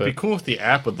do that. It'd But be cool if the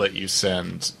app would let you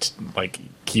send like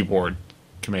keyboard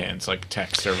commands, like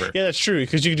text over. yeah, that's true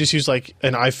because you could just use like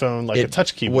an iPhone, like a It-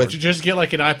 touch keyboard. with- You just get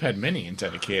like an iPad Mini and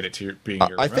dedicate it to being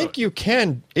your. I remote. think you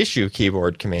can issue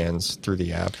keyboard commands through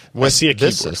the app with see a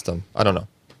this keyboard. system. I don't know.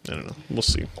 I don't know. We'll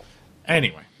see.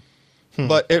 Anyway,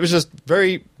 But it was just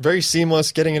very, very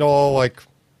seamless getting it all. Like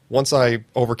once I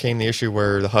overcame the issue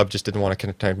where the hub just didn't want to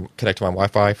connect to my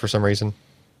Wi-Fi for some reason,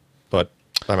 but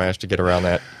I managed to get around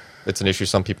that. It's an issue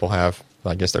some people have.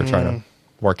 I guess they're trying to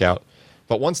work out.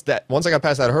 But once I got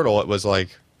past that hurdle, it was like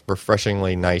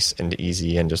refreshingly nice and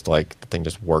easy, and just like the thing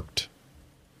just worked.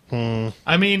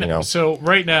 I mean, You know. so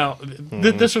right now,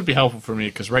 this would be helpful for me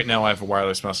because right now I have a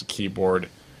wireless mouse and keyboard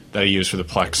that I use for the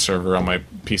Plex server on my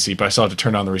PC, but I still have to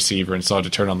turn on the receiver and still have to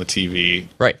turn on the TV.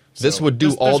 Right. This So would do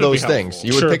this all would be those helpful. things.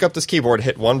 You would Sure. pick up this keyboard,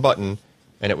 hit one button,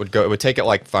 and it would go. It would take it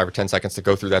like 5 or 10 seconds to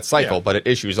go through that cycle, Yeah. but it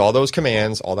issues all those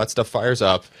commands. All that stuff fires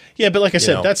up. Yeah, but like I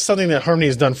said, know. that's something that Harmony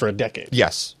has done for a decade.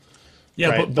 Yes. Yeah,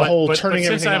 Right, the whole turning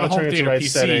since everything I have a on, home turning it to theater right PC,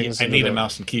 settings I and need a the-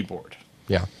 mouse and keyboard.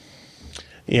 Yeah.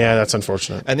 Yeah, that's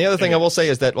unfortunate. And the other thing I will say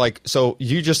is that, like, so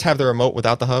you just have the remote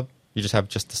without the hub. You just have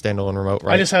just the standalone remote,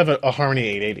 right? I just have a Harmony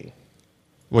 880.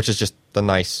 Which is just the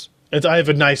nice. I have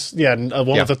a nice, one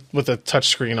Yeah. with a touch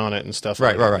screen on it and stuff.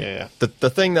 Right. Yeah. The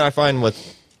thing that I find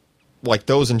with like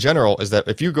those in general is that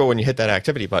if you go and you hit that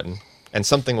activity button and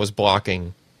something was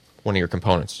blocking one of your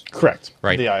components, Correct.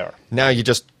 right? The IR. Now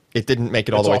it didn't make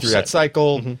it all It's the way through that offset.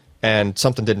 cycle, and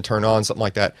something didn't turn on, something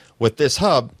like that. With this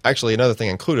hub, actually, another thing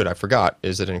included, I forgot,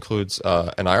 is it includes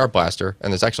an IR blaster,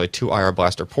 and there's actually 2 IR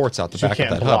blaster ports out the So you back of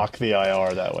can't that block hub. the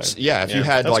IR that way. Yeah, if you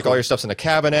had that's like cool. all your stuff's in a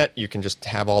cabinet, you can just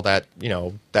have all that.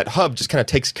 That hub just kind of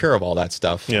takes care of all that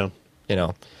stuff. Yeah.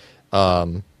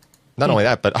 Not only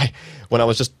that, but when I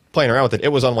was just playing around with it, it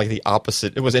was on like the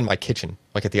opposite. It was in my kitchen,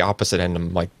 like at the opposite end,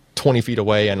 I'm like 20 feet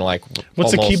away, and like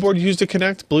What's the almost- keyboard you use to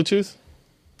connect? Bluetooth?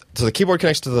 So the keyboard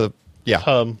connects to the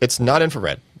Hub. It's not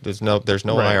infrared. There's no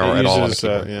Right, IR it at all on the uses,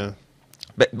 keyboard. yeah.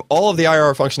 But all of the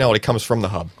IR functionality comes from the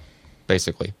hub,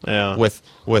 basically. Yeah. With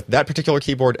that particular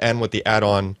keyboard and with the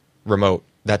add-on remote,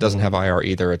 that doesn't have IR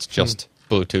either. It's just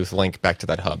Bluetooth link back to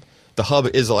that hub. The hub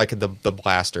is like the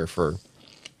blaster for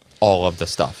all of the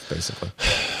stuff, basically.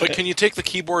 But can you take the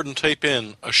keyboard and type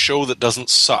in a show that doesn't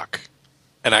suck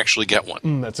and actually get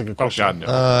one? That's a good Oh question. God, no!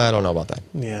 I don't know about that.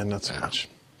 Yeah, not so much.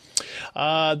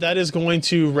 That is going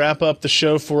to wrap up the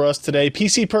show for us today.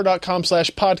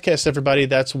 PCPro.com/podcast, everybody.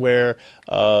 That's where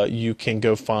you can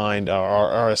go find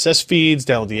our RSS feeds,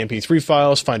 download the MP3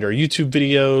 files, find our YouTube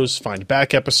videos, find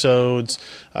back episodes,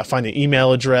 find the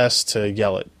email address to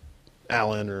yell at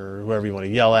Alan or whoever you want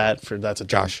to yell at. That's a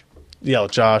Josh. Yell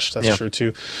at Josh. That's Yeah. true,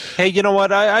 too. Hey, you know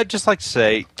what? I'd just like to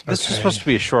say this Okay. was supposed to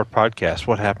be a short podcast.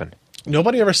 What happened?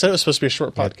 Nobody ever said it was supposed to be a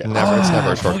short podcast. Never. It's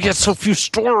never a short. We get so few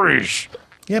stories.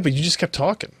 Yeah, but you just kept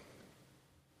talking.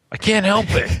 I can't help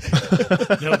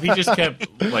it. No, he just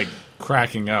kept like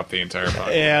cracking up the entire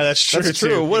podcast. Yeah, that's true. That's true.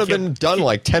 too. It would have been done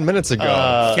like 10 minutes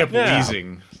ago. He kept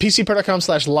wheezing.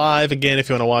 PCPro.com/live. Again, if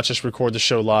you want to watch us record the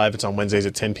show live, it's on Wednesdays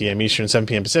at 10 p.m. Eastern, 7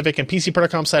 p.m. Pacific. And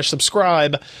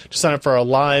PCPro.com/subscribe to sign up for our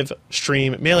live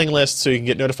stream mailing list so you can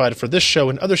get notified for this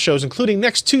show and other shows, including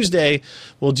next Tuesday.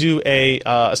 We'll do a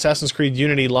Assassin's Creed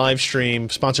Unity live stream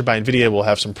sponsored by NVIDIA. We'll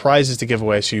have some prizes to give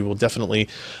away, so you will definitely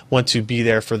want to be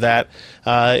there for that.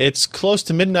 It's close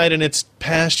to midnight, and it's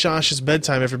past Josh's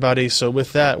bedtime, everybody. So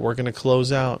with that, we're going to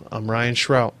close out. I'm Ryan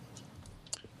Shrout.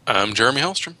 I'm Jeremy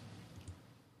Hellstrom.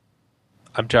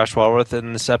 I'm Josh Walworth,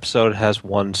 and this episode has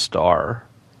 1 star.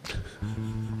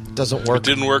 Doesn't work. It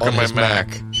didn't work on my his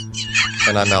Mac.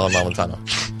 And I'm Alan Malentano.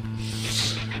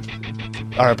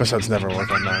 Our episodes never work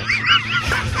on that.